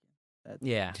not Anakin. That's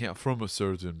Yeah. Yeah, from a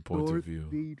certain point Darth of view.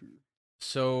 Vader.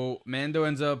 So Mando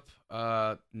ends up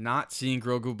not seeing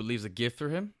Grogu, but leaves a gift for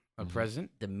him, a Mhm.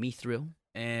 present. The Mithril.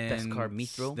 And card,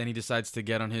 Mithril. then he decides to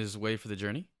get on his way for the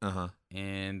journey. Uh-huh.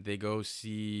 And they go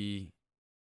see.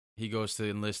 He goes to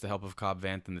enlist the help of Cobb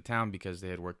Vanth in the town because they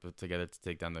had worked together to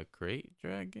take down the Crate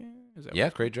Dragon. Is that Yeah,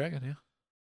 what- Great Dragon, yeah.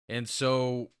 And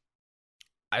so,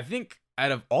 I think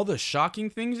out of all the shocking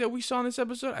things that we saw in this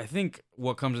episode, I think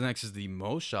what comes next is the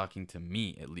most shocking to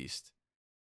me, at least.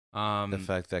 The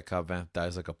fact that Cobb Vanth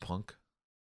dies like a punk.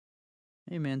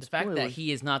 Hey man, The fact that spoilers.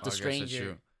 he is not Oh, the I guess that's stranger.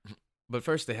 true. But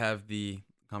first, they have the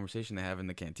conversation they have in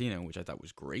the cantina, which I thought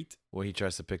was great. Where he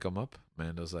tries to pick him up.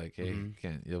 Mando's like, hey,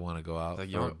 Mhm. you want to go out Like,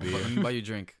 for yo, a beer? let me buy you a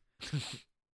drink.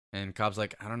 And Cobb's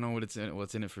like, I don't know what's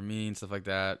in it for me and stuff like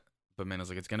that. But Mando's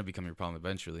like, it's gonna become your problem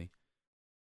eventually.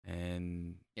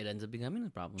 And It ends up becoming a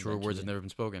problem. truer words have eventually. never been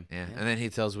spoken. Yeah. Yeah. And then he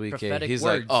tells Wike, Prophetic he's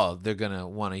words. like, oh, they're going to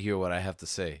want to hear what I have to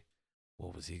say.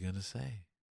 What was he gonna say?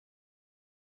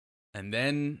 And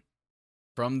then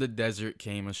from the desert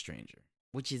came a stranger.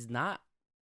 Which is not.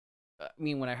 I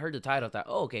mean, when I heard the title, I thought,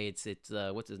 oh, okay, it's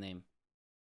what's his name?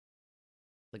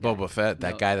 The guy. Boba Fett,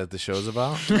 that No. guy that the show's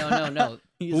about. No.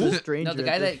 He's Ooh. a stranger. No, the at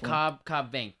guy this that point.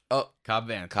 Cobb Bank. Cobb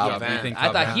Vanth. Cobb Yeah, do you Vanth. think I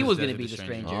Cobb thought Vanth he was going gonna to be the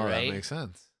stranger. Oh, right? that makes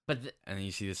sense. But And then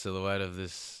you see the silhouette of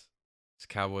this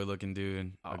cowboy looking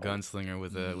dude, a Oh. gunslinger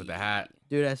with a hat.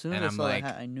 Dude, as soon as And I I'm saw like,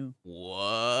 that hat, I knew.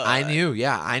 What? I knew.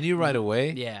 Yeah, I knew right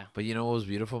away. yeah, But you know what was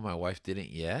beautiful? My wife didn't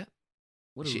yet.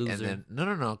 what a She- loser. And then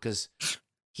no, because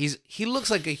he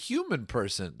looks like a human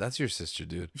person. That's your sister,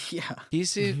 dude. Yeah. He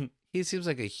seems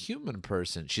like a human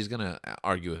person. She's gonna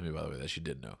argue with me, by the way, that she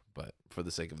didn't know, but for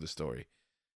the sake of the story.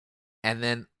 And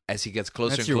then as he gets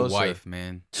closer That's and your closer, wife,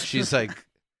 man. she's like,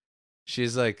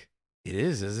 it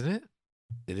is, isn't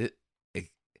it?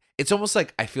 It's almost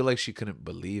like I feel like she couldn't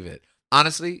believe it.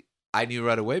 Honestly, I knew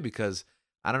right away because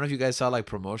I don't know if you guys saw like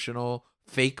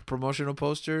fake promotional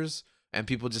posters and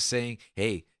people just saying,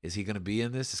 "Hey, is he gonna be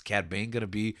in this? Is Cad Bane gonna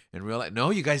be in real life?" No,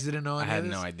 you guys didn't know. I any had of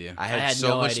this? no idea. I had had so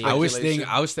no much. idea. Speculation.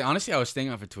 Honestly, I was staying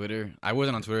off of Twitter. I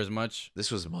wasn't on Twitter as much. This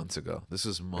was months ago. This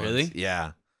was months. Really?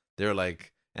 Yeah. They were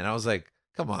like, and I was like,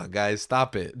 "Come on, guys,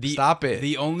 stop it! The- Stop it!"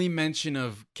 The only mention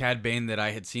of Cad Bane that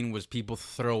I had seen was people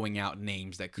throwing out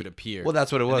names that could appear. Well,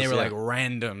 that's what it And was. they were yeah. like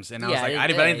randoms, and I Yeah, was like, I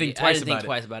didn't think twice think about it.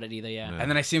 twice about it either. Yeah. Yeah. And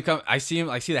then I see him come. I see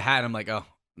the hat, and I'm like, oh,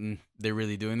 they're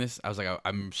really doing this. I was like,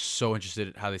 I'm so interested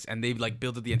in how this. And they like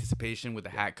built up the anticipation with the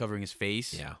hat covering his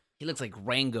face. yeah, He looks like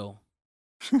Rango.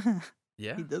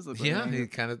 Yeah. He does look like yeah. Rango. He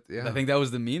kind of, yeah. I think that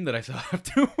was the meme that I saw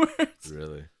afterwards.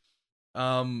 really.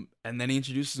 And then he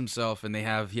introduces himself, and he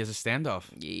has a standoff.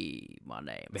 Yeah, my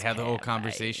name. They have the whole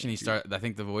conversation. I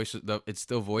think the voice, it's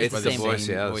still voiced It's by the the voice,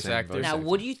 same yeah, the voice same actor. voice Now, actor.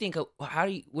 what do you think? What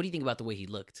do you think about the way he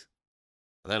looked?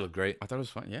 That looked great. I thought it was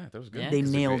fun. Yeah, that was good. Yeah? They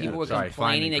nailed it. People were Sorry,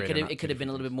 complaining fine and that great are not it could have two been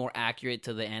a little different bit more accurate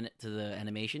to the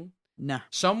animation. Nah.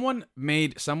 Someone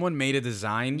made a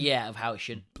design. Yeah, of how it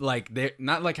should Like they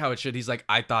not like how it should. He's like,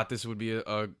 I thought this would be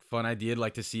a fun idea,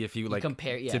 like to see if he would like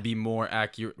compare. Yeah, to be more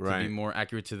accurate, Right.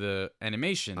 to the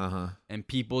animation. Uh-huh. And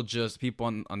people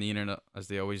on the internet, as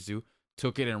they always do,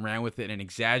 took it and ran with it and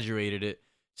exaggerated it,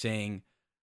 saying,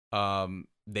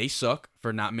 they suck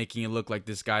for not making it look like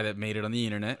this guy that made it on the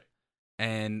internet.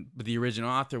 And the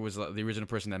original author was the original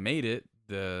person that made it.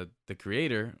 The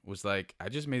creator was was I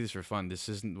just made this for fun. This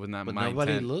was not But my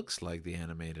nobody intent. looks like the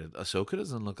animated. Ahsoka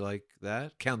doesn't look like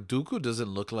that. Count Dooku doesn't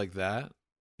look like that.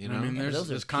 You know, I mean, Yeah, but those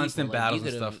there's are constant people, like, battles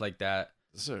these and are the- stuff like that.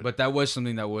 Sir, But that was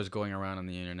something that was going around on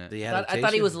the internet. the I thought he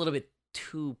adaptation- was a little bit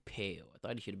too pale. I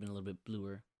thought he should have been a little bit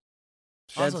bluer.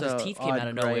 That's Also, his a teeth came odd out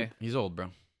of nowhere. gripe. He's old,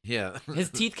 bro. Yeah.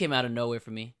 His teeth came out of nowhere for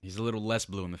me. He's a little less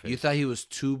blue in the face. You thought he was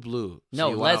too blue. So No,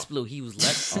 you less went blue. He was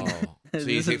less out- blue. Oh, so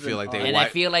you This is feel an like they odd- and I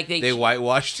feel like they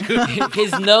whitewashed him?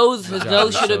 his nose Good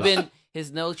job, should have Usos. been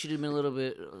his nose should have been a little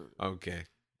bit. Okay.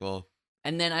 Well,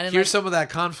 And then I didn't. here's like, some of that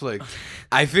conflict.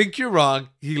 I think you're wrong.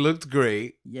 He looked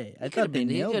great. Yeah, I It could thought have they been.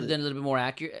 They nailed could have done it. a little bit more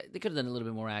accurate. They could have done a little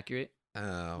bit more accurate.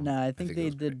 Nah, I think it they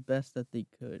was did best that they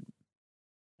could.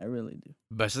 I really do.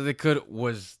 Best that they could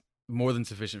was more than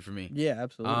sufficient for me. Yeah,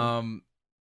 absolutely.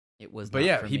 It was. But not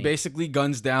yeah, for he me. basically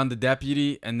guns down the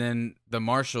deputy and then the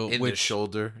marshal, In the which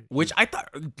shoulder. I thought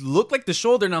looked like the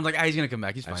shoulder, and I'm like, he's gonna come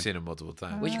back. He's fine. I've seen him multiple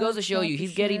times. Which goes to show you, Not the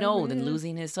he's getting old and sheriff.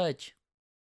 losing his touch.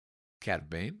 Cad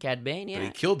Bane. Cad Bane, But yeah.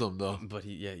 he killed him though. But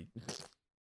he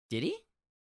Did he?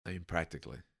 I mean,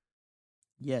 practically.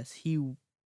 Yes, he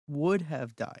would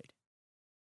have died.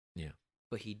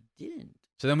 But he didn't.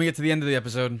 So then we get to the end of the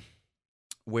episode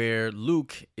where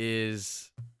Luke is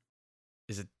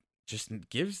it just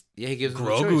gives Yeah, he gives him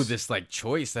the Grogu choice. this like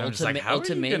choice that I'm just like, Ultimate- how are you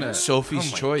ultimatum. gonna Sophie's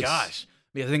oh my choice. Gosh,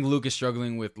 I think Luke is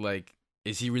struggling with like,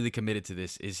 is he really committed to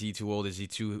this? Is he too old? Has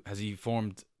he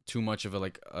formed too much of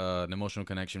a an emotional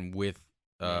connection with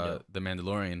Mando. the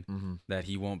Mandalorian Mhm. that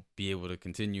he won't be able to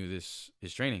continue his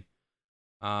training?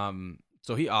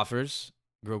 So he offers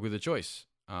Grogu the choice.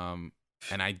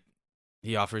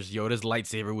 He offers Yoda's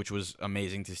lightsaber, which was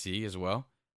amazing to see as well,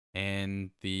 and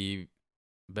the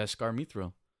Beskar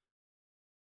mithril.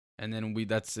 And then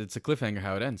it's a cliffhanger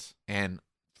how it ends. And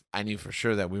I knew for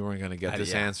sure that we weren't going to get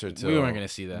this Yeah. answer till We weren't gonna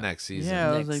see that. next season.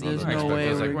 Yeah, I was Next like, there's season. no I way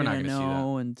was like, we're we're not gonna gonna see that.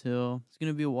 know until it's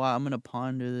gonna be a while. I'm gonna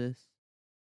ponder this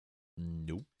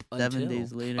Nope. 7 Until-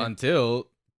 days later. Until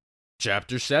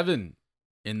Chapter 7,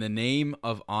 In the Name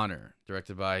of Honor,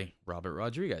 directed by Robert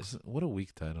Rodriguez. What a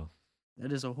weak title.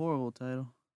 That is a horrible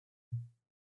title.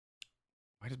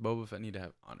 Why does Boba Fett need to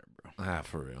have honor, bro? Ah,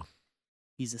 for real.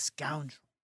 He's a scoundrel.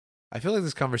 I feel like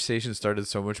this conversation started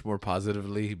so much more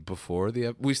positively before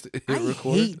the we hit I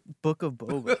record. hate Book of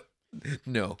Boba.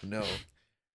 No.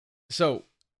 So,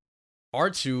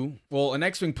 R2, well, an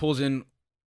X-Wing pulls in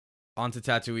onto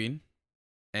Tatooine,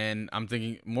 and I'm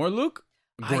thinking, more Luke?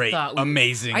 Great.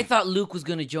 Amazing. I thought Luke was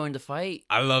gonna join the fight.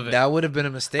 I love it. That would have been a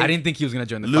mistake. I didn't think he was going to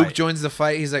join the Luke fight. joins the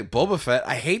fight. He's like, Boba Fett,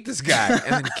 I hate this guy,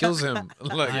 and then kills him.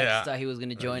 Like, I Yeah. just thought he was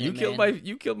gonna join You it, killed man.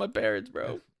 you killed my parents,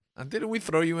 bro. didn't we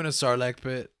throw you in a Sarlacc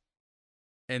pit?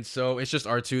 And so it's just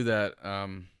R2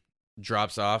 that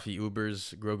drops off. He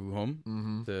Ubers Grogu home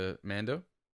Mm-hmm. to Mando.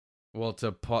 Well,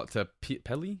 to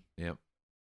Peli. Yep.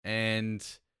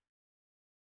 And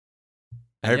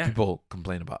I heard yeah. people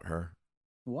complain about her.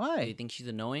 Do you Why? think she's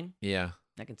annoying? Yeah,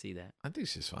 I can see that. I think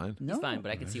she's fine. No. It's fine,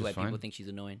 but I can Yeah, see she's why people fine. think she's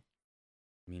annoying.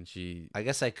 I mean, she. I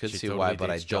guess I could She see totally why,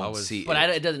 but I dates don't Jawas. see But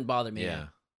it. it doesn't bother me. Yeah.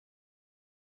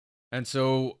 And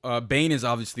so Bane is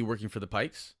obviously working for the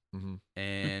Pikes, Mm-hmm.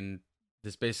 and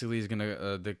this basically is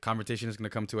gonna the conversation is gonna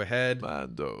come to a head,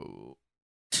 Mando.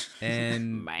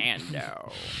 and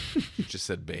Mando. You just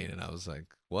said Bane, and I was like,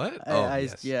 what?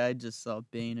 Yes. I just saw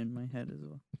Bane in my head as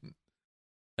well.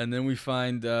 and then we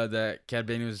find that Cad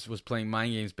Bane was playing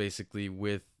mind games basically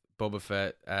with Boba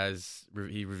Fett as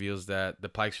he reveals that the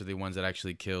Pikes are the ones that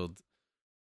actually killed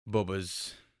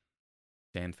Boba's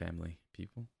Sand family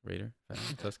people, Raider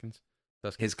family, Tuskens,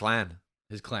 His clan.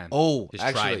 his clan. Oh, His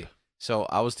actually, tribe. so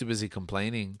I was too busy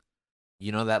complaining.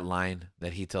 You know that line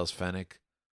that he tells Fennec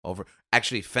over?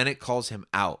 Actually, Fennec calls him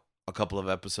out a couple of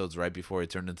episodes right before he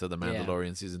turned into the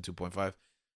Mandalorian season 2.5.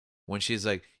 When she's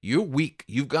like, "You're weak.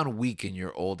 You've gone weak in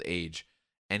your old age,"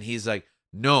 and he's like,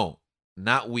 "No,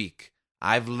 not weak.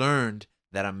 I've learned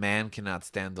that a man cannot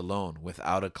stand alone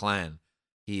without a clan.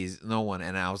 He's no one."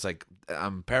 And I was like,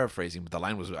 I'm paraphrasing, but the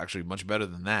line was actually much better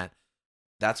than that.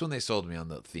 That's when they sold me on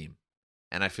the theme.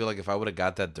 And I feel like if I would have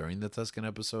got that during the Tusken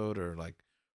episode or like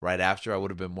right after, I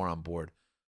would have been more on board.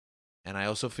 And I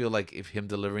also feel like if him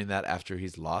delivering that after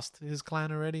he's lost his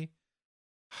clan already,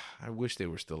 I wish they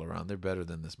were still around. They're better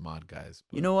than this mod guys.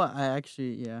 You know what? I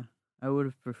would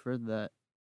have preferred that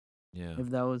Yeah. if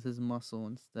that was his muscle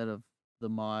instead of the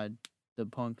mod, the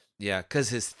punks. Yeah, because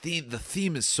the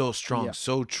theme is so strong, Yeah.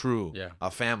 so true. Yeah.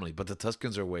 A family, but the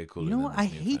Tuskens are way cooler. You know than what? I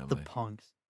this new hate the family. punks.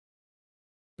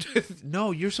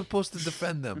 No, you're supposed to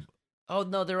defend them. Oh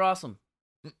no, they're awesome.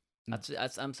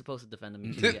 Mm. I'm supposed to defend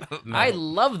them. Yeah. No. I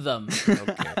love them.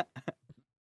 Okay.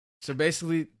 So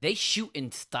basically, They shoot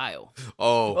in style.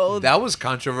 Oh, Oh, that was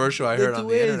controversial. I the heard on the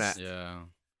twist. internet. yeah,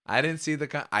 I didn't see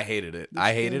the. I hated it. The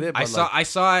I hated it. But I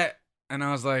saw it, and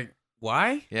I was like,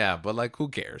 why? Yeah, but like, who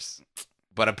cares?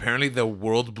 But apparently, the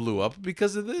world blew up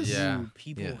because of this. Yeah. Dude,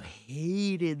 people Yeah.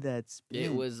 hated that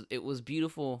spin. It was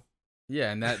beautiful.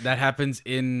 Yeah, and that happens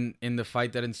in the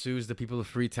fight that ensues. The people of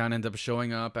Freetown end up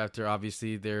showing up after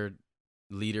obviously their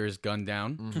leader is gunned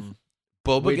down. Mhm.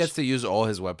 Boba Which- gets to use all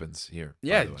his weepons here. by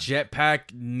Yeah, the way.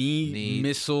 jetpack, knee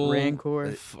missile,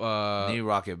 Rancor. knee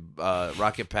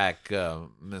rocket pack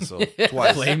missile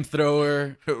twice.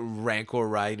 flamethrower. Rancor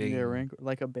riding. Yeah, Rancor,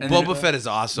 like a band. And then- Boba Fett is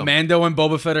awesome. Mando and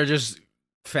Boba Fett are just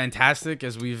fantastic,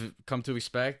 as we've come to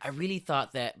expect. I really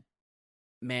thought that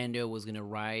Mando was gonna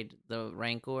ride the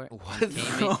Rancor. and What? came in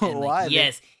and, like, Why?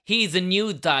 yes, he's a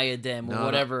new diadem or No,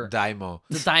 whatever. Daimo.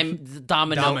 The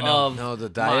domino, Domino. of. No, the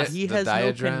Moss. diet. He the has no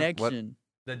diagram. connection.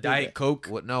 The Diet Coke.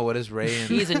 What? No, what is Ray and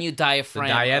He's a new diaphragm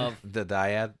dyad? of. the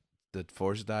dyad? The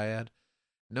Force dyad?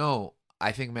 No,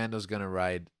 I think Mando's gonna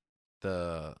ride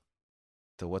the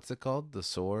what's it called? The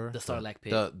Soar? The Sarlacc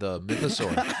pit. The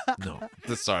Mythosaur. No,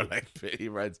 the Sarlacc pit. He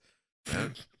rides.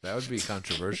 That would be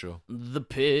controversial. The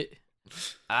pit.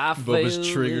 I Boba's fell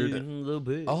triggered. in the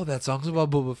pit. Oh, that song's about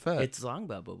Boba Fett. It's a song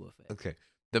about Boba Fett. Okay.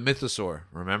 The Mythosaur,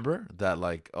 remember? That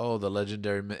like, the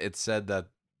legendary it said that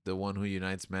the one who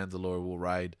unites Mandalore will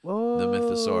ride Whoa, the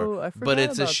Mythosaur. I forgot But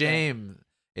it's a about that. shame.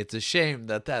 It's a shame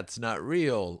that that's not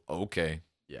real. Okay.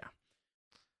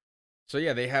 So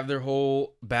yeah, they have their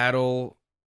whole battle.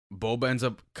 Boba ends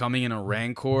up coming in a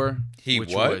Rancor, He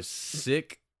which what? was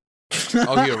sick.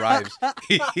 Oh, he arrives.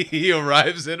 He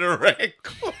arrives in a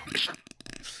Rancor.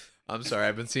 I'm sorry.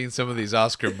 I've been seeing some of these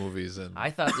Oscar movies, and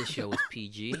I thought this show was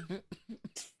PG.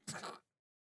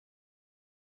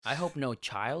 I hope no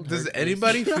child. does heard this.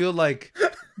 anybody feel like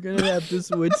Gonna have to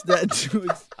switch that to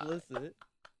explicit.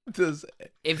 does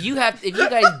If you guys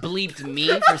bleeped me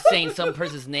for saying some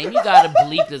person's name, you gotta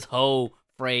bleep this whole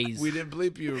phrase. we didn't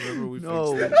bleep you? Remember we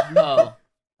No, fixed that. Oh,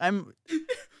 I'm.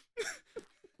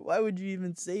 Why would you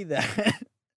even say that?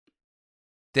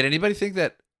 Did anybody think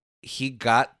that he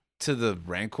got to the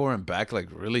Rancor and back like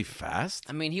really fast?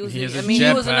 I mean he was. He has a He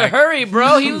was in a jetpack. hurry,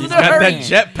 bro. He was He's in a got hurry. that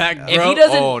jetpack, If bro. he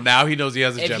doesn't- Oh, now he knows he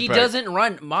has a If jetpack. he doesn't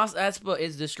run, Mos Espa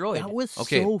is destroyed. That was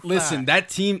Okay, so fast.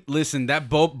 Listen, that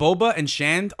Boba and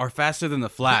Shand are faster than the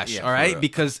Flash, Yeah, all for right? real.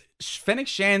 Because Fennec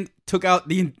Shand took out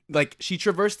she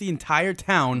traversed the entire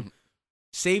town,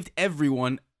 saved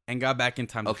everyone, and got back in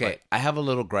time to Okay, fight. I have a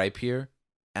little gripe here,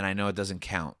 and I know it doesn't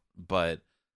count, but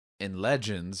in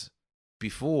Legends,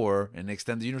 before in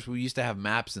Extended Universe, we used to have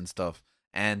maps and stuff,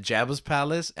 and Jabba's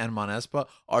palace and Mon Espa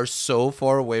are so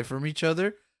far away from each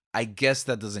other. I guess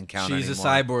that doesn't count She's anymore.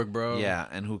 a cyborg, bro. Yeah,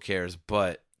 and who cares?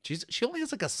 But she only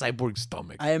has like a cyborg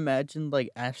stomach. I imagined like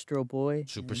Astro Boy.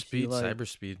 Super and she, speed, like, cyber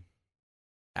speed.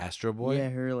 Astro Boy? Yeah,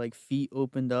 her like feet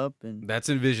opened up and That's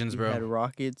in Visions, she bro. had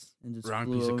rockets and just Wrong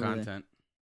flew piece of over there. content.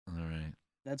 All right.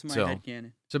 That's my So-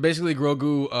 headcanon. So basically,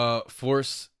 Grogu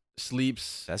force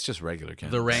sleeps That's just regular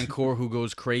canon. the Rancor who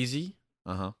goes crazy.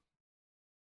 Uh-huh.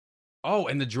 Oh,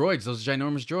 and the droids, those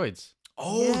ginormous droids.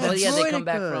 Oh, Yeah, Oh that's yeah, they come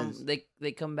back droidicas. from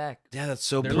they come back. yeah, that's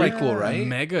so They're pretty like cool, right?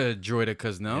 Mega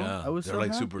droidicas, no? Yeah, I was they're so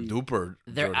like super happy. duper.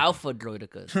 They're Jordan. alpha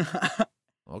droidicas.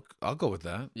 I'll go with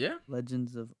that. Yeah.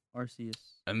 Legends of Arceus.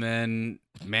 And then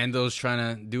Mando's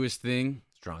trying to do his thing.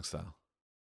 Strong style.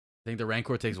 I think the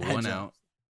Rancor takes one Agile. out.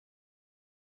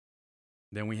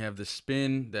 Then we have the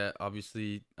spin that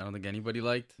obviously I don't think anybody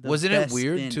liked. The Wasn't it best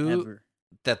weird, spin too? ever.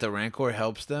 That the Rancor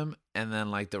helps them, and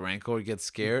then like the Rancor gets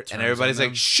scared, Turns and on everybody's them.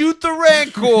 like, "Shoot the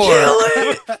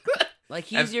Rancor!" Like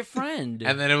he's And- your friend.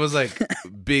 And then it was like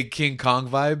big King Kong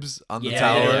vibes on the yeah,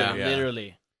 tower. yeah.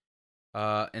 literally.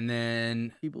 And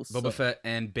then People Boba suck. Fett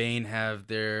and Bane have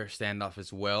their standoff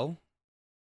as well.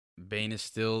 Bane is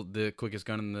still the quickest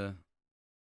gun in the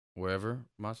wherever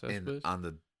Mos Espa is. On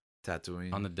the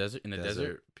Tatooine, On the desert, in the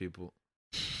desert. people.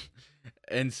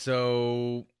 And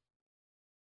so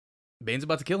Bane's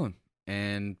about to kill him,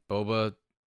 and Boba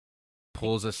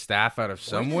pulls a staff out of Where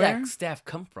somewhere. did that staff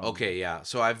come from? Okay, yeah.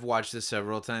 So I've watched this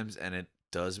several times, and it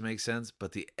does make sense,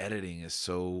 but the editing is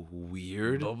so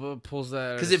weird Boba pulls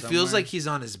that because out of it feels somewhere. like he's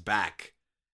on his back,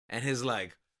 and his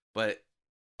like. But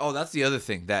oh, that's the other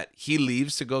thing, that he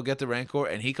leaves to go get the Rancor,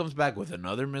 and he comes back with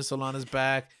another missile on his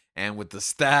back and with the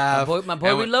staff. My boy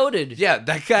and with- reloaded. Yeah,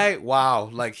 that guy. Wow,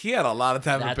 like he had a lot of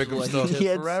time That's to pick up what he stuff. took He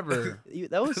had- forever.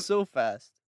 That was so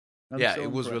fast. I'm Yeah, so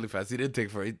it was impressed. really fast. He didn't take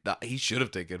forever. He should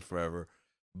have taken forever.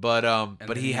 But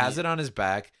then he has he- it on his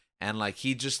back, and like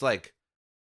he just like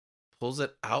pulls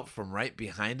it out from right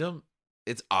behind him.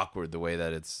 It's awkward the way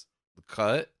that it's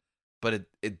cut, but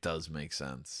it does make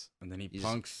sense. And then he You just-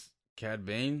 punks Cad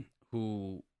Bane,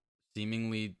 who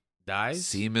seemingly dies,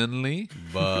 Seemingly,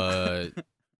 but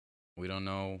we don't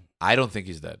know. I don't think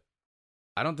he's dead.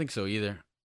 I don't think so either.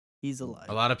 He's alive.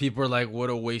 A lot of people are like, "What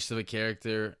a waste of a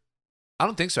character." I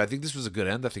don't think so. I think this was a good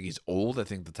end. I think he's old. I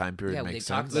think the time period Yeah, makes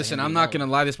they talked sense. about Listen, him I'm being not old. gonna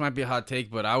lie. This might be a hot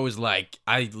take, but I was like,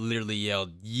 I literally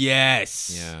yelled,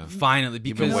 "Yes!" Yeah. finally, You've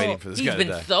been because waiting for this He's guy been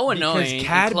to die. so annoying. because in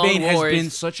Cad Clone Bane has Wars. been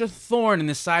such a thorn in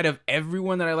the side of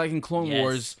everyone that I like in Clone Yes.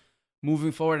 Wars.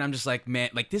 Moving forward, and I'm just like, man,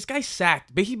 like this guy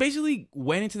sacked. But he basically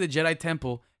went into the Jedi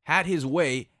Temple, had his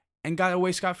way, and got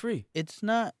away scot free. It's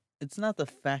not the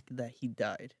fact that he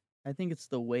died. I think it's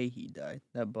the way he died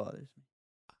that bothers me.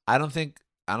 I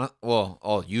don't. Well,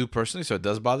 oh, you personally, so it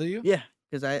does bother you? Yeah,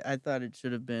 because I thought it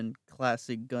should have been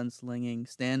classic gunslinging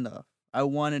standoff. I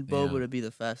wanted Boba Yeah. to be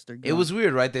the faster gun. It was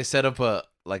weird, right? They set up a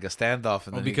standoff,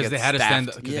 and Oh, then he because they gets had a staffed. stand,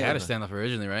 because they had a Yeah. standoff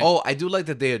originally, right? Oh, I do like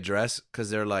that they address, because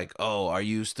they're like, "Oh, are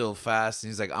you still fast?" And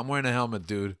he's like, "I'm wearing a helmet,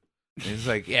 dude." And he's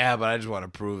like, "Yeah, but I just want to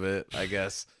prove it, I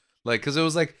guess." Like, because it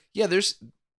was like, yeah, there's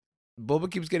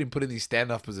Boba keeps getting put in these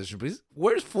standoff positions, but he's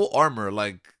wears full armor,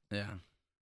 like. yeah.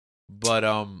 But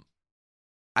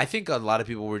I think a lot of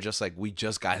people were just like, we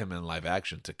just got him in live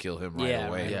action to kill him right yeah,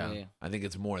 away. right Yeah. away. I think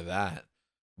it's more that.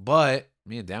 But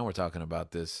me and Dan were talking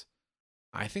about this.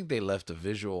 I think they left a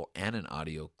visual and an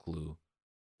audio clue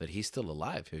that he's still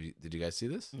alive. Did you guys see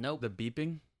this? Nope. The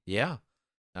beeping. Yeah.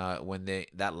 When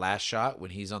that last shot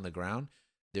when he's on the ground,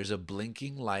 there's a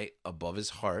blinking light above his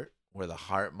heart where the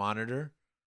heart monitor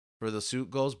for the suit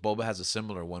goes. Boba has a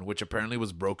similar one, which apparently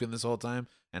was broken this whole time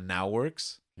and now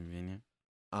works. Convenient.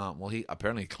 Well, he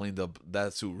apparently cleaned up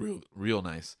that suit real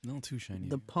nice. No, too shiny.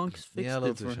 The punks fixed Yeah, a little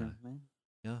it too for shy. him, man.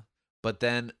 But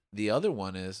then the other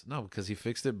one is no, because he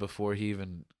fixed it before he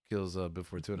even kills Bib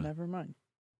Fortuna. Never mind.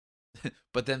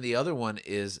 But then the other one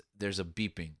is there's a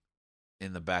beeping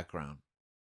in the background.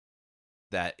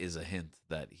 That is a hint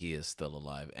that he is still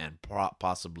alive and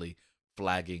possibly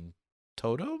flagging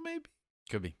Toto maybe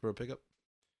Could be. for a pickup.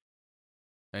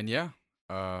 And yeah,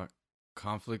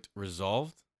 conflict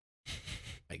resolved.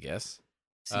 I guess.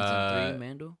 Season 3,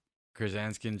 Mando.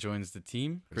 Krasanskin joins the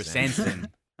team. Krasantin.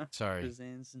 Krasantin. Sorry.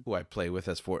 Krasantin. Who I play with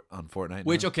as on Fortnite.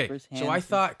 Which now. okay, Chris so I Hansen.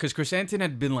 thought because Krasantin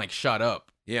had been like shot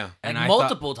up, Yeah. and Like I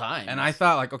multiple times. and I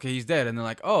thought like okay he's dead, and they're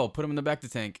like oh put him in the back to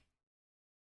tank.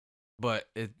 but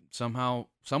it somehow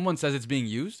someone says it's being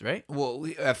used, right? Well,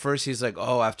 at first he's like,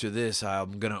 "Oh, after this,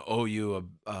 I'm gonna owe you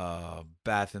a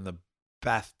bath in the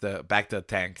back the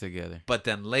tank." Together. But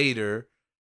then later,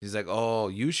 he's like, "Oh,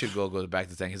 you should go back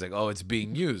to the tank." He's like, "Oh, it's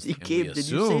being used." And we Gabe, did you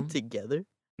say assume- together?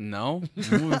 No,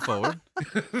 moving forward.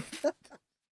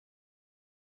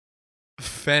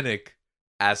 Fennec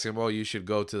asks him, "Oh, you should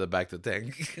go to the back to the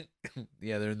tank."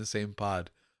 Yeah, they're in the same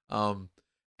pod. And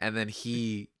then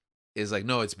he is like,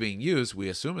 "No, it's being used." We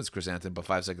assume it's Chrysanthemum, but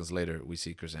 5 seconds later, we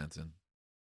see Chrysanthemum.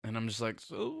 And I'm just like,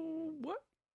 so what?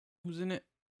 Who's in it?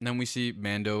 And then we see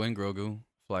Mando and Grogu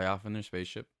fly off in their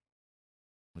spaceship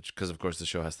Which, because of course, the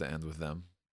show has to end with them.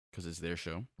 because it's their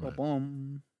show. Right.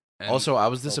 Ba-bum. And Also, I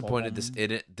was Bum, bum, disappointed bum.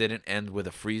 it didn't end with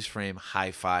a freeze frame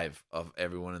high five of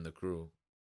everyone in the crew.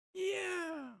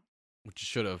 yeah, which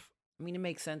should have. I mean, it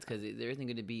makes sense because there isn't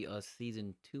going to be a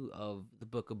season 2 of the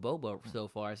Book of Boba so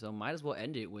far, so might as well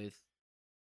end it with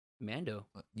Mando.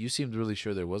 You seemed really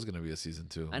sure there was going to be a season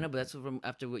 2. I know, but that's from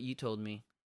after what you told me.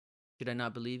 Should I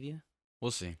not believe you? We'll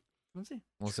see. Let's see.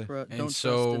 We'll see. Don't And trust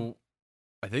so, him.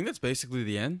 I think that's basically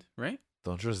the end, right?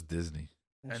 Don't trust Disney.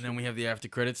 And then we have the after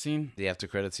credit scene. The after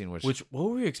credit scene, Which what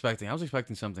were we expecting? I was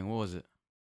expecting something. What was it?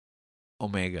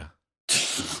 Omega.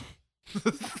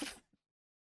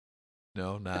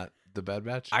 No, not the Bad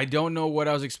Batch. I don't know what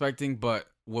I was expecting, but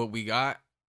what we got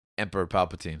Emperor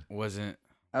Palpatine. wasn't.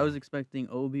 I was expecting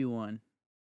Obi-Wan.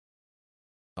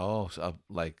 Oh, so,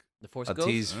 like The Force a Ghost?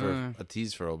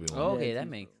 tease for Obi-Wan. Oh, okay, Yeah, that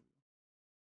tease makes.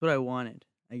 That's what I wanted.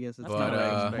 I guess that's But, not what I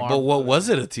uh, expected. But what was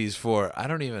it a tease for? I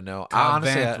don't even know. I Cobb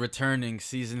honestly, Vanth returning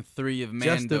season 3 of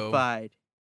Mando. Justified.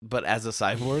 but as a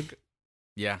cyborg,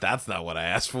 Yeah, that's not what I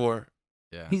asked for.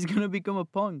 yeah. He's gonna become a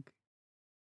punk.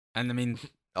 And I mean,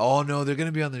 Oh no, they're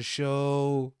gonna be on the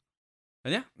show,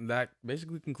 and yeah, that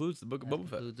basically concludes the book of Boba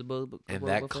Fett. Includes the Book of and Boba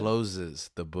that Fett. closes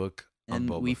the book on And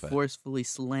Boba we Fett. forcefully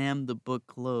slammed the book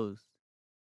closed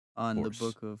on the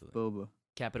book of Forcefully. Boba.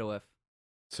 Capital F.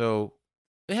 So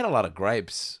they had a lot of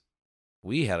gripes.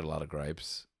 We had a lot of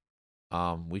gripes.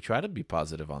 We try to be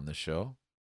positive on this show,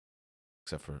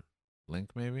 except for Link,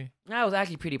 maybe. I was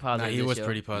actually pretty Nah, positive. he this was show.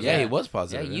 pretty positive. Yeah, he was Yeah,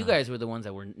 positive. you guys were the ones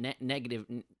that were negative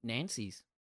Nancy's.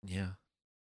 Yeah.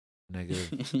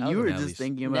 Negative. You were Nelly's. just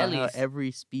thinking about how Nelly's.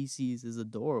 every species is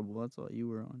adorable. That's all you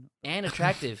were on. And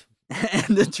attractive.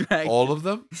 And attractive. All of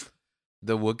them.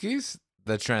 The Wookiees.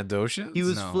 The Trandoshans. He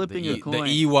was No, flipping a coin.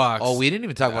 The Ewoks. Oh, we didn't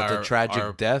even talk about the are- tragic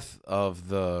are- death of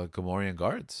the Gamorrean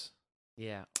guards.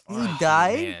 Yeah. He Oh,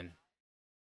 died? man.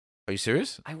 Are you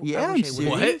serious? I Yeah, I'm wish I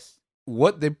would've- serious.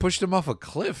 What? They pushed him off a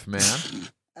cliff, man.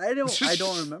 I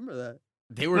don't remember that.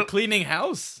 They were cleaning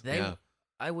house. They- Yeah.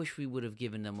 I wish we would have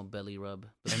given them a belly rub.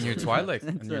 And your before- Twilight.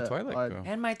 That's And your a Twilight odd- girl.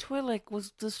 And my Twi'lek was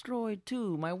destroyed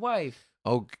too. My wife.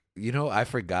 Oh, you know, I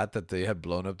forgot that they had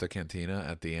blown up the cantina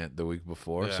at the end the week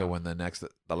before. So Yeah. when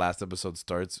the last episode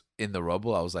starts in the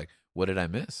rubble, I was like, "What did I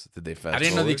miss? Did they fast I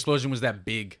didn't know the forward?" explosion was that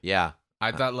big. Yeah,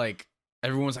 I thought like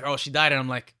everyone was like, "Oh, she died," and I'm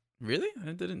like, "Really?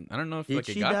 I didn't. I don't know if Did like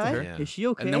it she got die? to her." Yeah. Is she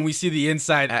okay? And then we see the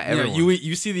inside. Everyone.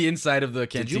 You see the inside of the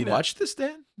did cantina. you watch this,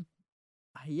 Dan?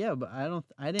 Yeah, but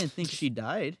I didn't think she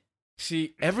died.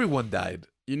 See, Everyone died.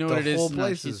 you know the what it whole is.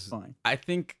 place She's is- fine. I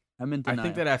think I'm in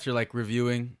denial. that after like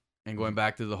reviewing and going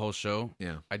back to the whole show,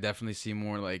 Yeah. I definitely see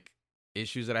more like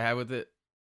issues that I have with it.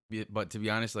 But to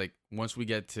be honest, like once we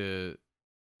get to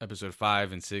episode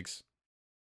 5 and 6,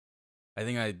 I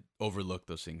think I overlook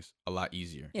those things a lot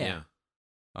easier. Yeah.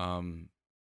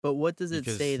 But what does it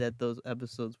say Because- that those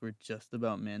episodes were just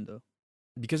about Mando?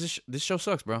 Because this show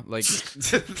sucks, bro. Like,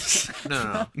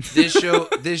 No.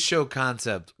 This show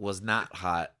concept was not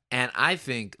hot, and I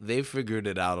think they figured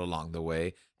it out along the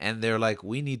way. And they're like,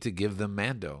 we need to give them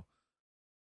Mando.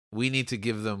 We need to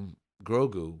give them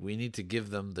Grogu. We need to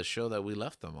give them the show that we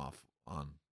left them off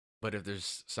on. But if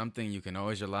there's something you can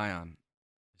always rely on,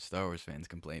 Star Wars fans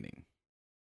complaining.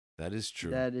 That is true.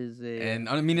 That is a. And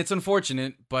I mean, it's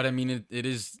unfortunate, but I mean, it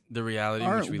is the reality in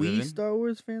aren't which we we live in. Star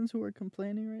Wars fans who are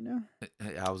complaining right now?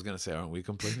 I was gonna say, aren't we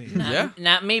complaining? Not, Yeah.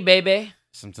 Not me, baby.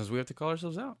 Sometimes we have to call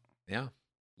ourselves out. Yeah.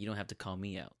 You don't have to call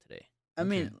me out today. I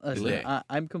mean, Okay. listen, Lit.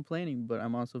 I'm complaining, but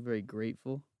I'm also very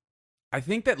grateful. I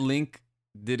think that Link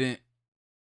didn't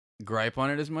gripe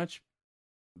on it as much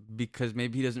because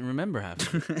maybe he doesn't remember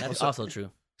half of it. That's also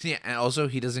true. Yeah, and also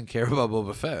he doesn't care about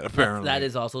Boba Fett. Apparently, That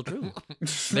is also true.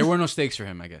 There were no stakes for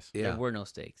him, I guess. Yeah. There were no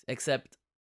stakes except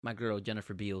my girl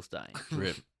Jennifer Beals dying.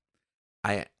 Rip.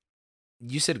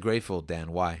 You said grateful,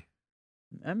 Dan. Why?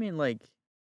 I mean, like,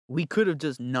 we could have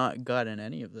just not gotten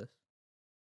any of this.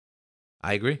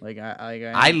 I agree. Like,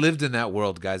 I lived in that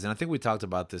world, guys, and I think we talked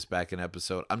about this back in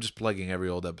episode. I'm just plugging every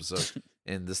old episode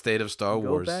in the state of Star Go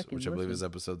Wars, back and which I believe is listen.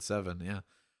 episode 7. Yeah.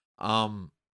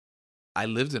 I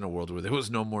lived in a world where there was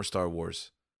no more Star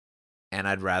Wars, and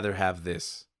I'd rather have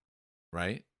this,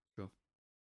 right?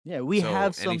 Yeah, we So,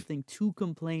 have any- something to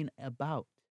complain about,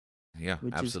 Yeah,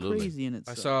 which absolutely. is crazy in I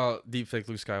itself. saw deepfake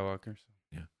Luke Skywalker.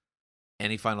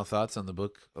 Any final thoughts on the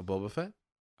book of Boba Fett?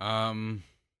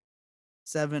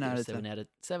 7 Give out it of 10.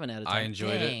 7 out of 10. I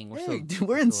enjoyed it. Dang, We're Hey, so, dude,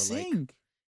 we're in so alike. sync.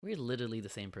 We're literally the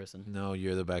same person. No,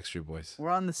 you're the Backstreet Boys.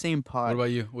 We're on the same pod. What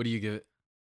about you? What do you give it?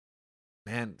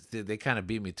 Man, they kind of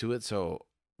beat me to it, so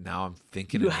now I'm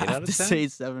thinking you an 8 out have of to 10. say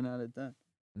 7 out of 10.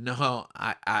 No,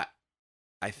 I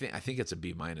think it's a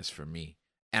B minus for me.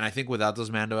 And I think without those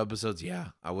Mando episodes, yeah,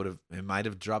 it might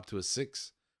have dropped to a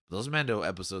 6. Those Mando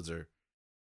episodes are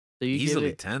So you easily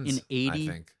give it 10s, an 80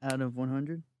 I think. out of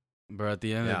 100? But at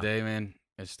the end of Yeah. the day, man,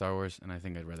 it's Star Wars, and I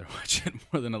think I'd rather watch it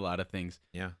more than a lot of things.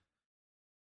 Yeah.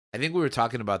 I think we were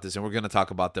talking about this, and we're going to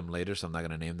talk about them later, so I'm not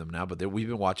going to name them now. But we've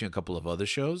been watching a couple of other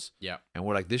shows, Yeah. and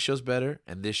we're like, this show's better,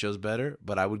 and this show's better,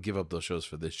 but I would give up those shows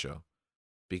for this show.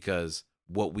 Because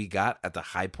what we got at the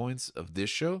high points of this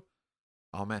show,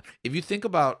 oh, man. If you think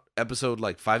about episode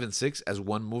like 5 and 6 as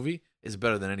one movie, it's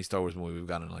better than any Star Wars movie we've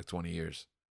gotten in like 20 years.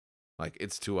 Like,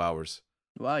 it's 2 hours.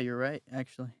 Wow, you're right,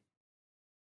 actually.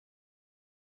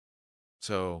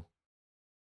 So,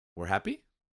 we're happy?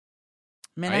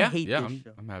 Man, Oh, I yeah, hate yeah, this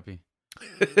show. I'm happy.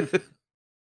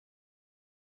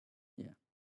 Yeah.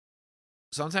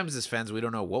 Sometimes as fans, we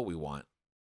don't know what we want.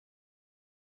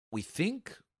 We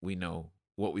think we know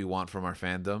what we want from our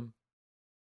fandom.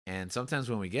 And sometimes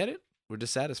when we get it, we're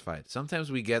dissatisfied.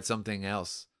 Sometimes we get something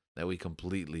else that we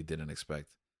completely didn't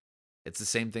expect. It's the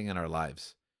same thing in our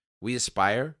lives. We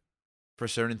aspire for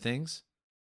certain things.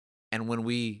 And when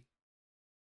we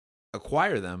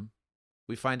acquire them,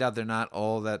 we find out they're not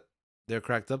all that they're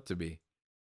cracked up to be.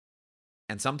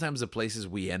 And sometimes the places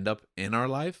we end up in our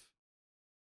life,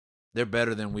 they're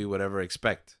better than we would ever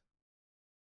expect.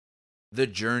 The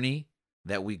journey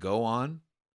that we go on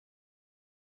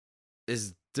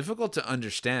is difficult to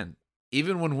understand.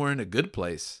 Even when we're in a good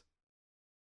place,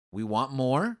 we want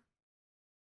more,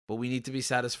 but we need to be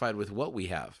satisfied with what we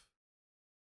have.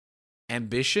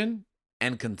 Ambition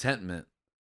and contentment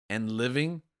and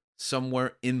living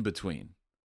somewhere in between.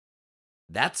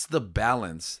 That's the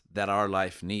balance that our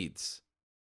life needs.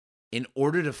 In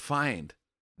order to find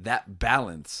that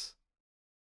balance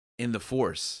in the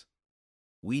Force,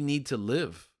 we need to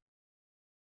live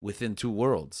within two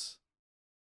worlds.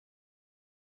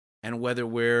 And whether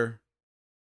we're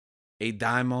a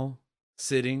daimyo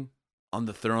sitting on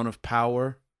the throne of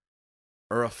power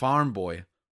or a farm boy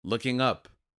looking up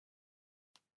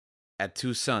at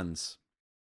two suns,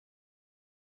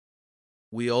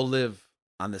 we all live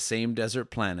on the same desert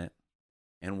planet,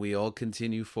 and we all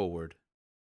continue forward,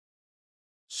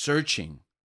 searching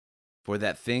for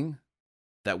that thing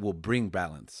that will bring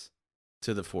balance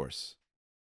to the Force.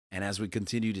 And as we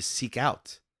continue to seek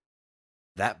out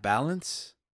that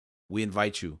balance, we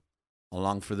invite you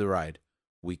along for the ride,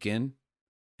 week in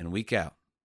and week out.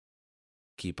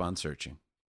 Keep on searching.